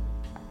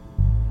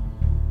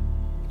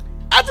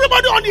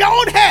 Everybody on their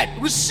own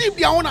head received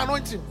their own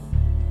anointing.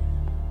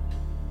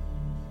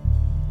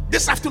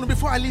 This afternoon,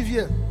 before I leave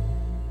here,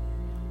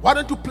 why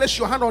don't you place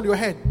your hand on your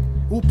head?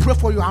 We'll pray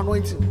for your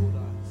anointing.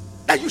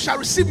 That you shall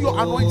receive your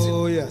anointing.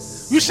 Oh,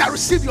 yes. You shall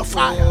receive your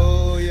fire.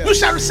 Oh, yes. You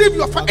shall receive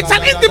your fire. It's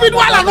an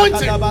individual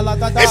anointing.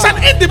 It's an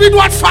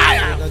individual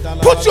fire.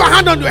 Put your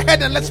hand on your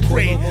head and let's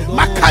pray.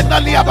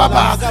 Makadalia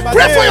Baba.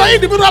 Pray for your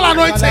individual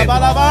anointing.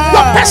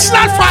 Your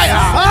personal fire.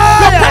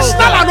 Your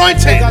personal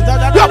anointing.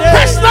 Your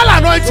personal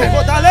anointing.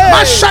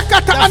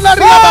 Mashakata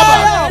Anaria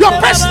Baba. Your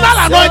personal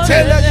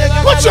anointing.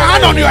 Put your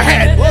hand on your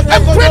head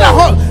and pray the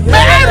whole. May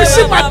I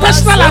receive my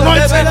personal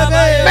anointing.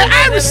 May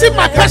I receive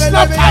my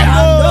personal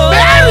fire. May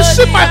I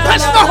receive my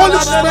personal Holy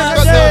Spirit.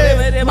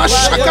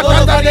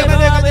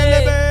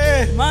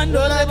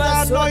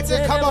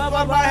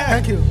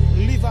 Thank you.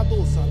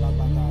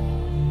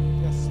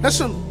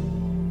 Listen,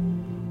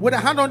 with a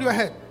hand on your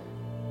head,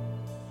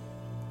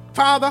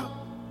 Father,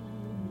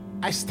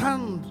 I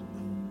stand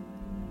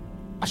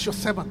as your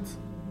servant,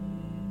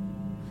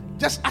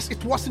 just as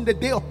it was in the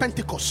day of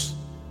Pentecost.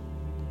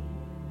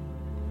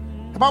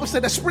 The Bible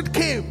said the Spirit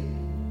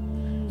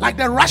came like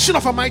the rushing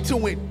of a mighty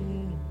wind.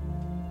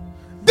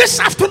 This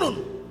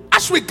afternoon,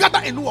 as we gather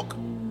and walk,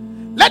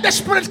 let the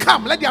Spirit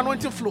come, let the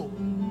anointing flow.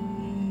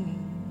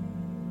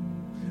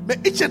 May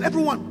each and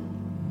every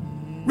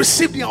one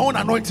receive their own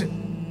anointing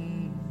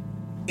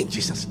in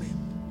Jesus' name.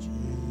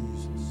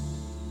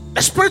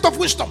 The Spirit of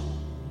wisdom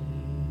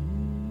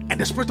and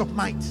the Spirit of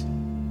might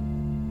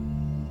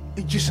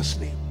in Jesus'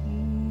 name.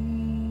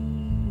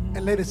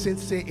 And let the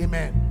saints say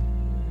amen.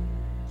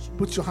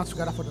 Put your hands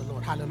together for the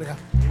Lord. Hallelujah.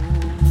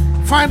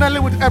 Finally,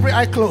 with every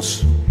eye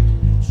closed,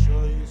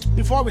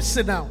 before we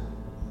sit down,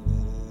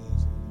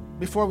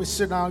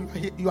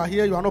 you are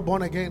here, you are not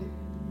born again.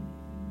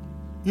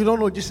 You don't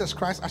know Jesus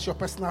Christ as your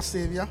personal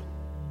Savior.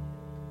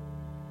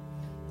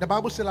 The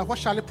Bible says, like, what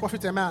shall it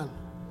profit a man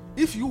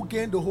if you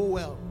gain the whole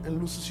world and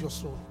loses your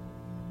soul?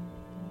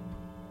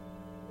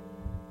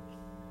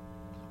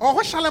 Or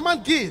what shall a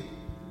man give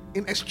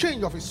in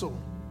exchange of his soul?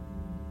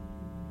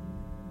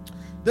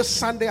 This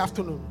Sunday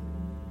afternoon,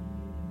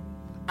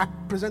 I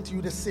present to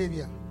you the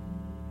Savior,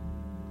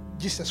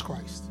 Jesus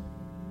Christ.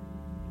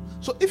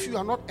 So if you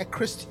are not a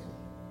Christian,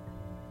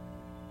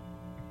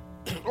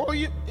 or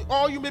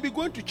you may be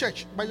going to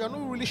church, but you are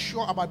not really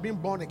sure about being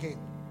born again,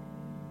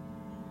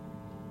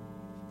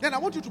 then I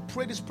want you to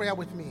pray this prayer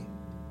with me.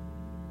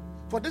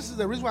 For this is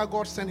the reason why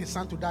God sent His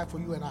Son to die for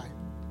you and I.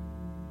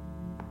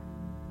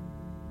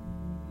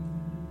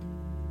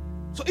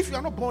 So if you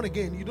are not born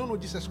again, you don't know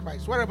Jesus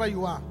Christ, wherever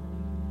you are,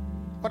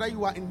 whether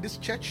you are in this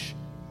church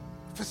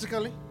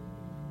physically,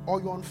 or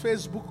you're on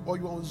Facebook, or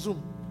you're on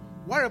Zoom,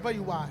 wherever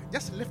you are,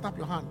 just lift up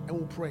your hand and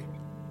we'll pray.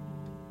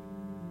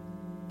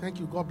 Thank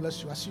you. God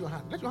bless you. I see your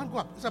hand. Let your hand go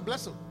up. It's a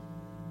blessing.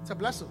 It's a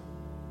blessing.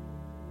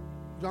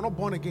 You are not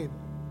born again.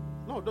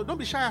 No, don't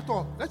be shy at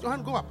all. Let your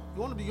hand go up.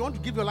 You want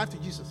to give your life to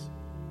Jesus.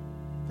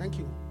 Thank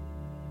you.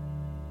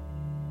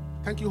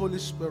 Thank you, Holy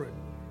Spirit.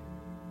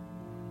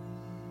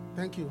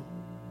 Thank you.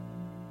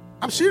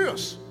 I'm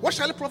serious. What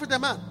shall it profit a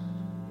man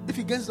if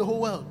he gains the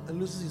whole world and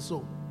loses his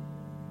soul?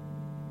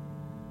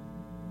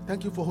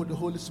 Thank you for the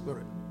Holy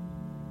Spirit.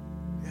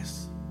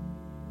 Yes.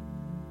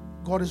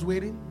 God is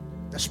waiting.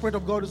 The Spirit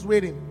of God is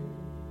waiting.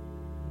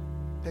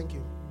 Thank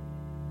you.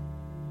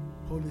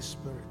 Holy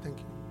Spirit, thank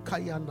you.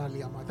 Thank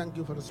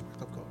you for the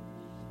Spirit of God.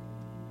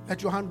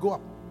 Let your hand go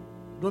up.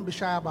 Don't be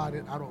shy about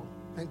it at all.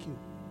 Thank you.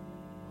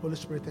 Holy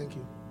Spirit, thank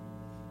you.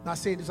 Now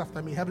say this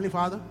after me. Heavenly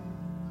Father,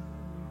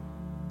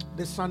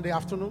 this Sunday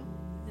afternoon,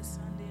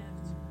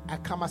 I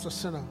come as a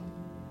sinner.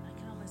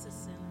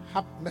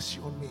 Have mercy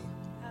on me.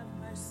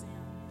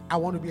 I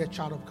want to be a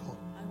child of God.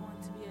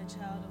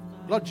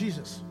 Lord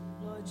Jesus,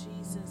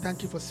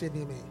 thank you for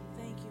saving me.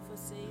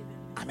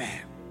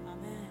 Amen.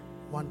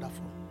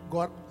 Wonderful.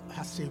 God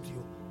has saved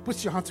you.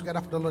 Put your hands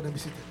together for the Lord and be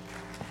seated.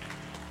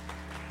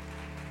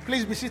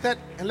 Please be seated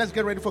and let's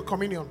get ready for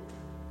communion.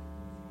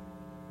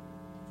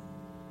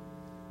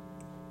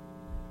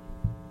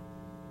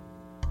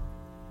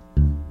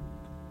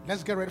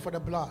 Let's get ready for the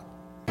blood.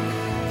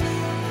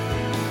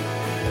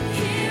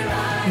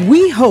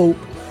 We hope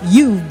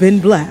you've been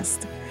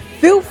blessed.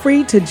 Feel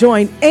free to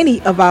join any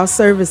of our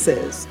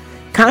services.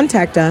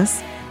 Contact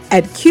us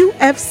at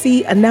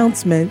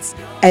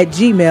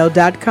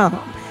qfcannouncements@gmail.com.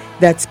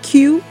 That's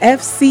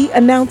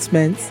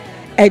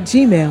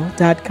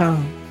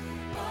qfcannouncements@gmail.com.